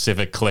that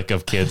specific clique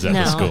of kids at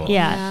No, the school.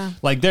 yeah.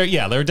 Like they're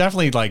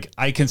definitely like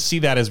I can see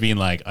that as being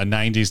like a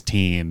 90s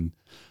teen,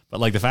 But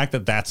like the fact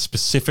that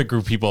specific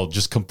group of people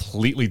just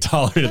completely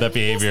tolerated that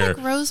behavior.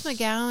 Like Rose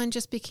McGowan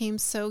just became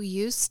so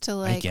used to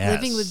like guess.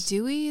 living with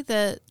Dewey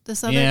that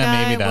this other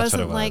Yeah, maybe guy that's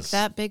wasn't what it like was.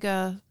 that big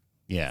a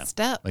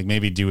step. Like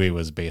maybe Dewey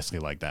was basically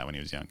like that when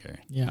he was younger.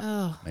 Yeah.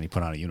 Oh. And he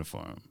put on a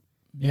uniform.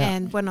 Yeah.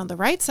 And went on the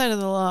right side of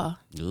the law.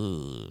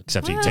 Ugh.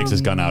 Except he takes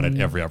his gun out at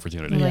every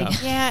opportunity.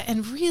 Like, Yeah,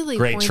 and really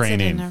Great points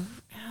training. It in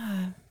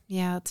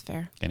yeah, that's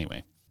fair.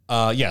 Anyway.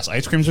 Yes,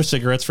 ice creams are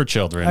cigarettes for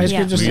children. Ice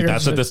creams are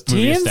cigarettes That's what for this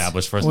movie teens?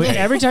 established for us. Wait, Hey,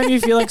 every time you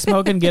feel like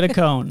smoking, get a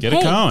cone. get a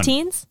hey, cone.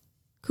 teens,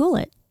 cool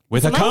it.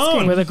 With a Some ice cream.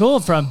 cone. With a cool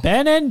from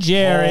Ben and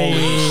Jerry.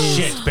 Holy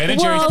shit. Ben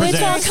and Jerry's Whoa,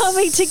 it's all presents.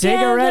 coming together.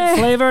 Cigarette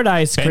flavored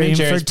ice Ben cream and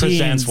Jerry's for teens.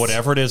 presents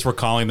whatever it is we're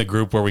calling the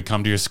group where we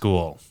come to your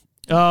school.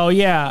 Oh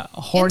yeah,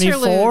 horny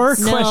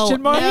Interludes. 4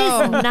 question mark.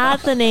 No.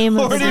 Not the name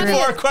of the group.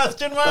 44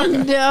 question mark.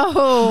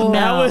 No. That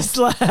No. was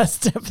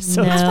last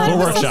episode. No. I thought it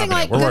We're was something workshopping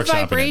like it. We're good workshopping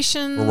it.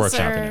 vibrations We're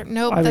workshopping or it.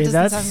 nope, I that mean,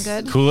 doesn't that's-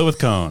 sound good. Cool it with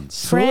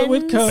cones. Cool it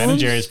with Friends. cones. Ben and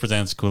Jerry's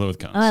presents Cool it with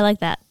cones. Oh, I like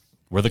that.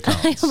 We're the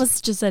I cones.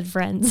 almost just said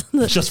friends.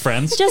 Just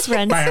friends? Just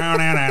friends.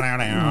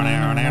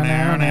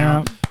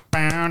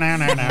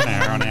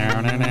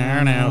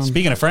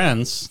 Speaking of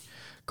friends,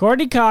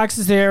 Courtney Cox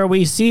is here.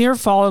 We see her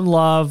fall in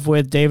love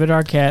with David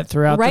Arquette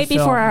throughout Right the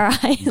film. before our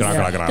eyes.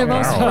 The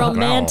most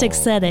romantic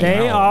setting.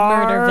 They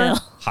are Murderville.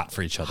 hot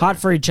for each other. hot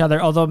for each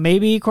other. Although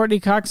maybe Courtney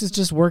Cox is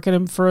just working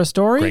him for a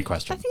story. Great I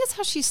question. think that's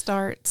how she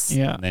starts.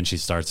 Yeah. And then she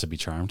starts to be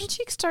charmed. And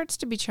she starts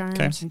to be charmed.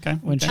 Okay.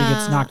 When she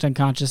gets knocked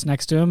unconscious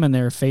next to him and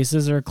their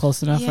faces are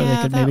close enough where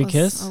they could that maybe was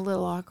kiss. a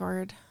little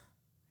awkward.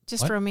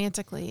 Just What?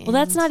 romantically. Well,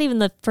 that's and- not even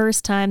the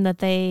first time that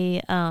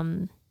they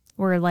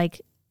were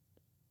like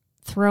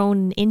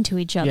thrown into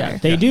each other. Yeah,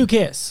 they do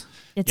kiss.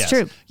 It's Yes.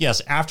 true.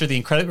 Yes, after the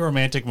incredibly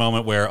romantic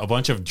moment where a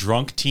bunch of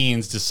drunk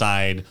teens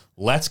decide,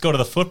 let's go to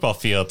the football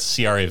field to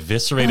see our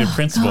eviscerated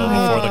principal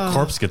before the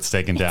corpse gets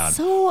taken down.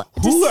 So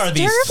Who are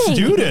these disturbing.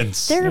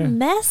 students? They're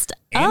messed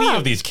Any up.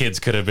 of these kids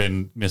could have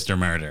been Mr.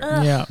 Murder.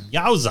 Yeah.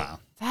 Yowza.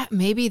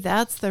 Maybe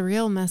that's the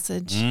real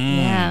message.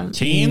 Yeah.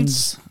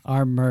 Teens?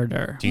 Are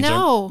murder. Teens are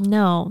No.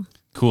 No.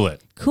 cool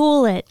it.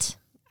 Cool it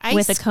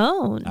with a Ice,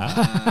 cone.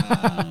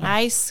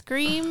 ice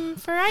cream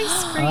for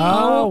ice cream.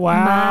 Oh,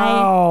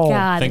 wow. My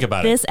God. Think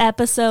about it. This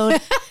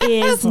episode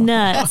is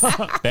nuts.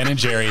 Ben and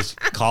Jerry's,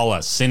 call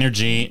us.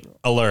 Synergy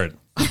alert.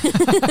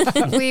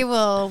 We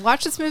will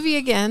watch this movie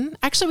again.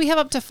 Actually, we have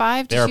up to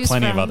 5 to There are choose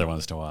plenty from. of other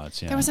ones to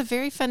watch. Yeah. There was a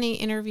very funny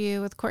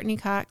interview with Courtney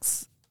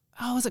Cox.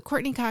 Oh, was it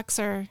Courtney Cox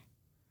or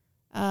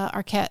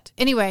Arquette?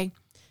 Anyway,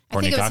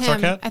 Courtney I think it Cox was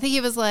him. Arquette? I think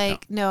he was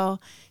like, no.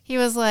 He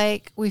was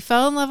like, we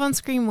fell in love on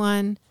Scream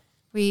 1.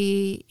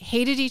 We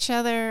hated each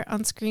other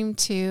on Scream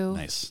 2.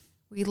 nice.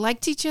 We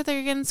liked each other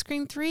again in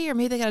Scream 3, or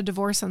maybe they got a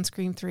divorce on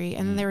Scream 3,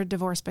 and then they were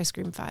divorced by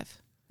Scream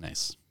 5.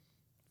 Nice.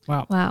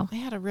 Wow. Wow. They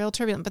had a real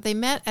turbulent, but they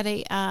met at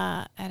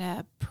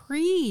a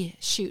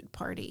pre-shoot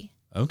party.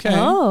 Okay.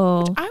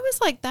 Oh. I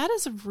was like, that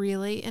is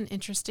really an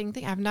interesting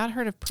thing. I've not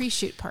heard of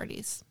pre-shoot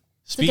parties.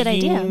 a good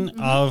idea. Speaking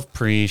of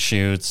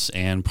pre-shoots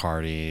and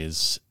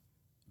parties,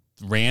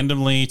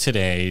 randomly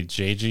today,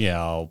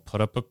 JGL put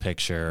up a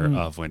picture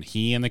of when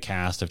he and the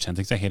cast of 10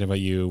 Things I Hate About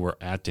You were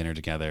at dinner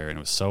together, and it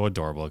was so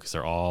adorable because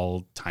they're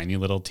all tiny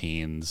little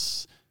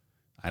teens.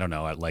 I don't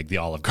know, at like the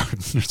Olive Garden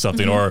or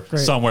something, or Great.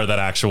 somewhere that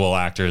actual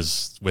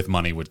actors with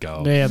money would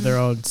go. They have their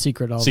own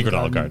secret Olive Secret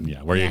Garden. Olive Garden,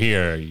 yeah, where you're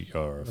here,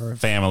 your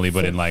family,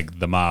 but in like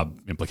the mob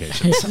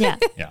implications. Yeah.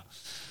 Yeah.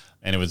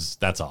 And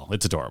that's all.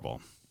 It's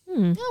adorable.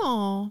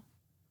 Oh,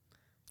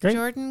 Great.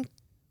 Jordan,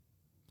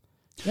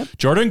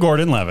 Jordan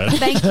Gordon-Levitt.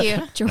 thank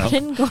you.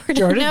 Jordan Gordon.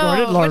 Jordan No,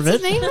 Gordon what's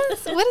his Levitt. name?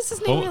 What is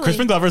his name? Oh, really?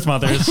 Crispin Glover's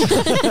mother's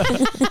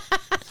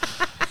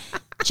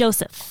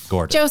Joseph.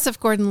 Gordon. Joseph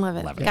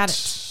Gordon-Levitt. Levitt. Got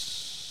it.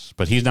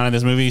 But he's not in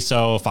this movie,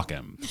 so fuck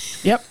him.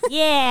 Yep.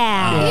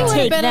 Yeah. He would have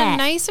Take been that. a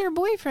nicer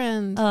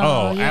boyfriend.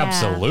 Oh, yeah.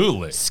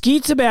 absolutely.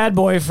 Skeet's a bad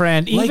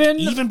boyfriend.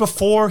 Even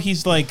before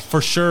he's like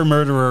for sure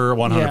murderer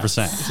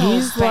 100%. Yeah.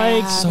 He's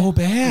like So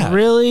bad.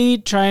 really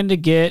trying to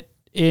get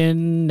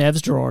in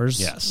Nev's drawers.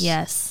 Yes.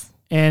 Yes.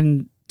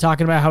 And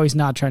talking about how he's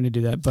not trying to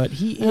do that, but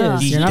he is. Ugh.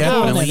 He You're not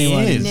fooling definitely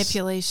anyone. is.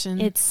 Manipulation.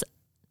 It's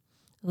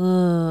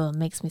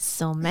makes me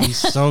so mad. He's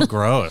so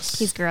gross.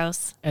 He's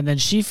gross. And then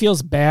she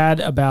feels bad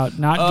about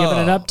not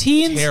giving it up.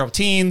 Teens, Terrible.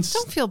 Teens.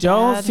 Don't feel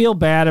don't bad. feel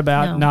bad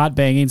about No. not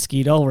banging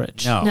Skeet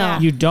Ulrich. No. No.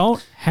 You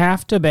don't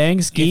have to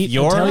bang Skeet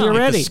until you're if the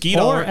ready, Skeet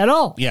or Ulrich- at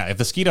all. Yeah, if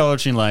the Skeet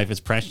Ulrich in life is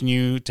pressuring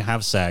you to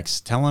have sex,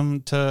 tell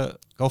him to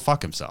go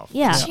fuck himself.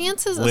 Yeah.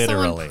 Chances of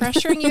Literally. someone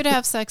pressuring you to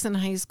have sex in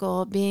high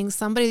school being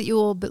somebody that you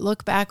will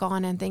look back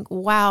on and think,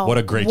 wow, What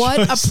a great what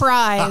choice. a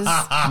prize,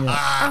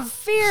 are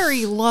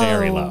very low.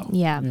 Very low.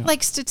 Yeah.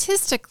 Like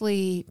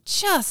statistically,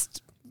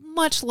 just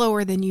much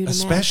lower than you'd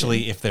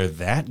Especially if they're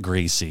that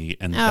greasy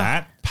and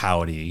that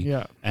pouty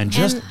Yeah. and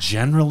just And-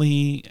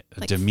 generally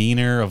a Like-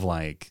 demeanor of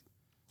like,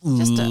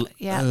 Just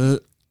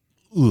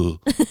ooh.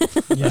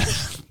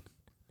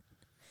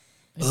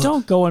 Yeah.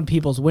 Don't go in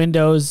people's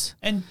windows.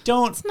 And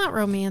don't, It's not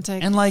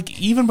romantic. and like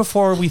even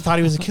before we thought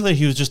he was a killer,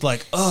 he was just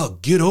like, oh,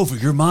 get over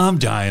your mom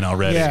dying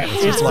already. Yeah,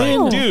 It's it's like,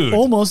 been dude,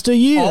 almost a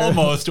year.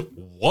 almost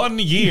 1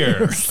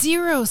 year.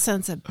 Zero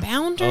sense of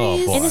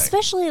boundaries. Oh, boy. And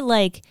especially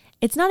like,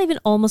 it's not even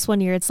almost 1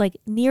 year. It's like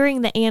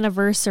nearing the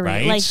anniversary.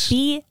 Right? Like,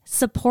 be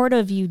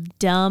supportive, you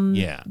dumb.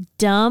 Yeah.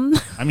 Dumb.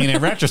 I mean,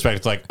 in retrospect,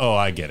 it's like, oh,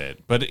 I get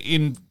it. But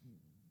in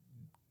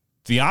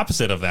the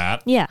opposite of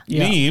that, Yeah.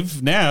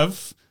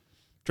 Nev,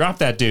 drop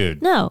that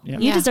dude. No, Yeah.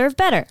 you Yeah. deserve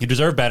better. You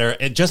deserve better.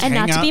 And just And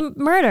hang not out. to be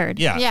murdered.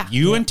 Yeah. Yeah.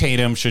 You and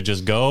Tatum should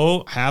just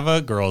go have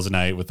a girls'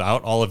 night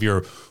without all of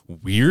your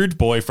weird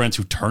boyfriends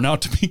who turn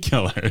out to be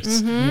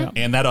killers. Yeah.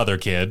 And that other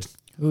kid.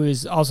 Who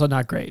is also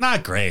not great.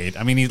 Not great.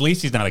 I mean, at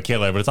least he's not a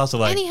killer, but it's also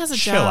like, And he has a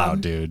chill job.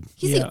 out, dude.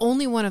 He's Yeah. the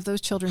only one of those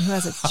children who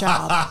has a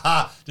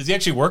job. Does he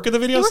actually work at the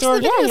video He works store?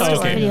 at the video Yeah, he works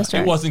store. at the video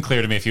store. It wasn't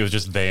clear to me if he was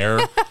just there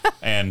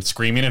and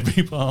screaming at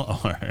people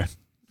or...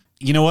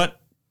 You know what?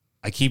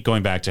 I keep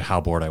going back to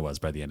how bored I was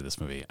by the end of this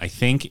movie. I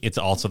think it's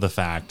also the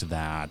fact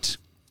that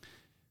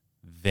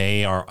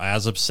they are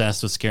as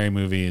obsessed with scary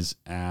movies.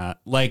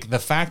 Like the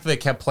fact that they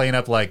kept playing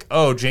up like,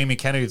 oh, Jamie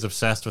Kennedy's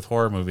obsessed with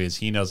horror movies.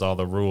 He knows all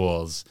the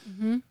rules.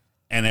 Mm-hmm.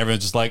 And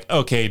everyone's just like,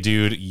 okay,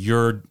 dude,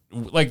 you're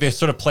like, they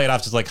sort of play it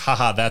off just like,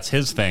 haha, that's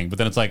his thing. But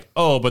then it's like,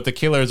 oh, but the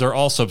killers are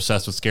also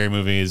obsessed with scary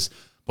movies,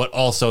 but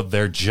also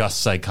they're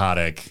just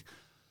psychotic.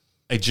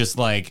 It just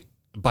like,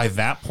 by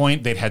that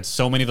point, they'd had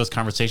so many of those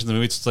conversations in the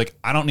movie. It's just like,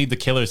 I don't need the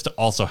killers to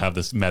also have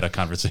this meta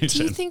conversation.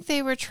 Do you think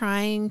they were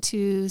trying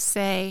to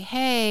say,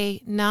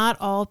 hey, not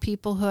all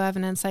people who have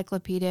an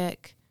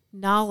encyclopedic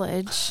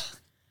knowledge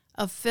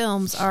of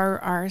films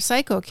are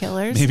psycho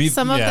killers? Maybe-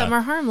 Some of yeah. them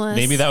are harmless.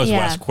 Maybe that was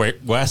Yeah.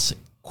 Wes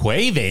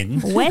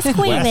Craven. Wes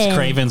Craven. Wes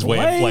Craven's way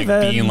of like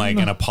Craven. being like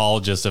an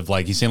apologist of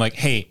like, he's saying like,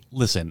 hey,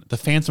 listen, the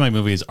fans of my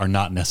movies are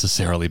not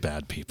necessarily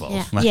bad people.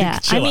 Yeah. Like, Yeah. I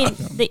chill mean,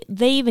 out.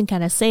 they even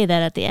kind of say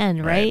that at the end,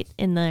 right? Right.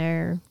 In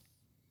their,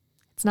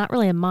 it's not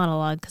really a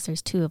monologue because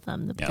there's two of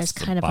them. But Yes, there's the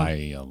kind of a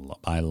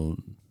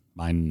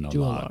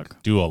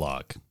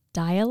duologue.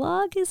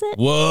 dialogue, is it?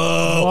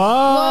 Whoa.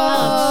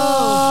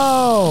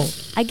 Whoa!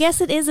 I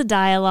guess it is a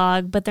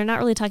dialogue, but they're not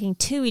really talking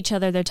to each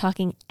other. They're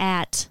talking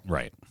at.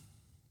 Right.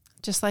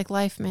 just like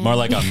life, man. More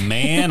like a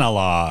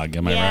monologue.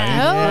 Am I right?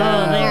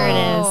 Oh, there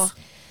it is.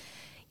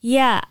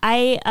 Yeah,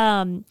 I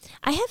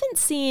haven't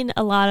seen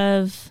a lot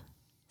of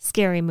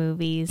scary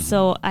movies,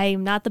 so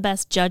I'm not the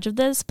best judge of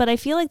this, but I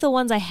feel like the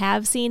ones I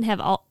have seen have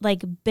all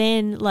like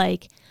been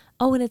like,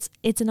 oh, and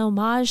it's an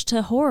homage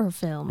to horror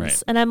films.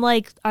 Right. And I'm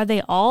like, are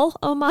they all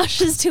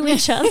homages to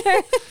each other?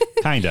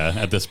 Kinda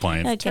at this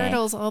point. Okay.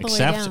 Turtles all the way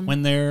Except down.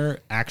 when they're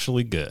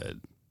actually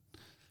good.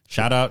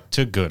 Shout out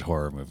to good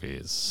horror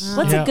movies.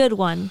 What's Yeah. a good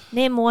one?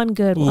 Name one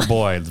good Oh one.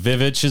 boy,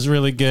 Vivitch is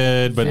really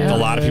good, but a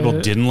lot of people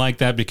didn't like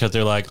that because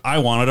they're like, I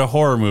wanted a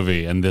horror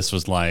movie. And this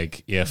was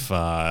like if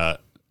the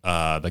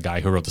guy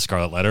who wrote the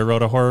Scarlet Letter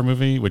wrote a horror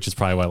movie, which is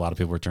probably why a lot of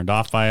people were turned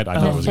off by it. I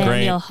thought it was great.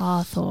 Nathaniel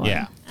Hawthorne.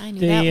 Yeah. I knew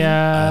The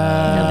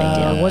that one. No big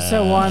deal. what's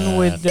that one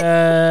with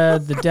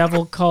the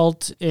devil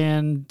cult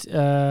and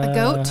The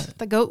goat?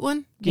 The goat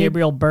one?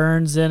 Gabriel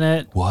Burns in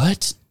it,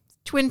 What?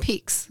 Twin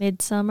Peaks.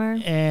 Midsummer.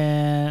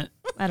 and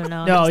I don't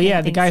know. no, I'm just yeah,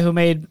 naming the guy things. who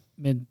made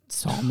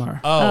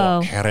Midsommar,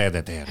 Oh.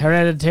 Hereditary.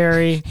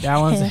 Hereditary. That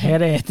one's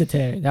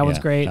Hereditary. That one's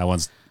Yeah, gret. That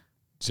one's,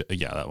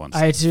 that one's.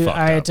 I had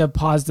fucked to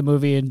pause the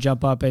movie and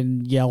jump up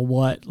and yell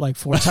 "what" like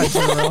 4 times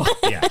in a row up.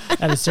 Yeah.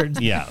 at a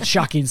certain Yeah.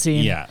 shocking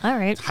scene. Yeah. All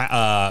right.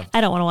 Ha-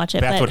 I don't want to watch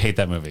it. Beth but would hate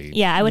that movie.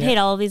 yeah, I would Yeah. hate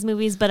all of these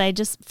movies, but I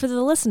just, for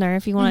the listener,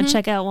 if you want to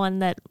check out one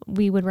that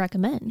we would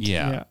recommend.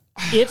 Yeah.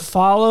 It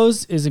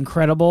Follows is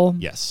incredible.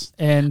 Yes.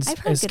 And I've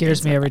heard it good scares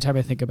things me about every time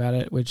I think about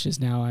it, which is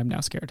I'm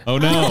now scared. Oh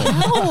no.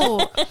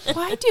 Oh,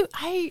 why do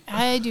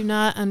I do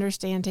not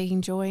understand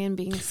taking joy in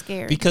being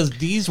scared. Because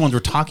these ones we're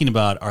talking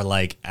about are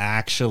like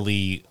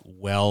actually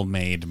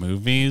well-made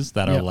movies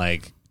that are Yep.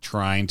 like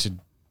trying to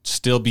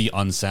still be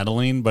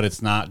unsettling, but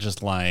it's not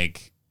just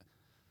like,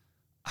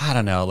 I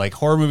don't know, like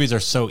horror movies are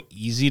so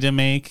easy to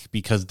make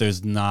because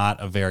there's not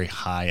a very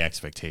high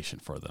expectation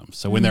for them.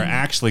 So when they're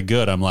actually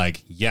good, I'm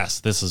like, yes,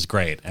 this is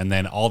great. And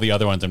then all the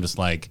other ones, I'm just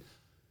like,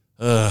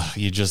 ugh,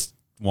 you just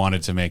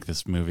wanted to make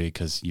this movie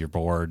because you're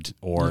bored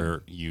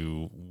or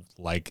you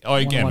like, oh,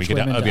 again, we watch could,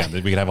 women die.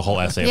 we could have a whole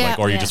essay of Yeah, like,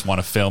 or you yeah. just want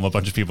to film a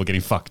bunch of people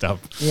getting fucked up.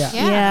 Yeah.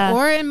 yeah. Yeah.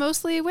 Or and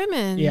mostly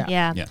women. Yeah.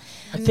 Yeah. Yeah.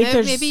 I think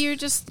there's Maybe you're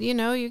just, you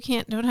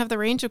don't have the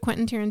range of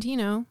Quentin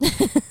Tarantino.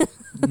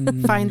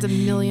 Finds a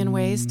million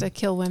ways to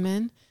kill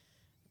women.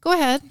 Go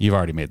ahead. You've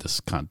already made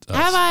this Have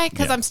I?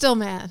 Because yeah. I'm still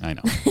mad. I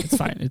know. it's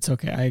fine. It's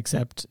okay. I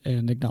accept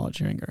and acknowledge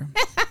your anger.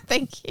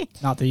 Thank you.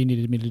 Not that you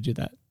needed me to do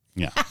that.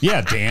 Yeah.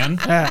 Yeah, Dan.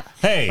 Ah.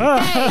 Hey.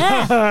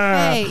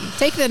 Hey,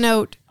 take the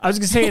note. I was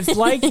gonna say it's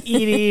like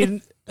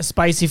eating a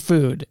spicy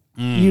food.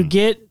 You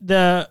get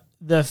the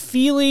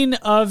feeling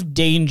of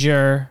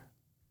danger,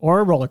 or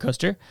a roller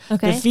coaster.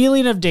 Okay. The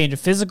feeling of danger,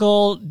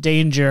 physical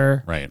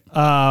danger, Right.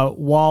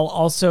 while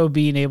also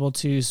being able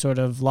to sort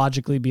of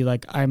logically be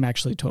like, I'm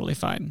actually totally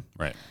fine.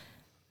 Right.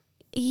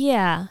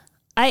 Yeah.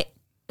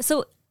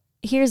 So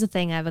here's the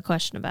thing I have a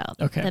question about.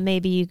 Okay. That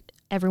maybe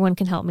everyone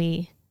can help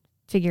me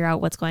figure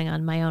out what's going on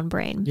in my own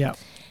brain. Yeah.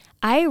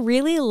 I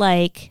really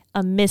like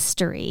a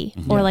mystery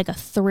or like a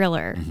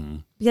thriller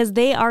because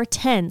they are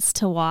tense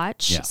to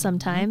watch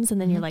sometimes. And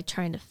then you're like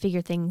trying to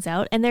figure things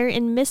out. And they're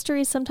in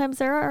mysteries. Sometimes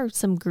there are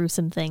some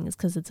gruesome things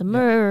because it's a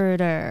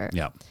murder.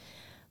 Yeah.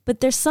 But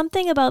there's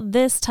something about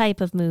this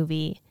type of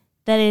movie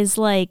that is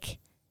like,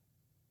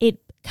 it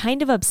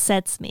kind of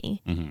upsets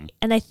me.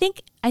 And I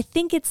think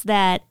it's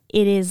that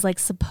it is like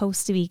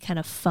supposed to be kind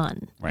of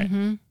fun. Right.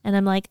 And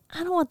I'm like, I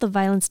don't want the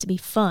violence to be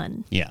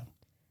fun. Yeah.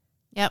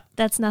 Yep.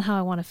 That's not how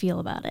I want to feel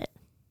about it.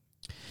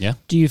 Yeah.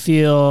 Do you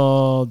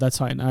feel that's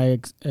fine? I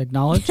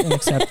acknowledge and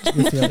accept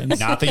your feelings.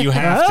 Not that you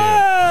have to.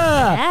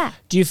 Yeah.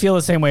 Do you feel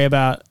the same way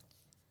about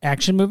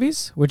action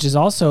movies, which is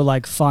also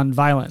like fun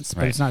violence,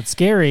 but Right. it's not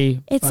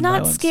scary? It's fun not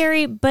violence?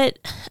 scary, but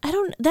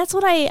that's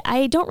what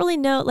I don't really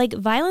know. Like,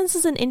 violence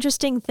is an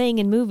interesting thing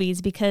in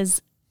movies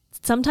because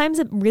sometimes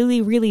it really,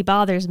 really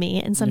bothers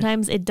me and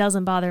sometimes it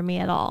doesn't bother me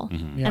at all.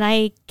 Yeah. And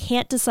I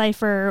can't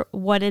decipher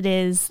what it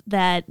is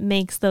that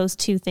makes those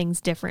two things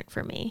different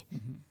for me.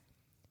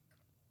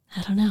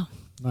 I don't know.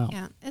 Wow.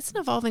 Yeah, it's an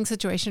evolving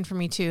situation for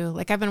me too.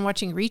 Like I've been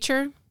watching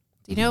Reacher. Do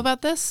you know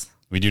about this?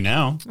 We do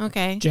now.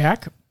 Okay.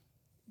 Jack?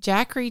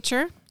 Jack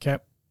Reacher.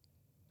 Okay.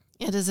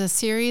 It is a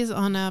series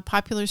on a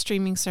popular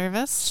streaming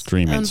service.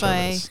 Streaming owned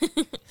service.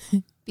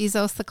 by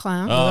Bezos the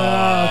Clown.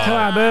 Oh, come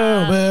on.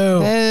 Boo.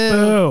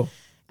 Boo.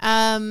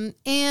 Boo.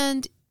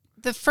 And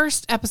the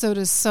first episode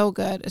is so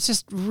good. It's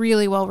just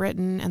really well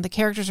written and the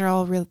characters are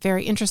all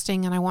very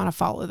interesting and I want to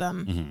follow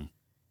them.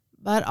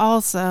 But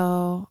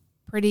also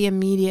pretty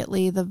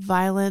immediately the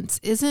violence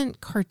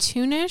isn't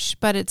cartoonish,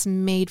 but it's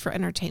made for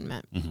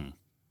entertainment.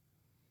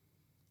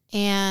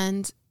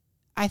 And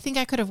I think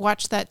I could have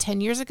watched that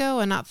 10 years ago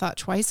and not thought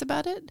twice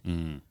about it.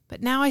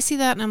 But now I see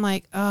that and I'm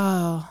like,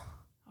 oh,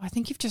 I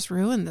think you've just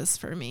ruined this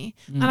for me.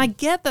 And I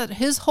get that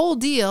his whole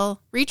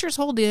deal, Reacher's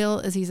whole deal,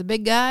 is he's a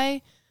big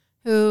guy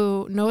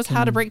who knows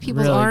how to break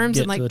people's really arms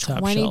get in to the like top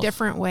 20 shelf.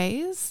 different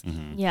ways.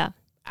 Yeah.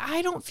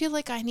 I don't feel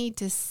like I need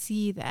to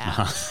see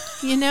that.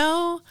 You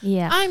know?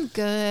 Yeah. I'm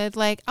good.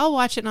 Like, I'll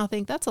watch it and I'll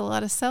think, that's a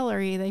lot of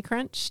celery they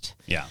crunched.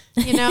 Yeah.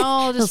 You know,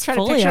 I'll just Those try to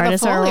Foley picture the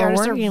artists are Foley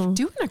artists are working.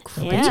 doing a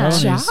great Yeah.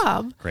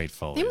 job. Great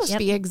Foley. They must Yep.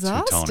 be Two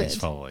exhausted. Tonys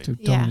Foley. Two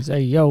Yeah. Tonys. Hey,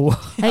 yo.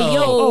 Hey,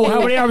 yo. Oh, how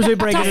many arms are we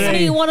breaking Toss today?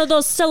 me one of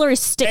those celery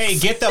sticks. Hey,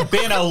 get the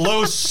bin of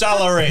loose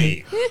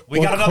celery. We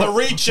got another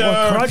We're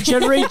Reacher.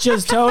 crunching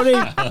reaches, Tony.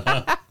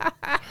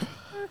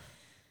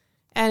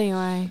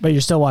 Anyway. But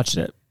you're still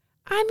watching it.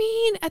 I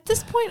mean, at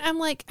this point, I'm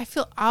like, I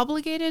feel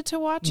obligated to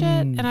watch it.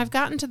 And I've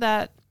gotten to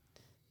that,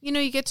 you know,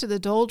 you get to the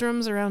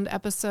doldrums around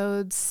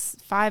episodes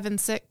 5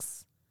 and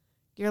 6.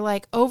 You're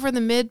like over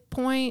the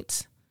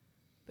midpoint,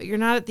 but you're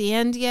not at the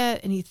end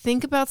yet. And you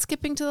think about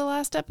skipping to the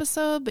last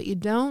episode, but you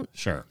don't.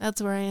 Sure.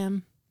 That's where I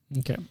am.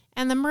 Okay.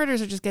 And the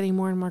murders are just getting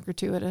more and more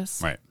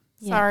gratuitous. Right.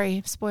 Yeah.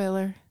 Sorry,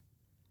 spoiler.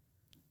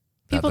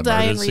 That People the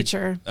die in murders-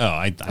 Reacher. Oh,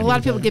 I A lot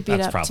of people get beat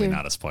that's up, probably too.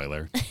 not a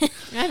spoiler.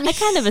 I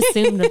kind of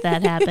assumed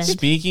that happened.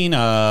 Speaking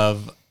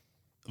of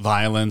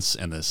violence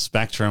and the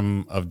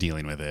spectrum of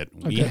dealing with it,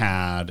 we Okay.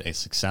 had a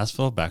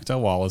successful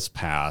Bechdel Wallace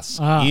pass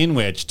Ah. in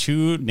which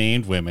two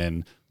named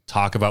women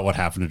talk about what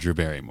happened to Drew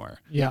Barrymore.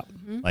 Yeah.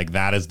 Like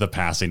that is the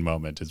passing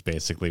moment, is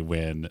basically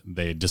when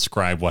they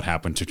describe what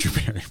happened to Drew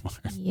Barrymore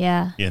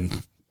Yeah.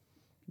 in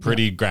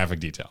pretty graphic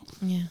detail.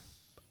 Yeah.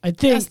 I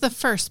think That's the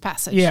first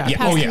passage. Yeah. I Yeah.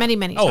 passed Oh, yeah. many,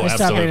 many Oh, I times. stopped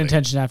paying absolutely.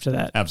 attention after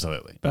that.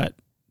 Absolutely. But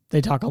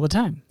they talk all the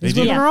time. They These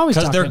do. women are always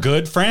Because they're talking.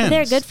 good friends.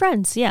 They're good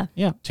friends. Yeah.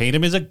 Yeah.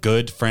 Tatum is a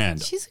good friend.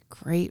 She's a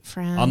great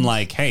friend.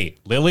 Unlike, hey,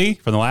 Lily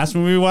from the last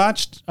movie we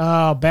watched,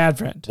 Oh, bad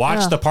friend. watch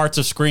Ugh. the parts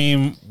of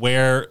Scream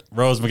where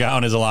Rose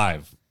McGowan is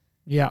alive.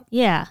 Yeah.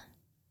 Yeah.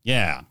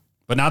 Yeah.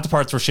 But not the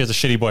parts where she has a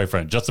shitty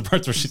boyfriend, just the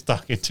parts where she's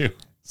talking to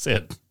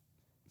Sid.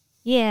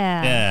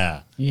 Yeah.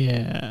 Yeah.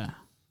 Yeah.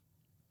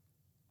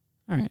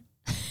 All right.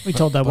 We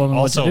told that woman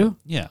what to do.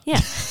 yeah. Yeah.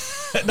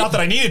 Not that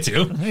I needed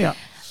to. Yeah.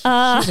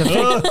 Shut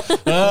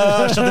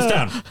this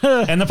down.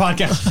 End the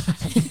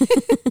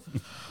podcast.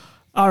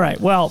 All right.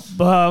 Well,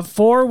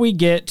 before we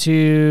get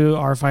to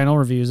our final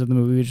reviews of the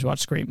movie we just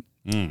watched, Scream,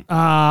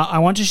 I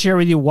want to share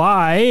with you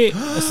why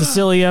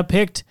Cecilia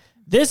picked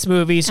this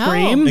movie,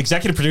 Scream.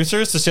 Executive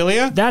producer,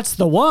 Cecilia. That's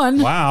the one.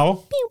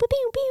 Wow. Pew, pew,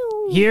 pew,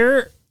 pew.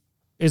 Here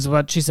is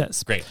what she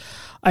says. Great.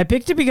 I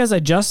picked it because I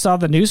just saw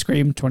the new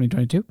Scream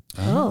 2022,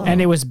 Oh.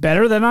 and it was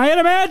better than I had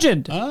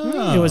imagined.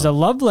 Oh. It was a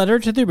love letter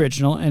to the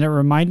original, and it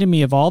reminded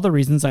me of all the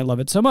reasons I love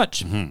it so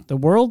much. The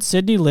world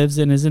Sydney lives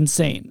in is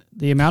insane.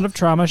 The amount of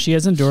trauma she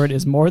has endured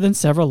is more than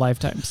several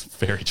lifetimes.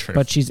 Very true.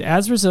 But she's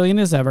as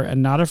resilient as ever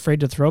and not afraid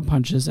to throw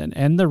punches and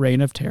end the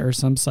reign of terror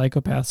some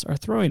psychopaths are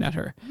throwing at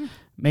her,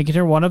 making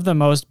her one of the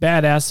most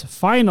badass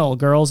final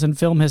girls in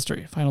film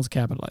history. Final's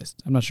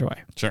capitalized. I'm not sure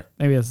why. Sure.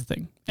 Maybe that's the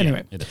thing.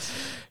 Anyway. Yeah, it is.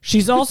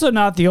 She's also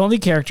not the only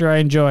character I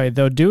enjoy.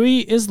 Though Dewey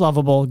is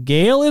lovable,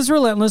 Gale is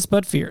relentless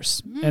but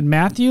fierce. And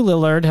Matthew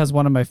Lillard has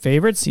one of my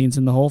favorite scenes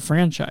in the whole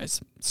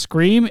franchise.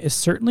 Scream is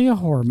certainly a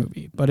horror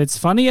movie, but it's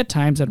funny at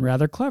times and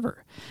rather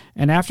clever.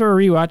 And after a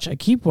rewatch, I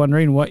keep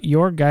wondering what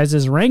your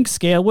guys' rank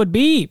scale would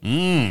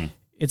be.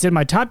 It's in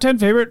my top 10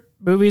 favorite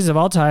movies of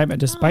all time, and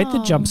despite the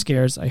jump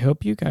scares, I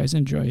hope you guys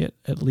enjoy it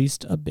at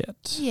least a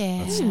bit.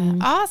 Yeah.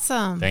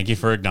 Awesome. Thank you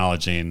for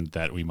acknowledging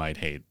that we might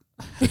hate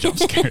the jump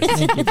scares.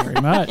 Thank you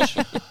very much.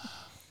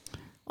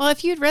 Well,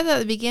 if you'd read that at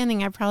the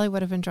beginning, I probably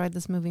would have enjoyed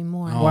this movie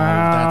more. Oh,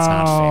 that's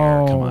not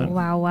fair. Come on.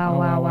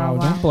 Wow.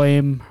 Don't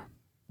blame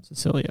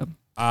Cecilia.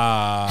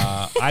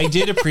 I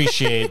did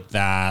appreciate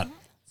that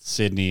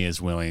Sydney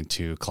is willing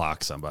to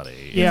clock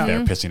somebody Yeah. if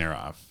they're pissing her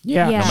off.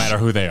 Yeah. Yeah. No matter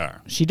who they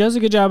are. She does a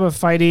good job of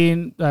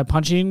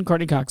punching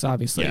Courtney Cox,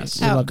 obviously. Yes.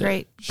 We Oh, loved it.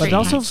 great. But Great.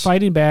 also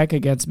fighting back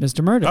against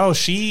Mr. Murder. Oh,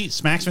 she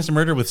smacks Mr.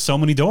 Murder with so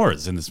many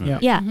doors in this movie.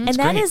 Yeah. Yeah. And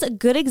that great. is a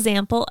good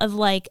example of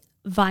like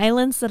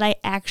violence that I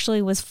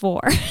actually was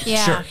for.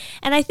 Yeah. Sure.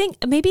 And I think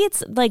maybe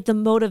it's like the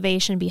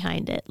motivation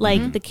behind it.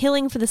 Like the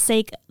killing for the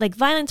sake, like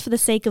violence for the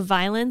sake of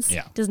violence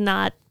Yeah. does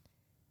not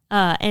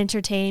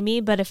entertain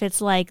me. But if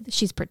it's like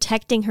she's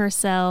protecting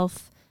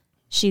herself,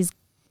 she's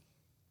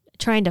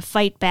trying to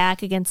fight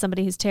back against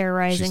somebody who's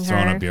terrorizing She's her.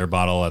 throwing a beer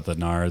bottle at the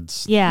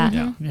Nards. Yeah.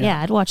 Yeah. Yeah.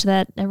 I'd watch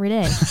that every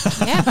day.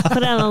 Yeah. Put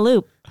it on a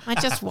loop. I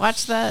just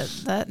watched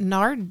that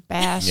Nard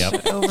bash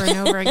Yep. over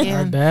and over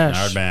again. Bash.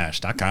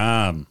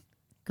 Nardbash.com.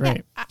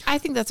 Great. I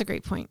think that's a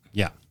great point.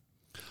 Yeah.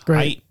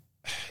 Great.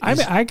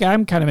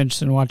 I'm kind of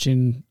interested in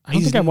watching. I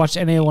don't Is think I've watched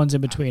any of the ones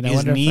in between. I Is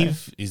wonder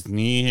Neve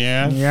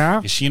here?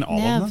 Yeah. Is she in all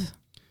Nev. of them?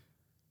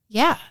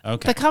 Yeah.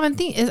 Okay. The common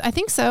theme is, I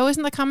think so.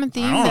 Isn't the common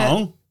theme I don't that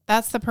know.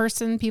 that's the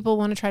person people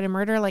want to try to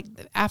murder? Like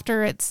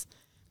after it's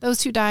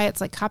those who die,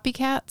 it's like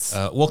copycats.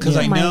 Well, because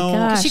Oh I my know.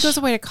 gosh. She goes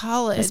away to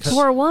college. This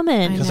poor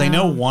woman. Because I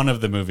know know. one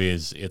of the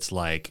movies, it's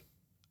like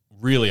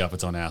really up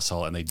its own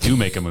asshole, and they do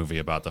make a movie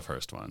about the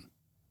first one.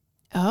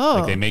 Oh.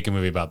 Like they make a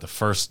movie about the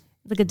first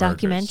Like a murders,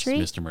 documentary?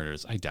 Mr.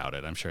 Murders. I doubt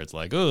it. I'm sure it's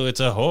like, oh, it's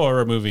a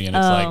horror movie, and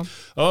it's Oh. like,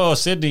 oh,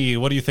 Sydney,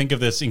 what do you think of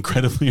this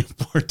incredibly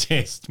poor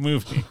taste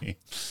movie?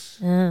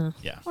 Oh.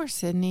 Yeah. Poor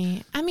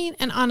Sydney. I mean,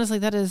 and honestly,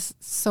 that is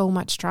so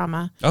much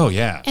trauma. Oh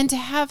yeah. And to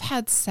have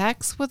had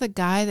sex with a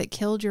guy that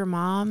killed your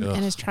mom Ugh.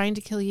 and is trying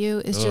to kill you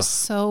is just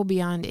so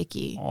beyond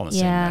icky. All in the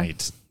Yeah. same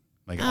night.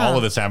 Like all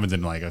of this happens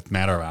in like a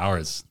matter of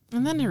hours.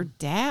 And then her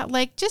dad,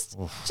 like just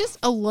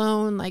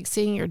alone, like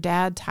seeing your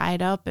dad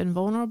tied up and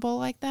vulnerable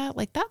like that,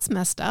 like that's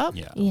messed up.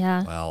 Yeah.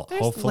 Yeah. Well,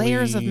 There's hopefully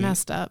layers of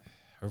messed up.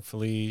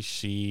 Hopefully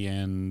she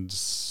and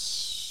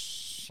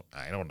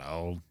I don't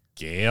know,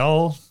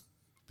 Gail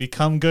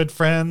become good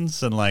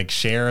friends and like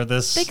share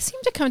this. They seem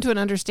to come to an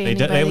They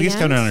understanding. at by the least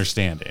come to an end.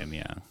 understanding.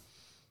 Yeah.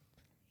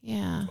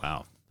 Yeah,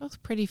 Wow.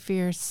 both pretty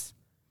fierce.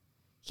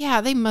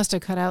 Yeah, they must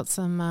have cut out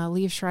some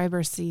Liev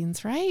Schreiber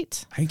scenes,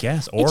 right? I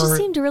guess. It just Or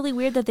seemed really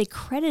weird that they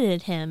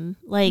credited him.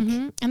 Like,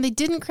 Mhm. And they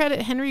didn't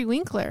credit Henry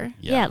Winkler.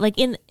 yeah, like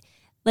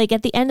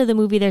at the end of the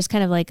movie, there's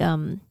kind of like,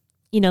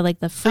 like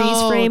the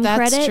freeze frame that's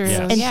credits, true.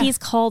 Yes. and Yeah. he's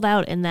called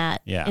out in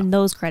that, Yeah. in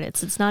those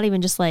credits. It's not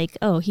even just like,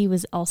 oh, he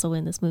was also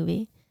in this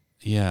movie.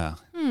 Yeah.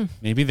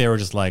 Maybe they were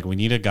just like, we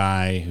need a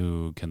guy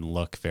who can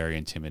look very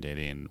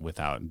intimidating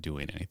without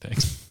doing anything.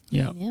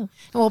 Yeah. Yeah. And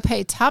we'll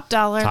pay top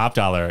dollar. Top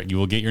dollar, you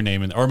will get your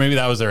name in. Or maybe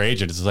that was their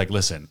agent. It's just like,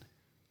 listen,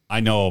 I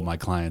know what my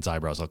client's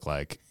eyebrows look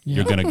like.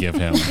 You're going to give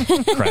him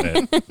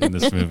credit in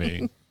this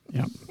movie.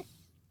 Yeah.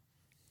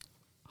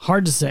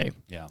 Hard to say.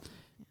 Yeah.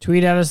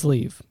 Tweet at us,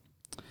 leave.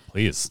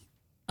 Please.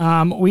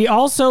 We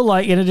also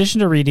like, in addition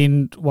to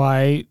reading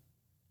why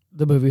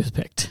the movie was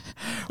picked,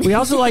 we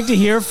also like to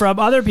hear from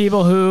other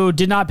people who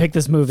did not pick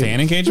this movie. Fan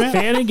engagement?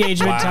 Fan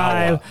engagement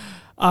Wow.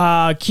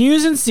 time.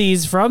 Q's and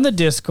C's from the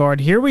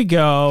Discord. Here we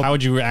go. How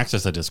would you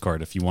access the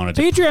Discord if you wanted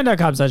to?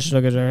 Patreon.com/.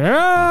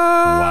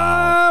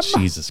 Wow.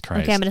 Jesus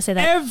Christ. Okay, I'm going to say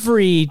that.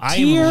 Every I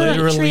tier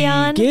literally-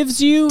 Patreon.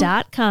 gives you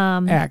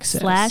 .com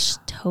access.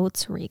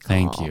 /Totes Recall.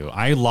 Thank you.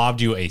 I lobbed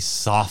you a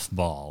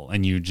softball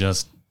and you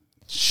just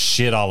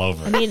shit all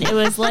over I it. mean, it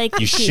was like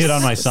You shit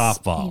on my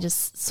softball. You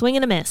just swing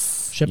and a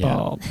miss. ship Yeah.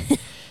 all.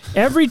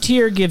 Every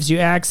tier gives you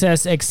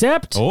access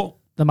except Oh,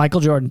 the Michael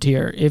Jordan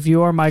tier. If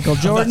you are Michael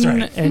Jordan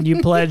right. and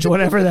you pledge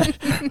whatever that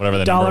whatever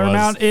the dollar number was.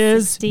 amount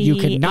is, you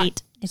could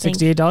not. $68, I think.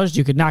 $68.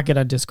 You could not get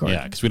on Discord.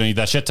 Yeah, because we don't need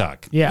that shit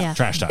talk. Yeah. Yeah.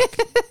 Trash talk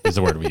is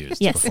the word we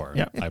used Yes. before.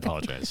 Yeah. I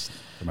apologize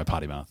for my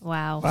potty mouth.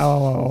 Wow.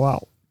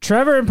 Wow.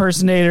 Trevor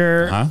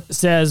Impersonator Uh-huh.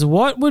 says,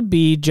 what would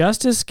be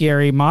just as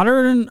scary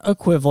modern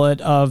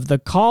equivalent of the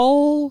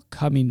call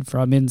coming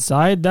from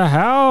inside the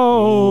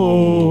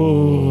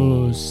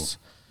house?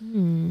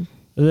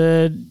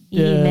 The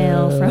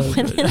Email from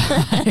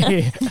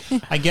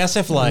I guess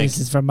if like this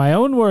is from my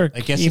own work.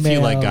 I guess email. if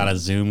you like got a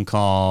Zoom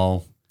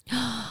call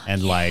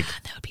and like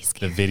That would be the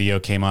scary. video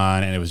came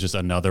on and it was just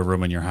another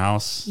room in your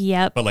house,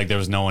 Yep. but like there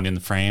was no one in the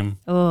frame,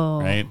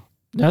 Oh, right?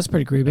 That's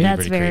pretty creepy. that's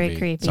pretty very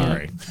creepy. creepy.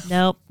 Sorry.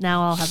 Nope.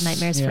 Now I'll have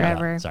nightmares Yeah.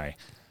 forever. Sorry.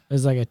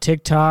 There's like a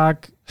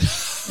TikTok,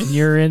 and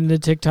you're in the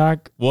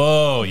TikTok.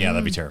 Whoa, yeah,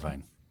 that'd be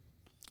terrifying.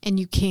 And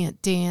you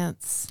can't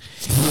dance.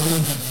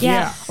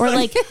 Yeah. Or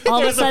like all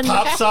of a There's a sudden,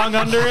 pop song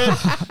under it.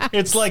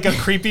 It's like a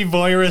creepy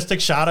voyeuristic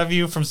shot of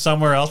you from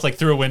somewhere else, like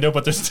through a window,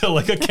 but there's still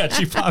like a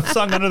catchy pop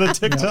song under the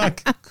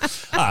TikTok.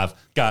 I've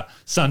got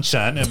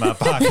sunshine in my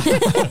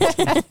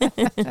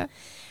pocket.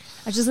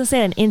 I was just gonna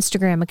say an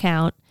Instagram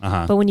account,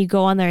 but when you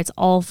go on there, it's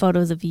all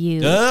photos of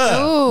you.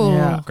 Oh,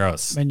 Yeah.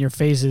 Gross. And your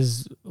face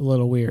is a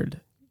little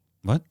weird.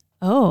 What?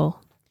 Oh,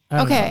 I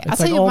don't okay. know. I'll It's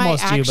tell like you my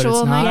almost you, but it's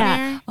actual not.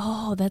 nightmare.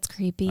 oh, that's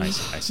creepy. I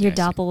see, Your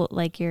I see.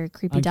 like your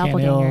creepy Uncanny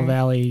doppelganger.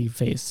 Valley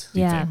face.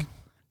 Yeah. think?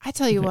 I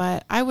tell you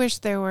what, I wish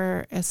there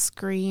were a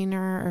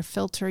screener or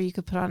filter you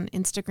could put on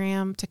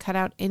Instagram to cut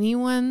out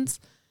anyone's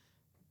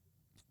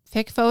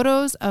pick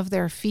photos of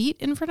their feet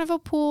in front of a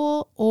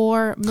pool,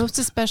 or most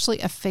especially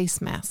a face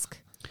mask,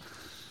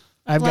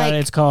 I've got Like- it.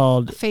 It's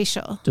called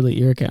facial. delete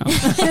your account.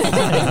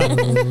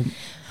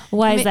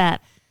 Why I is mean-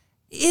 that?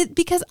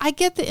 Because I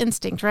get the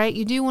instinct, right?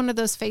 You do one of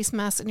those face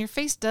masks and your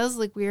face does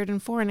look weird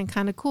and foreign and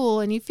kind of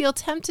cool, and you feel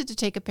tempted to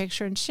take a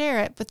picture and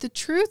share it. But the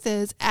truth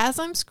is, as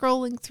I'm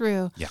scrolling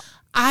through, Yeah.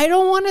 I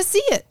don't want to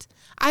see it.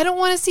 I don't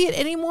want to see it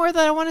any more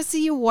than I want to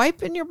see you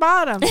wiping your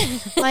bottom.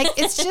 Like,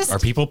 it's just Are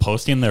people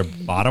posting their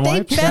bottom they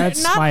wipes? better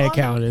That's not my on-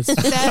 account. It's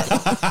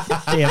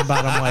that, damn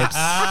bottom wipes.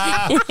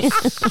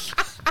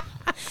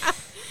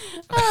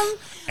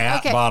 At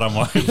Okay. bottom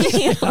wipes.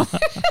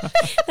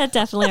 That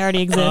definitely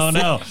already exists. Oh,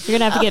 no. You're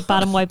gonna have to get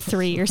bottom wipe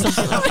 3 or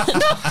something like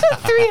that.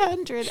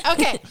 300.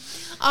 Okay.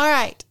 All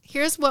right.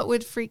 Here's what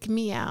would freak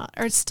me out,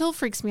 or it still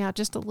freaks me out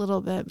just a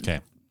little bit.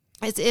 Okay.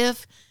 As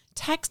if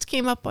text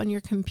came up on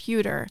your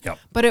computer, Yep.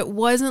 but it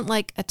wasn't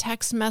like a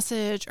text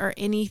message or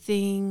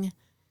anything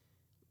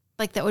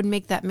like that would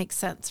make that make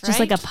sense, right? Just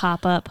like a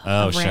pop up.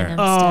 Oh, of sure. random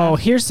Oh, stuff.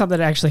 here's something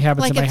that actually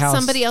happens like in my if house.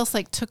 somebody else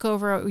like took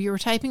over, you were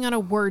typing on a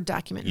Word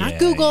document, not Yeah,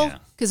 Google, yeah.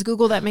 because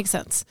Google, that makes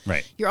sense.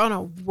 Right. You're on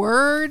a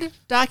Word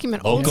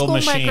document, Local old school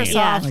machine. Microsoft,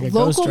 Yeah. Like a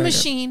local ghostwriter.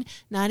 machine,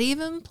 not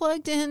even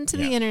plugged into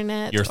the Yeah.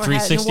 internet. Your or had no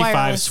 365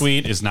 wireless.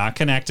 suite is not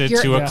connected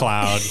You're- to a Yeah.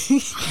 cloud.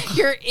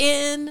 You're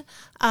in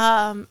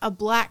a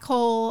black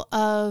hole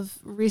of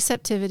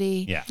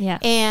receptivity. Yeah. Yeah.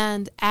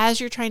 And as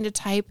you're trying to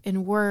type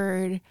in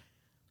Word,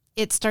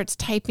 it starts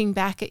typing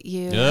back at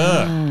you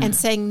Ugh. and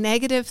saying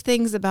negative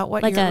things about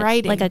what Like you're a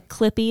writing. like a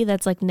clippy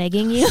that's like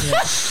negging you.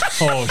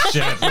 Oh,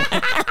 shit.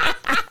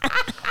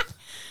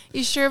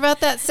 You sure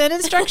about that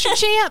sentence structure,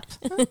 champ?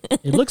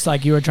 It looks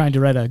like you were trying to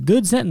write a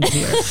good sentence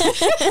here.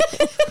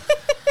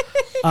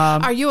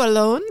 Are you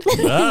alone?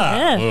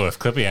 Ooh, if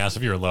Clippy asked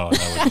if you were alone,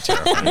 that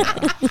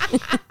would be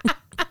terrifying.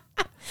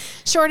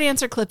 Short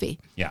answer, Clippy.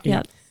 Yeah.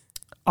 Yep.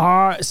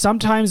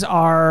 Sometimes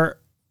our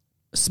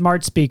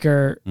smart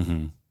speaker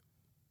Mm-hmm.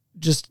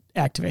 just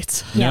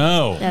activates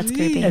No. That's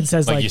creepy. and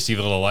says Like, like, you see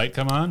the little light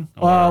come on?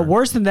 Or-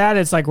 worse than that,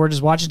 it's like we're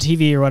just watching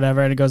TV or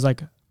whatever, and it goes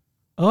like,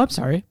 "Oh, I'm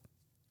sorry."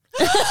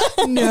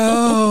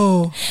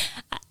 No.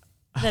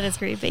 That is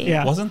creepy.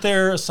 Yeah, Wasn't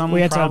there some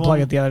we had problem? to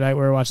unplug it the other night. We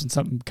were watching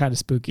something kind of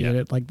spooky, and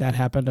it like that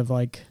happened. Of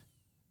like,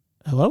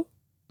 "Hello,"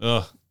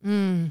 Ugh.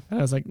 Mm. and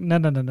I was like, "No."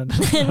 No, no,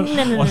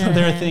 Wasn't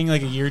there a no. thing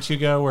like a year or two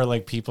ago where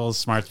like people's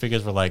smart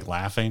speakers were like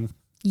laughing?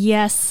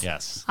 Yes.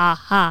 Yes. Ha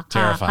ha.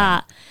 Terrifying.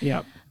 Ha,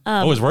 Yeah,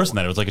 Oh, it was worse than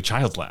that. It was like a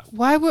child's laugh.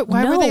 Why were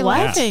No, they what?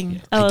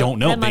 laughing? I Oh, don't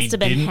know. that must They have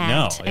been didn't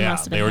hacked. know. It Yeah.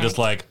 must have They been were just hacked.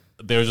 like,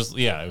 they were just,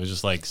 yeah, it was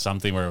just like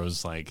something where it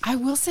was like, I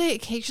will say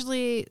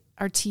occasionally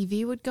our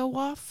TV would go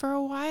off for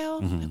a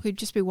while. Mm-hmm. Like we'd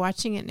just be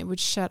watching it and it would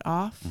shut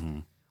off.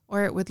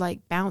 Or it would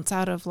like bounce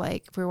out of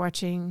like, if we were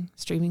watching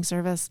streaming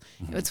service,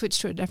 Mm-hmm. it would switch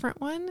to a different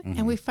one.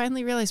 And we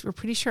finally realized we're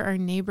pretty sure our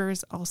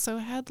neighbors also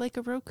had like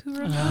a Roku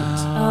remote.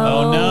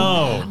 oh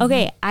no.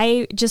 Okay,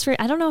 I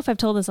don't know if I've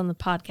told this on the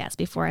podcast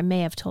before. I may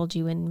have told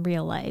you in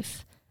real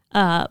life.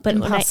 But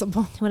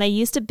Impossible. when I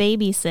used to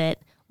babysit,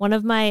 one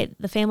of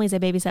the families I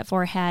babysat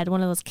for had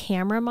one of those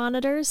camera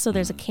monitors. So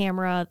there's a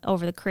camera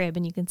over the crib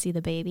and you can see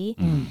the baby.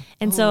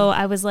 And so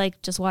I was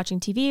like just watching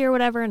TV or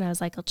whatever. And I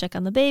was like, I'll check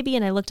on the baby.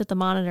 And I looked at the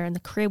monitor and the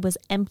crib was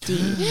empty.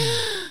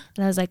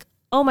 And I was like,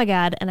 oh my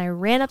God. And I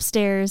ran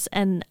upstairs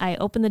and I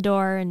opened the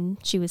door and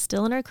she was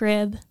still in her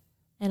crib.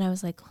 And I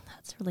was like, well,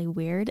 that's really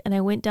weird. And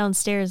I went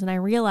downstairs and I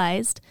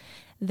realized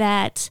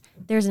that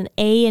there's an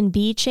A and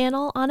B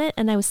channel on it.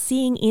 And I was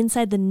seeing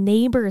inside the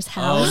neighbor's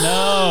house. Oh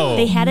no.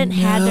 They hadn't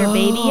had their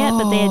baby yet,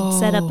 but they had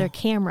set up their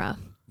camera.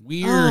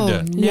 Weird.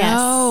 Oh,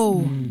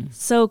 no.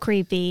 So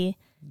creepy.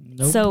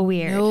 So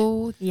weird.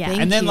 No. Yeah.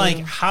 thank And then, you. like,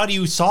 how do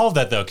you solve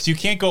that though? Because you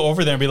can't go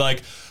over there and be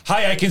like,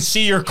 "Hi, I can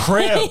see your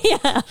crib."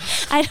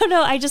 I don't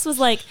know. I just was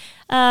like,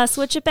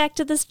 switch it back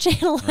to this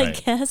channel, I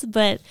Right. guess.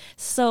 But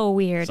so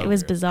weird. So it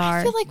was weird. bizarre.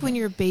 I feel like when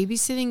you're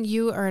babysitting,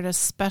 you are at a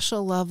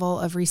special level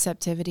of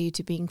receptivity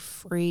to being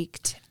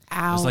freaked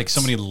out. There's like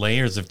so many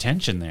layers of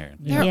tension there.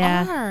 There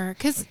Yeah. are.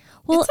 Because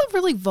Well- it's a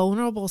really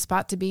vulnerable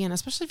spot to be in,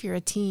 especially if you're a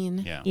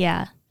teen. Yeah.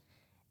 Yeah.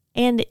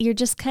 And you're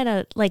just kind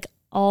of like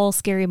not all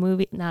scary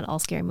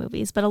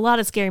movies, but a lot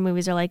of scary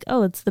movies are like,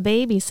 oh, it's the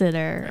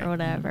babysitter or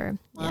whatever.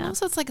 Well, and Yeah.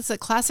 also it's a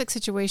classic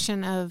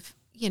situation of,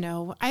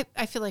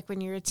 I feel like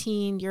when you're a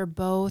teen, you're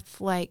both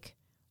like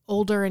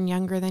older and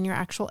younger than your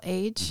actual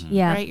age.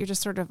 Yeah. Right? You're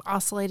just sort of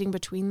oscillating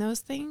between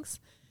those things.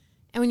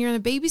 And when you're in a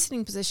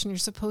babysitting position, you're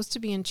supposed to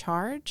be in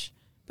charge,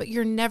 but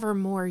you're never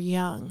more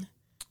young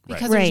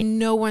because Right. there's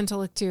no one to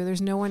look to.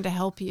 There's no one to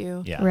help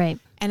you. Yeah. Right.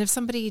 And if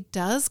somebody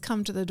does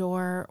come to the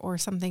door or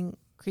something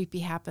creepy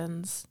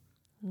happens,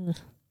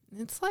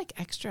 it's like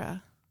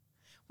extra.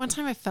 one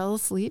time I fell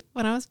asleep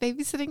when I was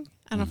babysitting.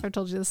 I don't know if I've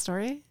told you this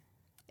story.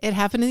 It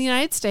happened in the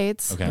United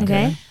States.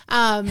 Okay.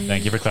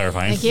 Thank you for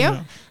clarifying. Thank you.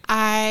 Yeah.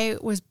 I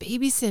was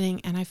babysitting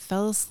and I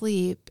fell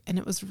asleep and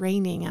it was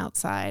raining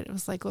outside. It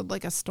was like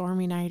a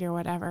stormy night or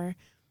whatever.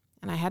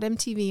 And I had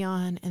MTV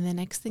on, and the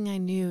next thing I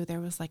knew, there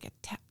was like a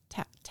tap,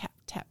 tap, tap,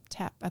 tap,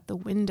 tap at the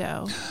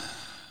window.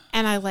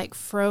 And I like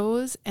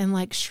froze and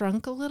like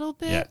shrunk a little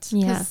bit.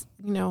 Because,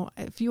 you know,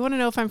 if you want to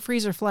know if I'm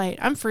freeze or flight,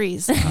 I'm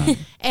freeze.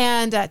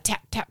 And tap,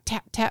 tap,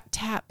 tap, tap,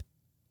 tap.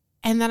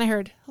 And then I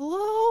heard,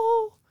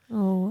 hello.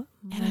 Oh.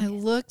 And I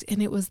looked,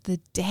 and it was the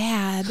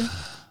dad.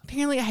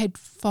 Apparently, I had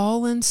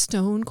fallen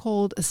stone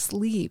cold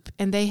asleep,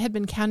 and they had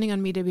been counting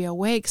on me to be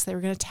awake, so they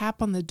were going to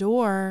tap on the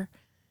door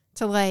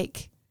to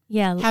like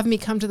have me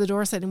come to the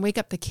door side and wake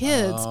up the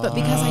kids. But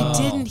because I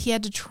didn't, he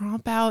had to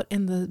tromp out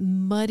in the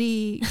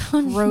muddy,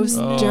 gross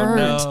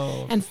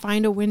dirt and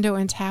find a window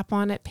and tap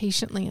on it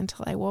patiently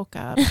until I woke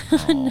up.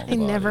 They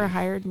never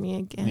hired me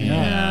again.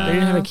 Yeah. They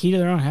didn't have a key to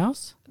their own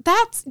house?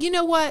 That's, you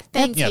know what?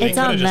 Thank you. It's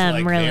on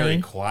them, really.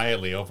 Very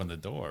quietly open the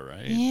door,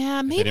 right?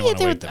 Yeah, maybe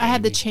I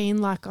had the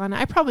chain lock on.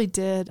 I probably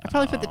did. I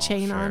probably put the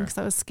chain on because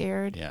I was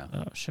scared. Yeah.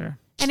 Oh, sure.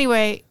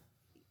 Anyway,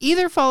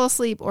 either fall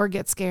asleep or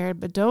get scared,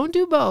 but don't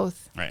do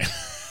both. Right.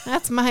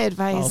 That's my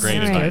advice. Great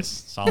advice.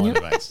 Solid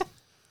advice.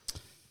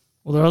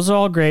 Well, those are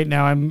all great.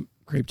 Now I'm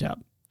creeped out.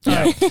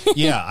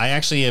 Yeah, I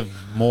actually have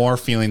more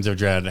feelings of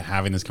dread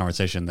having this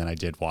conversation than I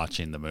did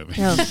watching the movie.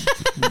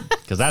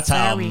 Because that's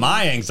how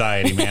my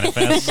anxiety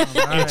manifests.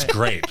 It's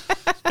great.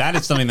 That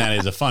is something that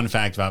is a fun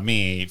fact about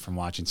me from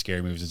watching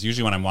scary movies. It's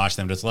usually when I'm watching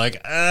them, just like,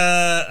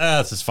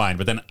 this is fine.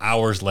 But then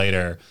hours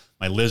later,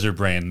 my lizard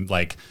brain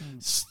like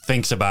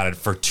thinks about it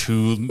for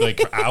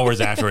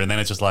hours after it, and then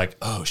it's just like,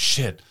 oh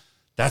shit,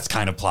 that's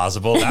kind of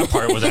plausible. That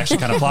part was actually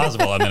kind of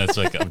plausible, and then it's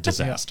like a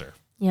disaster.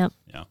 Yep.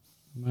 Yeah.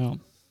 Well,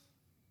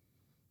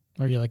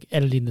 or you're like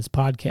editing this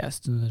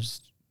podcast and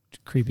there's a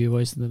creepy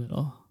voice in the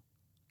middle.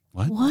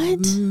 What?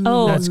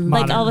 Oh, That's like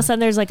modern. all of a sudden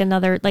there's like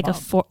another, like a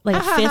fifth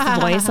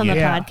voice on the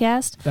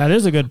podcast. That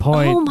is a good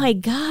point. Oh my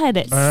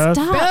God. Stop.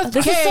 Beth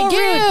This is so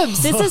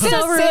Gibbs. rude. This is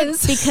so rude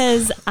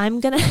because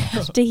I'm going to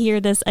have to hear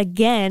this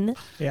again.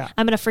 Yeah.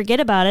 I'm going to forget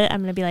about it.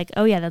 I'm going to be like,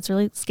 oh yeah, that's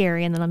really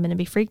scary. And then I'm going to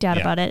be freaked out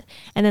about it.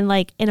 And then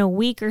like in a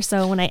week or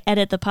so when I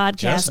edit the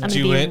podcast, I'm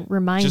going to be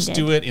reminded. Just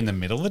do it in the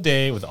middle of the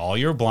day with all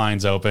your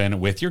blinds open,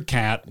 with your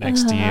cat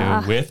next to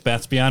you, with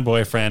Beth's Beyond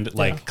boyfriend,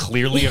 like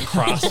clearly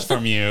across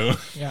from you.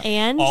 Yeah.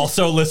 And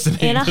also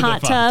listening in a to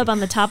hot tub on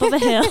the top of a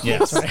hill.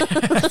 Yes.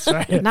 That's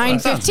right. 9:15.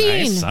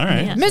 Nice. All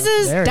right. Yeah.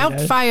 Mrs. Very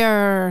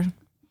Doubtfire.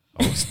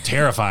 Oh, it's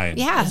terrifying.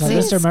 Yeah, that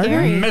Mr. Murder?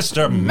 scary.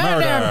 Mr.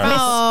 Murder.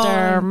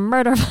 Mr.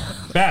 Murder.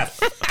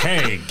 Beth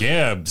K.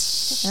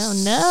 Gibbs. Oh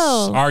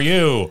no. Are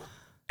you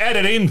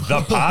editing the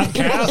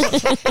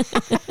podcast?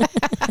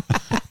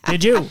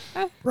 Did you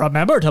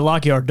remember to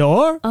lock your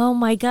door? Oh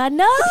my God,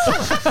 no.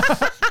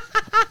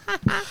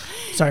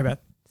 Sorry, Beth.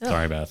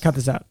 Sorry, Beth. Cut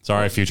this out.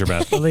 Sorry, future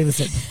Beth. I'll leave this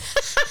in.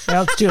 Yeah,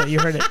 let's do it. You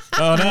heard it.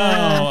 Oh,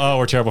 no. Oh,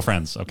 we're terrible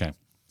friends. Okay.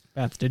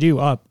 Beth, did you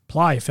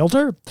apply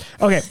filter?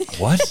 Okay.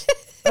 What?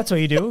 That's what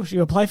you do.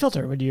 You apply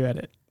filter when you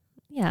edit.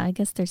 Yeah, I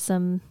guess there's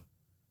some.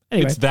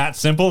 Anyway. It's that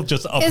simple?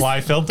 Just apply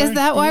filter? Is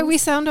that why we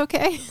sound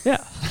okay? Yeah.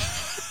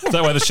 Is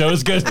that why the show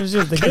is good? It's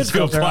just the good Because you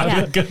filter. apply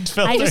Yeah. the good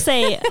filter. I just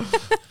say,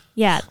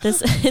 yeah,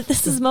 this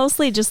is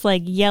mostly just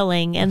like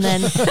yelling, and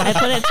then I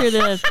put it through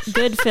the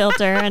good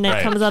filter, and it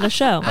Right. comes out a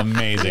show.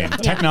 Amazing.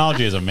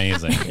 Technology is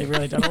amazing. They've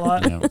really done a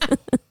lot. Yeah.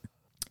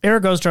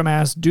 Eric Ostrom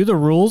asks, do the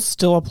rules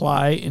still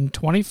apply in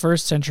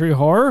 21st century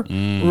horror?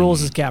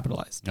 Rules is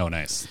capitalized. Oh,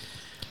 nice.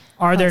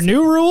 Are there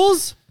new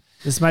rules?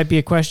 This might be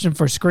a question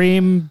for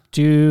Scream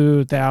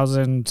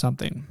 2000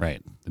 something. Right.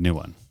 The new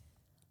one.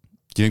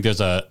 Do you think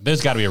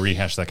there's got to be a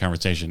rehash of that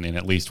conversation in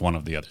at least one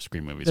of the other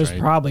Scream movies, There's right?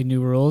 probably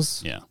new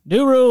rules. Yeah.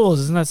 New rules.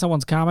 Isn't that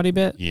someone's comedy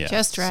bit? Yeah.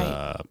 Just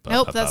right.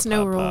 Nope, that's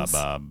no rules.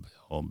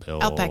 Bill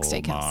Outback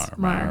Steakhouse.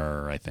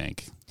 Maher, I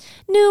think.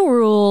 New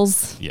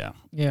rules. Yeah.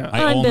 Yeah.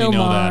 I I'm only Bill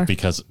know Maher. that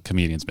because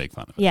comedians make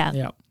fun of it. Yeah.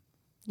 Yeah.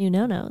 New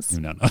no-nos. Who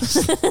knows?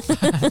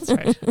 That's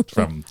right.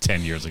 From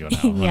 10 years ago now,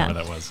 Yeah. whatever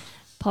that was.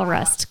 Paul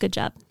Rust. Good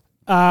job.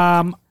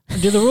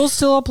 Do the rules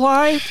still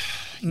apply?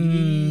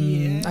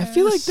 I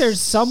feel like they're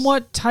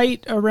somewhat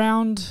tight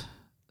around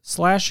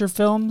slasher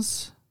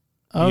films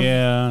of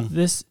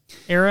this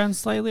era and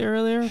slightly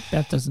earlier.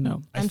 Beth doesn't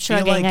know. I'm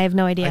shrugging. I have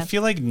no idea. I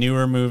feel like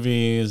newer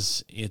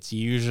movies, it's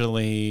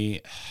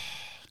usually,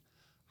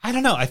 I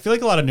don't know. I feel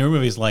like a lot of newer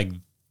movies, like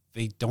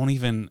they're not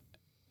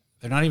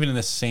even in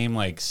the same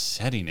like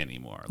setting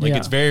anymore. Like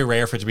it's very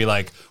rare for it to be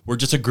like, we're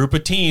just a group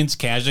of teens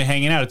casually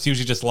hanging out. It's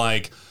usually just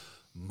like,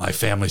 my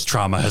family's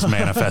trauma has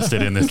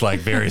manifested in this like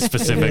very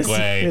specific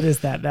way. It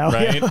is that now.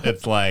 Right? Yeah.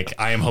 It's like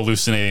I am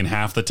hallucinating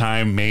half the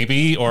time,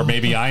 maybe, or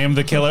maybe I am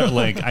the killer.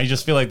 Like I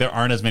just feel like there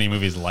aren't as many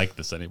movies like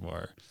this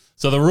anymore.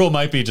 So the rule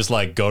might be just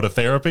like go to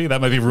therapy.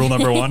 That might be rule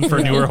number one for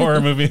newer horror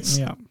movies.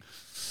 Yeah.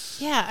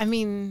 Yeah, I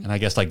mean, And I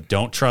guess like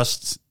don't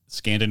trust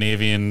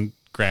Scandinavian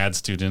grad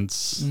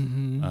students.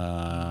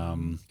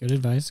 Mm-hmm. Good Good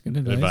advice. Good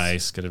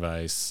advice.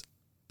 advice.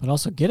 But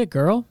also get it,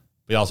 girl.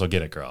 We also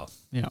get it, girl.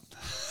 Yeah.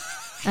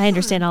 I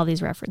understand all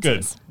these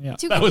references. Good. Yeah.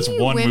 Do That was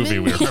any one movie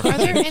we were Are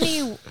there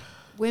any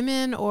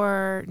women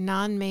or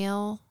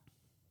non-male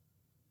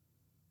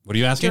What are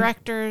you asking?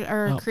 directors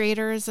or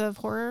creators of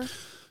horror?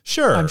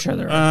 Sure. I'm sure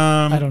there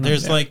are. I don't know.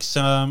 There's Yeah. like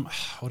some,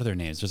 what are their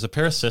names? There's a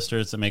pair of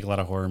sisters that make a lot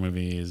of horror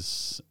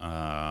movies.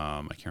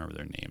 I can't remember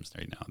their names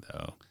right now,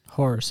 though.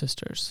 Horror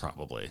Sisters.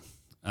 Probably.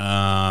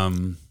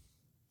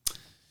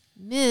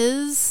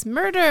 Ms.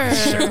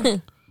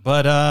 Murder.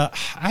 But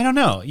I don't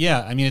know.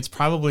 Yeah, I mean, it's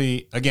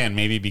probably, again,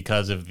 maybe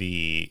because of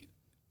the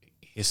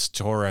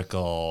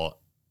historical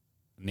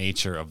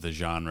nature of the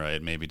genre,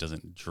 it maybe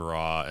doesn't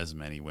draw as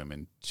many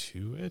women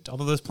to it.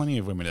 Although there's plenty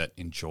of women that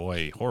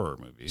enjoy horror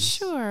movies.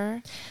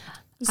 Sure.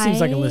 It seems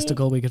like a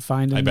listicle we could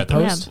find in I bet the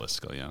there post. is a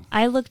listicle, yeah.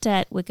 I looked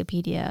at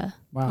Wikipedia.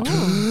 Wow.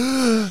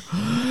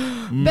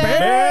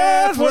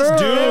 Beth was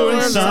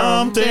doing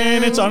something.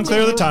 It's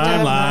unclear the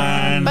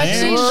timeline. But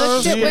she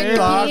looked at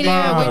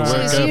Wikipedia,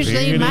 which is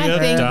usually my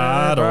thing.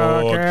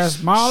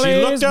 She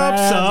looked up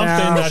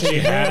something that she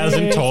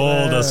hasn't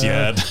told us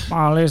yet.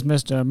 Molly's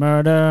Mr.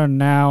 Murder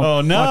now.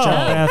 Oh, no. Watch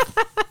out,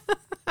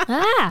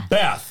 Beth.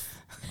 Beth,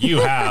 you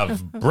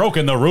have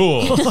broken the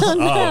rules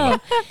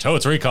of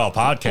Totes Recall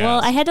podcast. Well,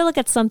 I had to look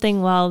at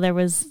something while there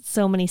was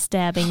so many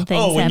stabbing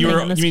things when happening you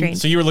were, on the you mean, screen.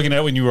 so you were looking at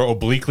it when you were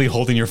obliquely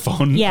holding your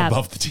phone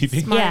above the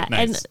TV? Yeah, Nice.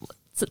 and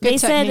so Good they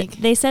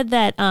technique. said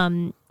that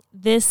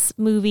this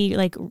movie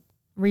like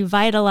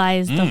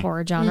revitalized the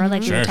horror genre,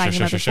 like we were talking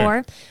about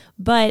before,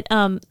 but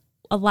a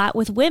lot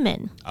with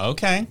women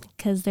Okay.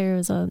 because there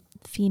was a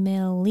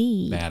female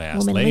lead, Badass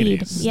woman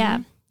ladies. lead. Yeah,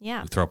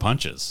 yeah, We throw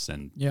punches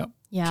and Yep.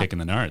 yeah. kicking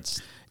the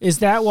nards. Is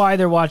that why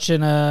they're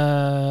watching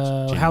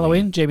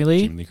Halloween? Jamie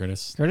Lee Jamie Lee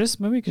Curtis. Curtis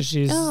movie? Because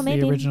she's the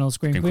maybe. original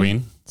Scream Scream Queen.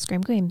 Queen.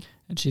 Scream Queen.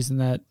 And she's in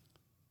that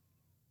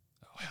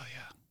Oh, hell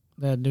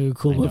yeah. that new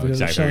cool I know movie.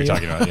 with exactly what you're Michelle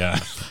talking about, yeah.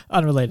 Yeoh.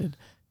 Unrelated.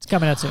 It's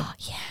coming out soon.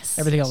 Yes.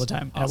 Everything all the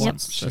time at Awesome.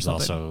 once. or She's something.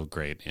 also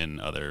great in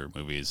other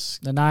movies.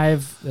 the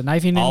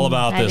knifing. All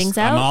about this. Knifing's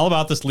Out? I'm all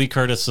about this Lee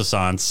Curtis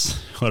Assance,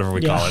 whatever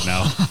we Yeah. call it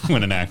now,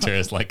 when an actor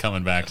is like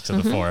coming back to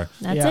the fore.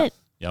 That's Yeah. it.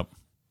 Yep.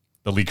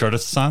 The Lee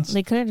Curtis Assance?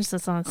 They could have just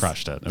songs.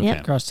 Crushed it. Okay.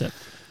 Yep. Crushed it.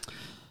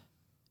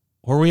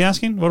 What were we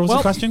asking? What was the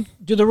question?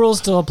 Do the rules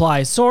still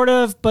apply? Sort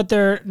of, but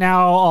they're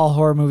now all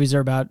horror movies are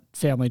about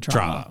family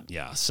trauma. Drama.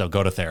 Yeah. So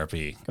go to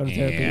therapy. Go to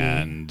therapy.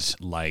 And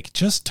like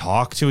just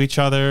talk to each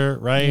other,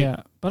 right? Yeah.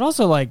 But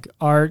also like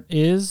art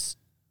is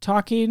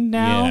talking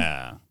now.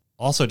 Yeah.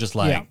 Also just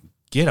like Yeah.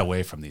 get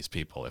away from these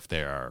people if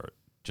they are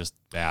just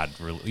bad.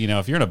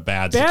 If you're in a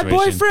bad Bad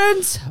situation.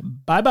 boyfriends.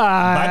 Bye bye.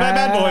 Bye bye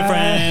bad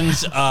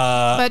boyfriends.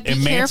 But be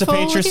careful Emancipate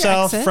with your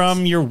yourself exits.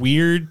 from your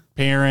weird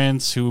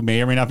parents who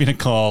may or may not be in a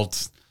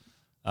cult.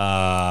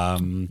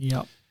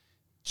 Yep.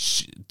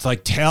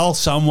 Like tell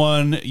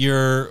someone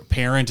your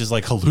parent is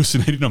like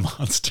hallucinating a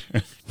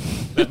monster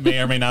that may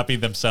or may not be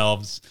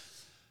themselves.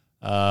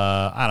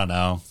 I don't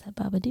know. Is that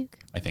Babadook?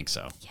 I think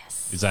so.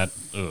 Yes. Is that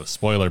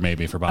spoiler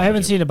maybe for Babadook? I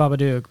haven't seen a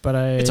Babadook, but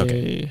It's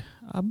okay.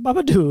 A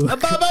Babadook.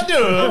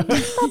 Babadook.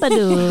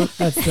 Babadook.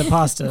 That's the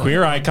pasta.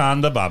 Queer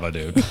icon, the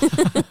Babadook.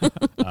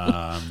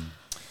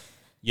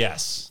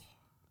 Yes.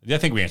 I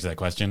think we answered that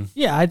question.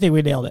 Yeah, I think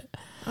we nailed it.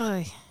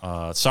 Oy.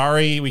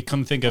 Sorry, we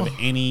couldn't think of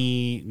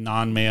any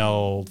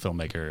non-male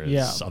filmmakers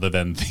Yeah. other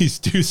than these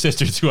two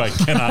sisters who I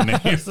cannot name.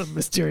 It's a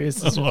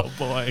mysterious. Oh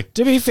boy.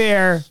 To be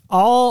fair,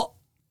 all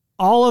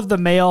of the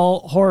male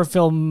horror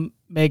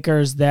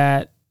filmmakers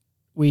that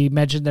we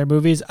mentioned their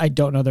movies, I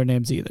don't know their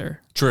names either.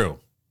 True.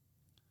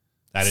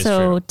 That is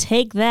So true.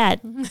 take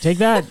that, Take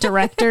that,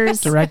 directors.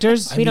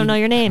 directors. We don't know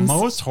your names.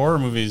 Most horror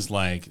movies,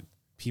 like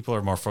people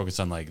are more focused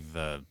on like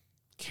the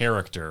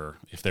character,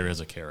 if there is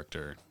a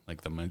character,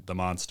 like the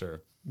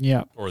monster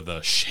Yeah. or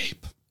the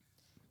shape.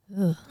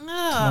 Ugh,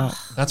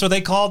 That's what they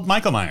called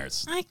Michael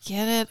Myers. I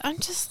get it. I'm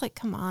just like,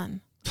 come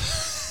on.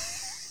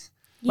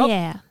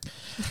 Yeah.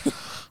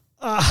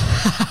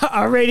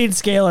 Our rating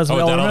scale as Oh,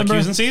 well. is that all the Remember?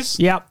 Q's and C's?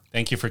 Yep.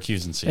 Thank you for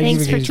Q's and C's.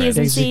 Thanks for Q's and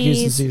Thanks for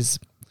Q's and C's. C's.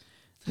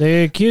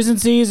 The Q's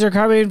and C's are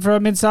coming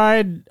from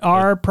inside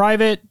our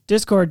private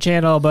Discord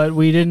channel, but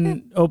we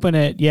didn't open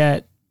it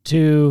yet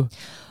to...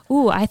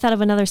 Ooh, I thought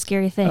of another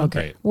scary thing.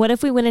 Okay. What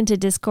if we went into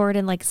Discord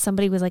and like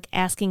somebody was like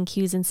asking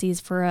Q's and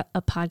C's for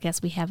a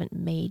podcast we haven't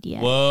made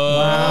yet? Whoa.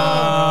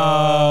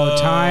 Wow.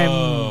 Time.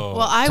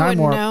 Well, I Time wouldn't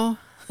warp. know.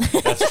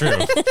 That's true.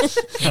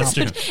 That's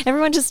true.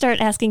 Everyone just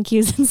start asking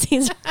Q's and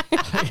C's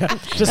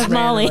Just of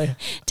Molly. randomly.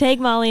 Tag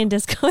Molly in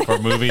Discord. For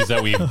movies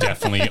that we've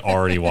definitely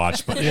already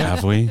watched, but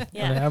have we?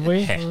 Have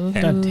we?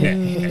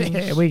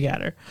 We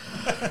got her.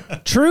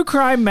 True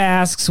Crime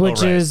Masks, which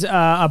All right. is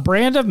a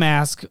brand of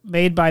mask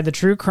made by the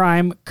True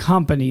Crime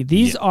Company.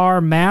 These are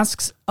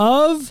masks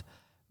of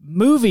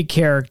movie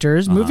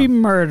characters, movie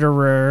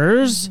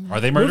murderers,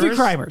 Are they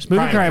murderers?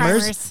 movie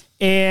crimers.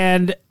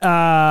 And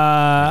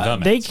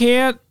they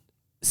can't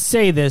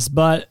say this,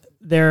 but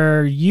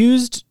they're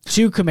used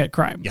to commit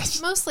crime. Yes.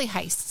 Mostly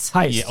heists.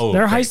 Heists. Yeah, oh,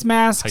 They're great. heist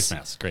masks. Heist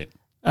masks. Great.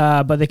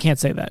 But they can't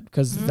say that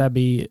because that'd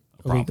be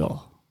problem.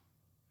 illegal.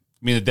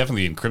 I mean, it's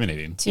definitely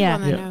incriminating. Two Yeah.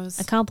 on the Yeah. nose.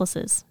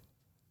 Accomplices.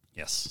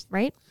 Yes.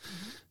 right?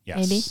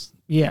 Yes. Maybe.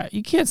 Yeah,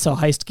 you can't sell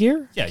heist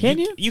gear. Yeah, can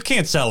you? You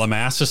can't sell a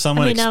mask to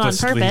someone I mean, not on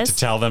explicitly purpose. to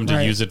tell them to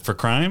Right. use it for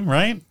crime,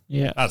 right?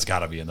 Yeah, That's got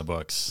to be in the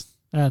books.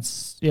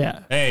 that's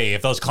Hey,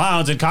 if those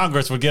clowns in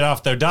Congress would get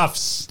off their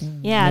duffs,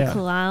 Yeah, Yeah.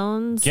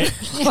 clowns.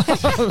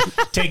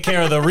 take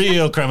care of the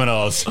real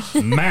criminals,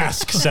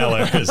 mask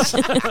sellers.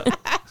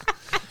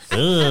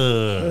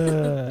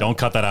 Ugh. Don't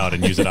cut that out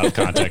and use it out of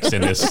context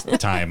in this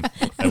time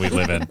that we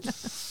live in.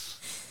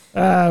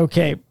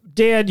 Okay,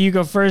 Dan, you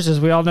go first. As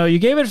we all know, you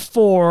gave it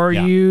 4.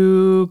 Yeah.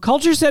 You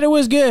culture said it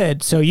was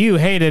good, so you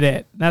hated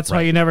it. That's why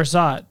Right. you never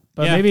saw it.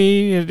 But Yeah.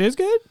 maybe it is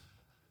good.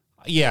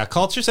 Yeah,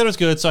 culture said it was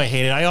good, so I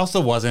hate it. I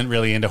also wasn't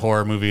really into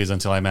horror movies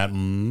until I met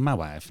my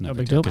wife. No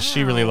big deal. because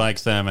she really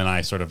likes them, and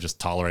I sort of just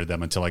tolerated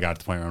them until I got to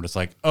the point where I'm just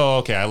like, oh,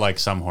 okay, I like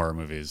some horror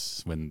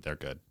movies when they're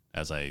good,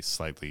 as I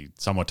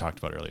somewhat talked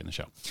about earlier in the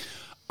show.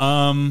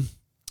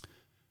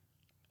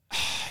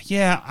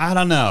 Yeah, I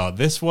don't know.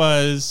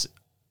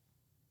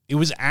 It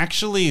was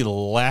actually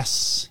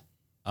less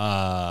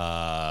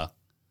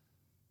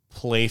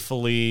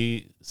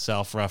playfully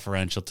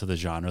self-referential to the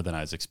genre than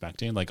I was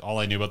expecting. Like, all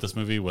I knew about this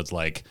movie was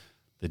like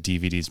the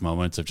DVD's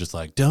moments of just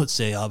like, don't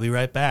say I'll be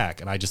right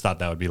back. And I just thought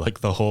that would be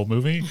like the whole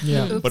movie.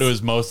 Yeah. But it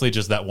was mostly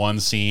just that one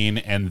scene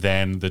and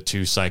then the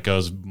two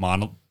psychos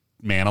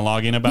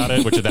monologuing about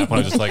it, which at that point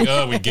I was just like,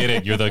 oh, we get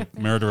it. You're the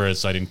murderers,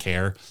 so I didn't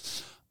care.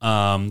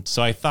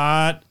 So I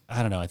thought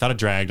it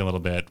dragged a little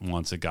bit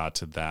once it got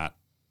to that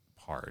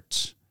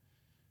part.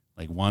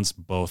 Like, once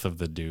both of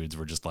the dudes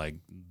were just like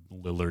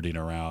lillarding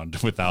around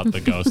without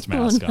the ghost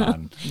mask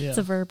on. Yeah. It's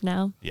a verb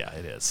now. Yeah,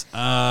 it is.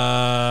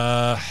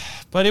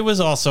 But it was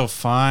also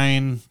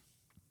fine.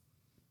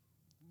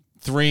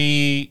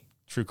 3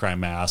 true crime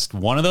masks.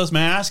 One of those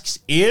masks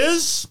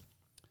is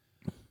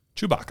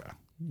Chewbacca.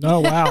 Oh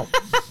wow,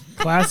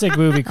 classic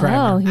movie crime.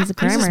 Oh, he's a He's a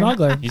crimer.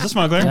 smuggler. He's a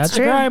smuggler. That's a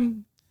true.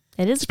 crime.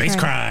 It is Space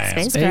crime.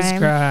 Space Space crime.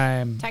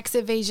 crime. Tax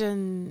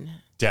evasion.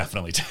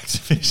 Definitely tax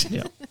evasion.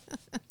 Yeah.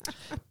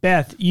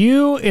 Beth,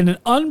 you in an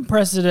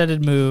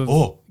unprecedented move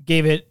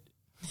gave it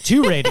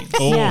 2 ratings.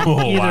 Yeah.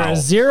 Either wow. a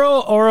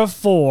 0 or a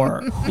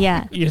 4.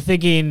 Yeah. You're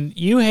thinking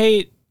you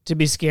hate to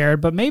be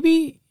scared, but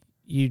maybe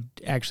you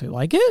actually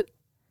like it?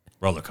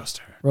 Roller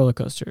coaster. Roller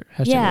coaster.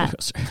 Hashtag Yeah. roller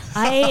coaster.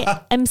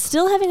 I am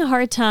still having a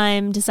hard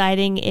time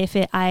deciding if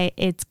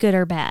it's good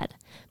or bad,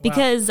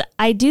 because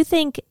I do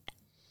think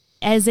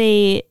as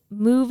a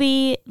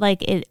movie,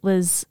 like, it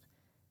was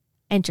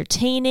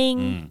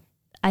entertaining.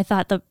 I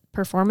thought the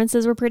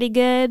performances were pretty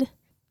good.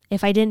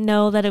 If I didn't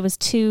know that it was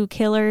 2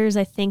 killers,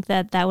 I think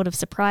that would have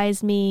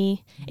surprised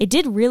me. It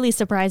did really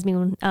surprise me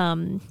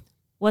when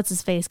what's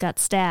his face got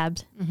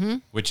stabbed.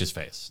 Witch's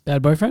face.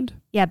 Bad boyfriend?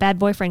 Yeah, bad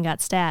boyfriend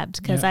got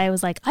stabbed because Yeah. I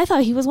was like, I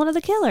thought he was one of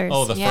the killers.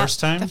 Oh, the Yeah, first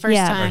time? The first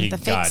Yeah. Where he time.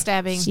 The fake got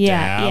stabbing.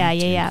 Yeah.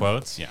 in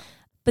quotes? Yeah.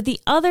 But the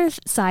other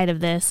side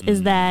of this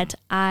is that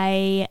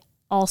I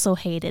also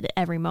hated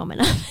every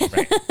moment of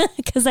it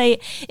because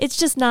it's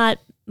just not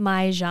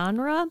my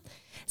genre.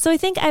 So I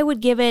think I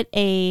would give it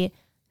a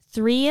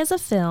 3 as a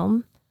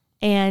film,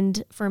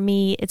 and for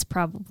me, it's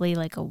probably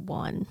like a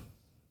 1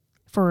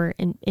 for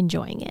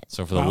enjoying it.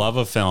 So for the love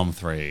of film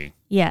 3,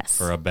 Yes.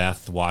 for a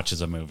Beth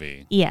watches a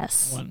movie.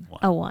 Yes. 1.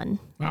 A 1.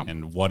 Wow.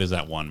 And what is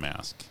that one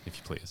mask, if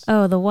you please?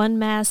 Oh, the one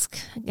mask.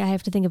 I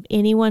have to think of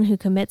anyone who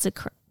commits a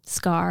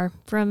Scar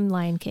from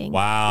Lion King.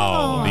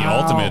 Wow. The Wow.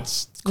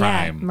 ultimate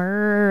crime. Yeah,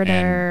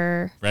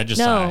 murder.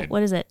 Regicide. No,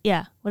 what is it?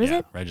 Yeah. What is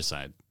it?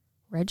 Regicide.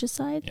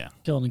 Regicide? Yeah.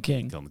 Killing the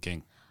king. Killing the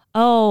king.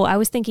 Oh, I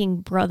was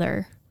thinking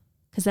brother,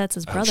 because that's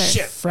his brother. Oh,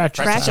 shit.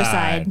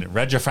 Fratricide.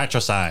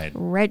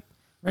 Regifratricide.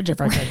 Reggie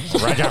Fratricide.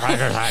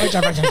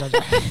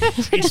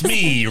 Regifratricide. It's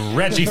me,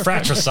 Reggie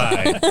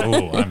Fratricide.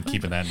 Oh, I'm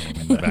keeping that name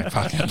in the back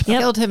pocket.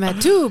 Killed him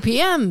at 2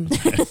 p.m.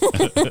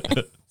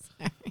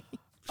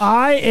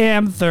 I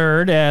am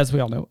 3rd, as we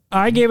all know.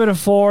 I gave it a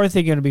 4,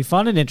 thinking it'd be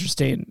fun and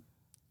interesting.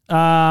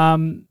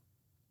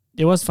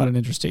 It was fun and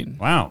interesting.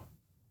 Wow.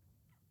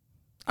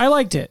 I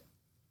liked it.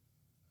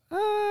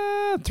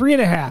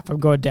 3.5. I'm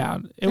going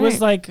down. It was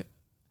like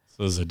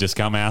So this is a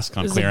discount mask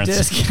on it's clearance. a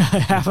disc,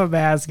 half a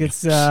mask.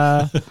 It's It's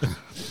yeah,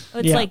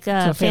 like it's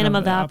a Phantom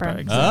of the Opera.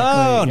 Exactly.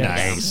 Oh,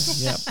 Yes.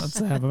 nice. Yep, that's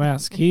half a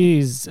mask.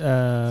 He's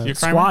crime?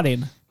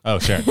 squatting. Oh,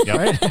 sure.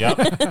 Yep.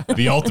 Yep.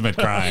 The ultimate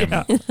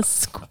crime.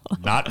 Squad.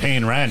 Not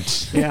paying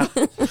rent. Yeah.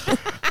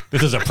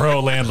 This is a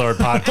pro landlord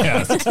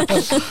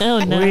podcast. Oh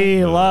no.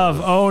 We love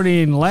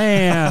owning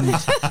land.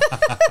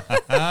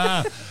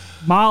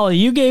 Molly,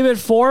 you gave it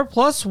 4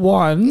 plus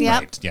 1. Yep.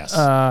 Right. Yes.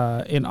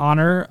 In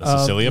honor The of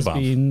Cecilia this bump.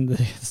 being the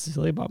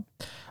Cecilia bump.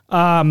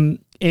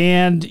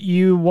 And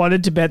you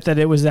wanted to bet that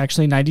it was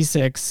actually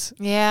 96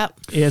 Yeah.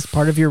 as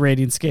part of your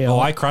rating scale. Oh,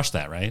 I crushed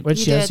that, right?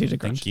 which You yes, did. you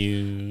did. Thank Crush.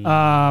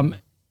 you.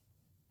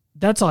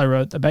 That's all I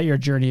wrote about your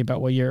journey,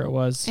 about what year it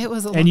was. It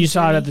was a and long you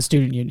saw it journey. at the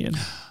student union.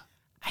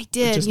 I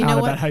did. Just You not know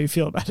about what? how you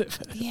feel about it.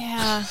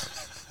 Yeah.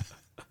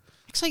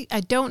 Actually,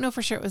 I don't know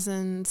for sure it was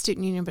in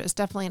Student Union, but it's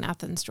definitely in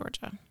Athens,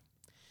 Georgia.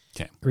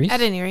 Greece?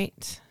 At any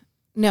rate,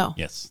 no.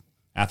 Yes.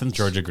 Athens,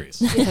 Georgia,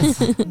 Greece. Yes.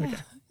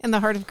 In the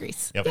heart of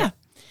Greece. Yep.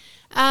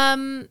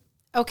 Yeah.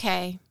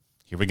 Okay.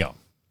 Here we go.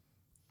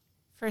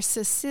 For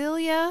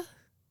Cecilia,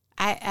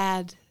 I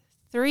add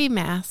 3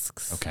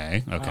 masks.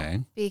 Okay.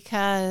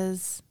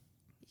 Because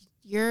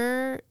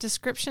your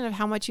description of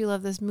how much you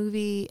love this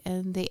movie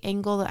and the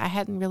angle that I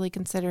hadn't really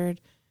considered,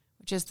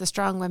 which is the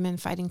strong women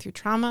fighting through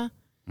trauma,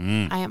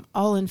 I am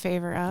all in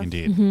favor of.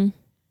 Indeed. Mm-hmm.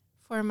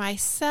 For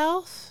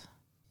myself,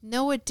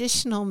 no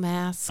additional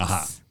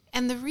masks.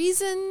 And the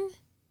reason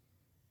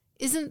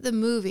isn't the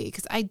movie,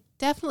 because I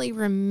definitely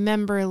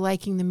remember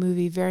liking the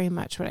movie very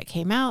much when it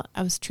came out.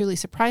 I was truly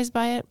surprised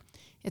by it.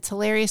 It's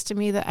hilarious to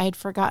me that I had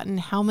forgotten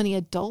how many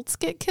adults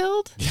get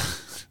killed.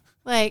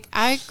 Like,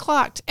 I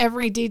clocked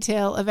every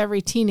detail of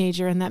every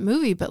teenager in that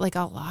movie, but like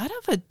a lot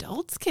of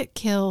adults get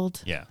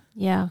killed. Yeah.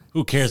 Yeah.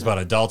 Who cares about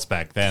adults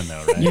back then,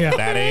 though, right? Yeah. At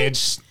that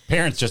age,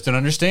 parents just didn't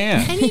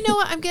understand. And you know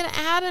what? I'm going to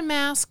add a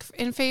mask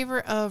in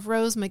favor of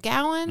Rose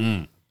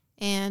McGowan.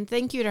 And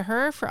thank you to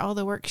her for all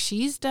the work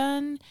she's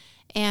done.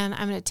 And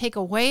I'm going to take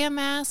away a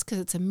mask because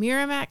it's a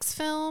Miramax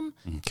film.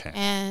 Okay.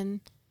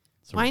 And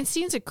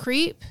Weinstein's a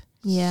creep.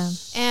 Yeah.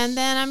 And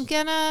then I'm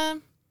going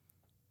to...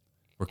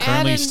 We're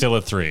currently still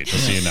at 3,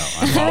 just so you know.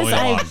 I'm following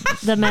along.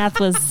 The math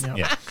was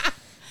Yeah.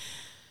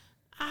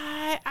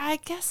 I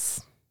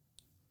guess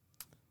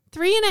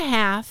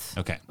 3.5.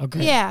 Okay.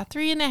 Okay. Yeah,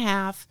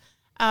 3.5.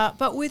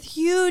 But with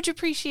huge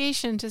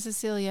appreciation to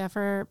Cecilia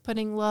for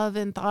putting love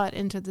and thought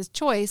into this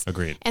choice.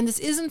 Agreed. And this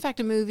is, in fact,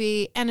 a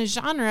movie and a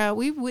genre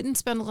we wouldn't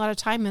spend a lot of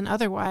time in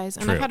otherwise.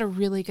 And True. I've had a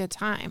really good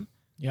time.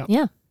 Yep.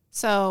 yeah.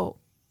 So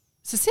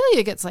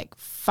Cecilia gets like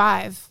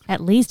 5.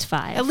 At least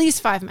 5. At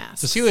least 5 masks.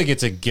 Cecilia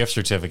gets a gift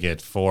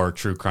certificate for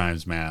True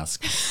Crimes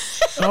Mask.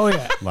 Oh,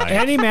 yeah. Like-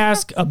 Any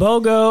mask, a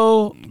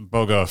BOGO,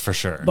 BOGO for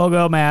sure.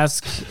 BOGO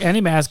mask, any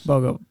mask,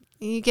 BOGO.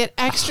 You get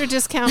extra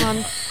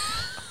discount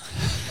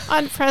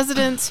on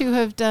presidents who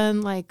have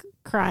done like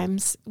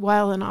crimes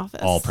while in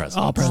office. All presidents.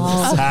 All presidents.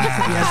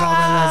 Yes, all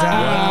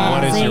presidents.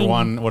 What is your Zing.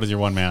 one? What is your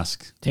one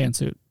mask? Tan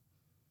suit.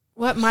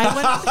 What my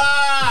one?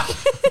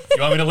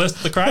 You want me to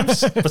list the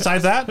crimes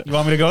besides that? You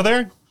want me to go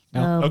there?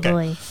 Oh Okay.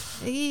 boy.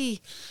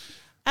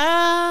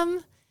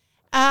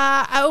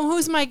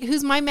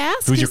 Who's my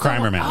mask? Who's your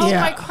crimer mask? Oh,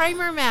 Yeah. my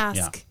crimer mask.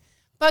 Yeah.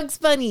 Bugs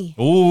Bunny.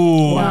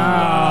 Ooh.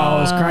 Wow.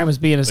 This crime was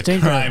being a The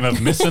stinker. crime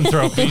of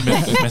misanthropy,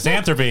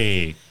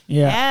 misanthropy.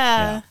 Yeah.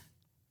 Yeah.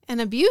 And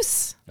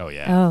abuse. Oh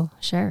yeah. Oh,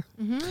 sure.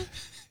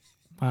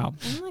 Wow.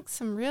 And like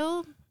some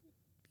real,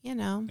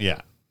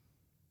 Yeah.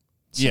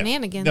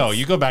 shenanigans. No,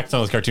 you go back to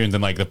those cartoons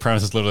and like the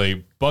premise is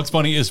literally Bugs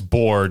Bunny is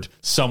bored,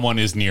 someone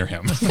is near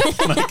him.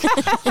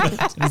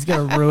 He's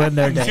going to ruin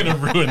their It's day.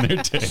 gonna ruin their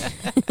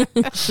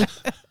day.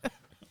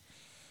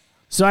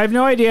 So I have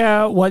no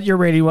idea what your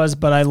rating was,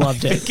 but I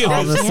loved it. It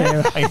All was- the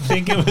same. I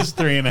think it was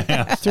 3.5.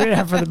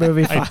 3.5 for the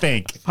movie. I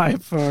think.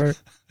 5 for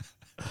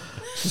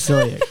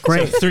Cecilia.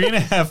 Great. So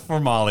 3.5 for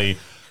Molly.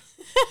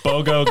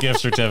 BOGO gift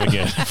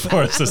certificate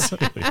for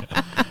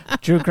Cecilia.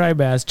 True Crime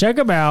Mask. Check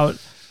them out.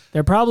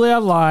 They're probably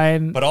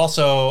online. But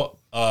also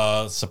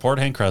support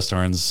Hank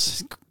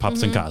Cresthorn's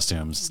Pups and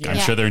Costumes. I'm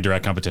Yeah. sure they're in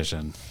direct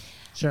competition.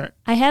 Sure.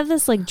 I have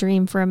this like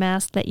dream for a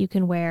mask that you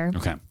can wear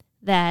Okay.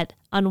 that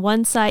on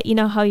one side, you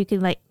know how you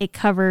can like it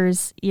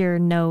covers your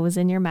nose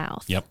and your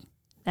mouth. Yep.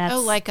 That's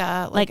like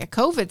a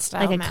COVID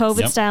style. like a mask. COVID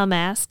Yep. style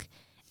mask.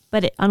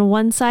 But on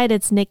one side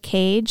it's Nick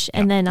Cage,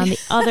 and then on the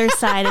other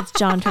side it's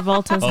John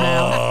Travolta's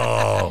mouth.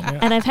 Oh,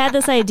 And I've had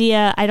this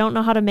idea. I don't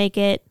know how to make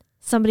it.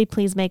 Somebody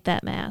please make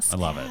that mask I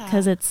love it.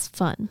 because it's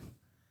fun.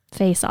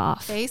 Face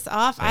off. Face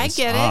off. Face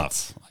I get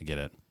off. I get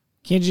it.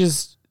 Can't you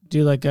just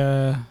do like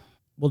a...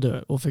 We'll do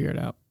it. We'll figure it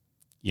out.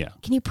 Yeah.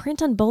 Can you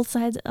print on both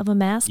sides of a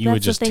mask? You would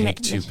That's the just thing take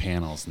that- 2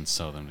 panels and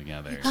sew them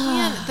together. it.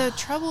 Man, the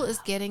trouble is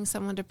getting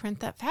someone to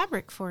print that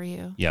fabric for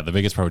you. Yeah, the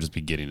biggest part would just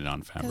be getting it on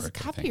Because fabric.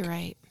 I think.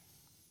 copyright.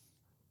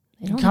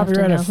 They don't have to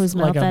Copyright know of whose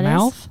like mouth a that is.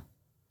 mouth?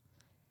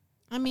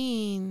 I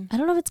mean, I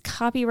don't know if it's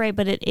copyright,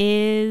 but it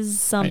is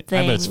something.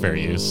 I bet it's fair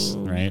use,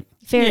 right?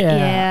 Fair, Yeah.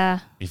 yeah.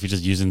 If you're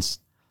just using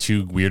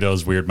 2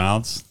 weirdos' weird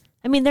mouths.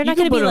 I mean, they're You not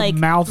can going to be put like. a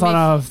mouth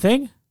on a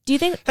thing? Do you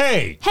think?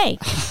 Hey, Hey,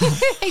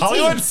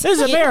 Hollywood. This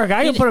is America.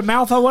 I can put a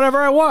mouth on whatever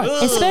I want.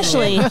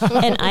 especially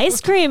an ice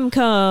cream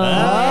cone.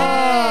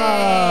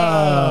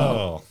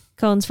 Oh.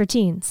 Cones for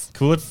teens.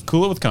 Cool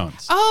it with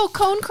cones. oh,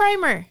 cone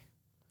crimer.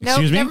 No,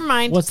 Excuse me? never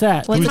mind. What's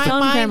that? What's In the my cone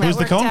mind, crimer? that Who's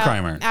the worked cone out.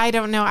 crimer? I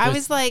don't know. I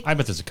was like I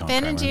bet there's a cone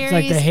Ben and crimer. It's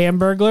like the Jerry's.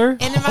 Hamburglar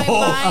And in my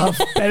mind, of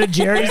Ben and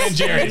Jerry's. Ben and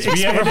Jerry's.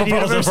 We have a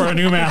proposal for a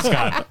new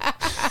mascot.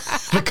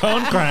 The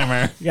cone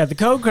crimer. You got the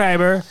Code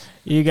Crimer.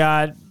 You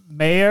got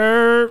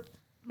Mayor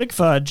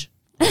McFudge.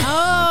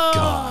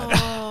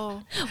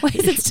 oh, Why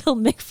is it still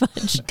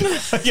McFudge?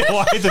 Yeah,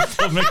 why is it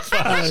still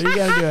McFudge? You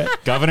got to do it.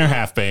 Governor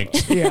Half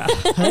Baked. Yeah.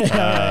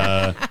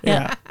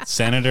 Yeah.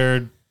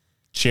 Senator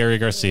Cherry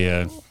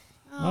Garcia.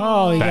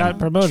 Oh, he got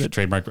promoted.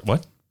 Trademark.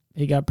 What?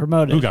 He got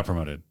promoted. Who got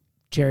promoted?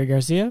 Jerry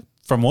Garcia.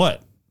 From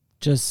what?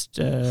 Just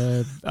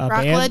a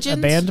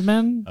Legend?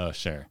 bandman. Oh,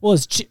 sure. Well,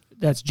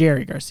 that's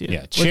Jerry Garcia.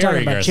 Yeah, We're Cherry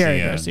talking about Garcia. Cherry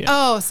Garcia.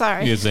 oh,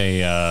 sorry. He is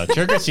a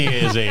Cherry Garcia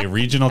is a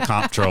regional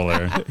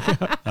comptroller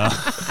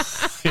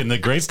in the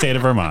great state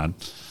of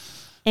Vermont.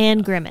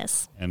 And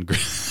Grimace.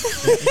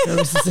 Grimace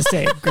is the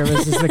same.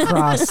 Grimace is the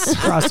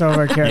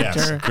crossover character.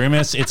 Yes,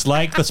 Grimace. It's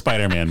like the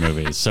Spider-Man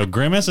movies. So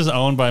Grimace is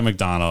owned by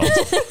McDonald's,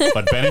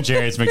 but Ben and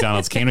Jerry's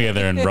McDonald's came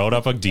together and wrote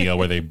up a deal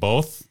where they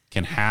both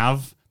can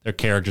have their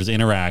characters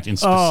interact in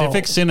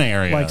specific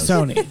scenarios. Like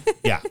Sony.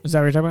 Yeah. Is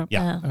that what you're talking about?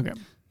 Yeah. Okay.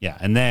 Yeah,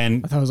 and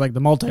then... I thought it was like the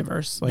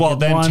multiverse. Like well,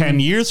 then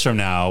 10 years from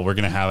now, we're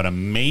going to have an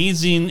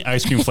amazing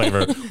ice cream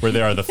flavor where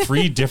there are the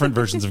 3 different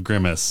versions of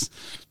Grimace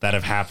that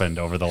have happened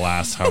over the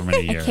last however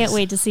many years. I can't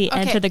wait to see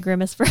Enter the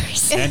Grimace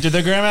verse. Enter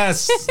the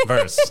Grimace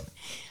verse.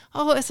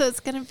 Oh, so it's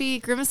going to be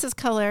Grimace's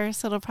color,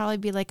 so it'll probably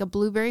be like a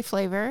blueberry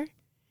flavor.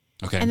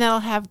 Okay. And that'll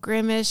have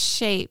Grimace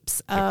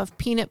shapes of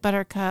peanut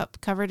butter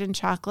cup covered in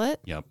chocolate.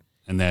 Yep.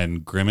 And then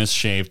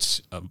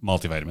Grimace-shaped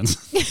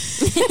multivitamins.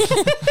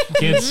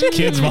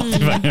 kids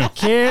multivitamins.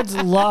 Kids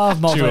love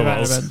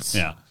multivitamins.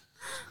 Yeah.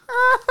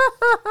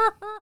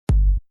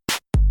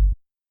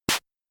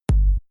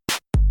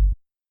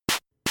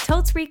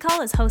 Totes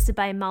Recall is hosted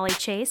by Molly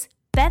Chase,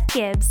 Beth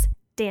Gibbs,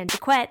 Dan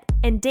DeQuette,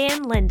 and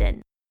Dan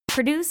Linden.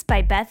 Produced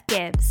by Beth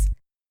Gibbs.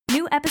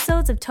 New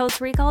episodes of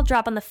Totes Recall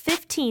drop on the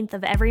 15th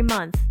of every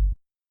month.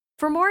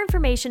 For more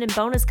information and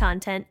bonus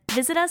content,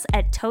 visit us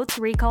at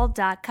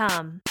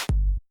totesrecall.com.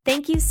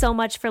 Thank you so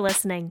much for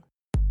listening.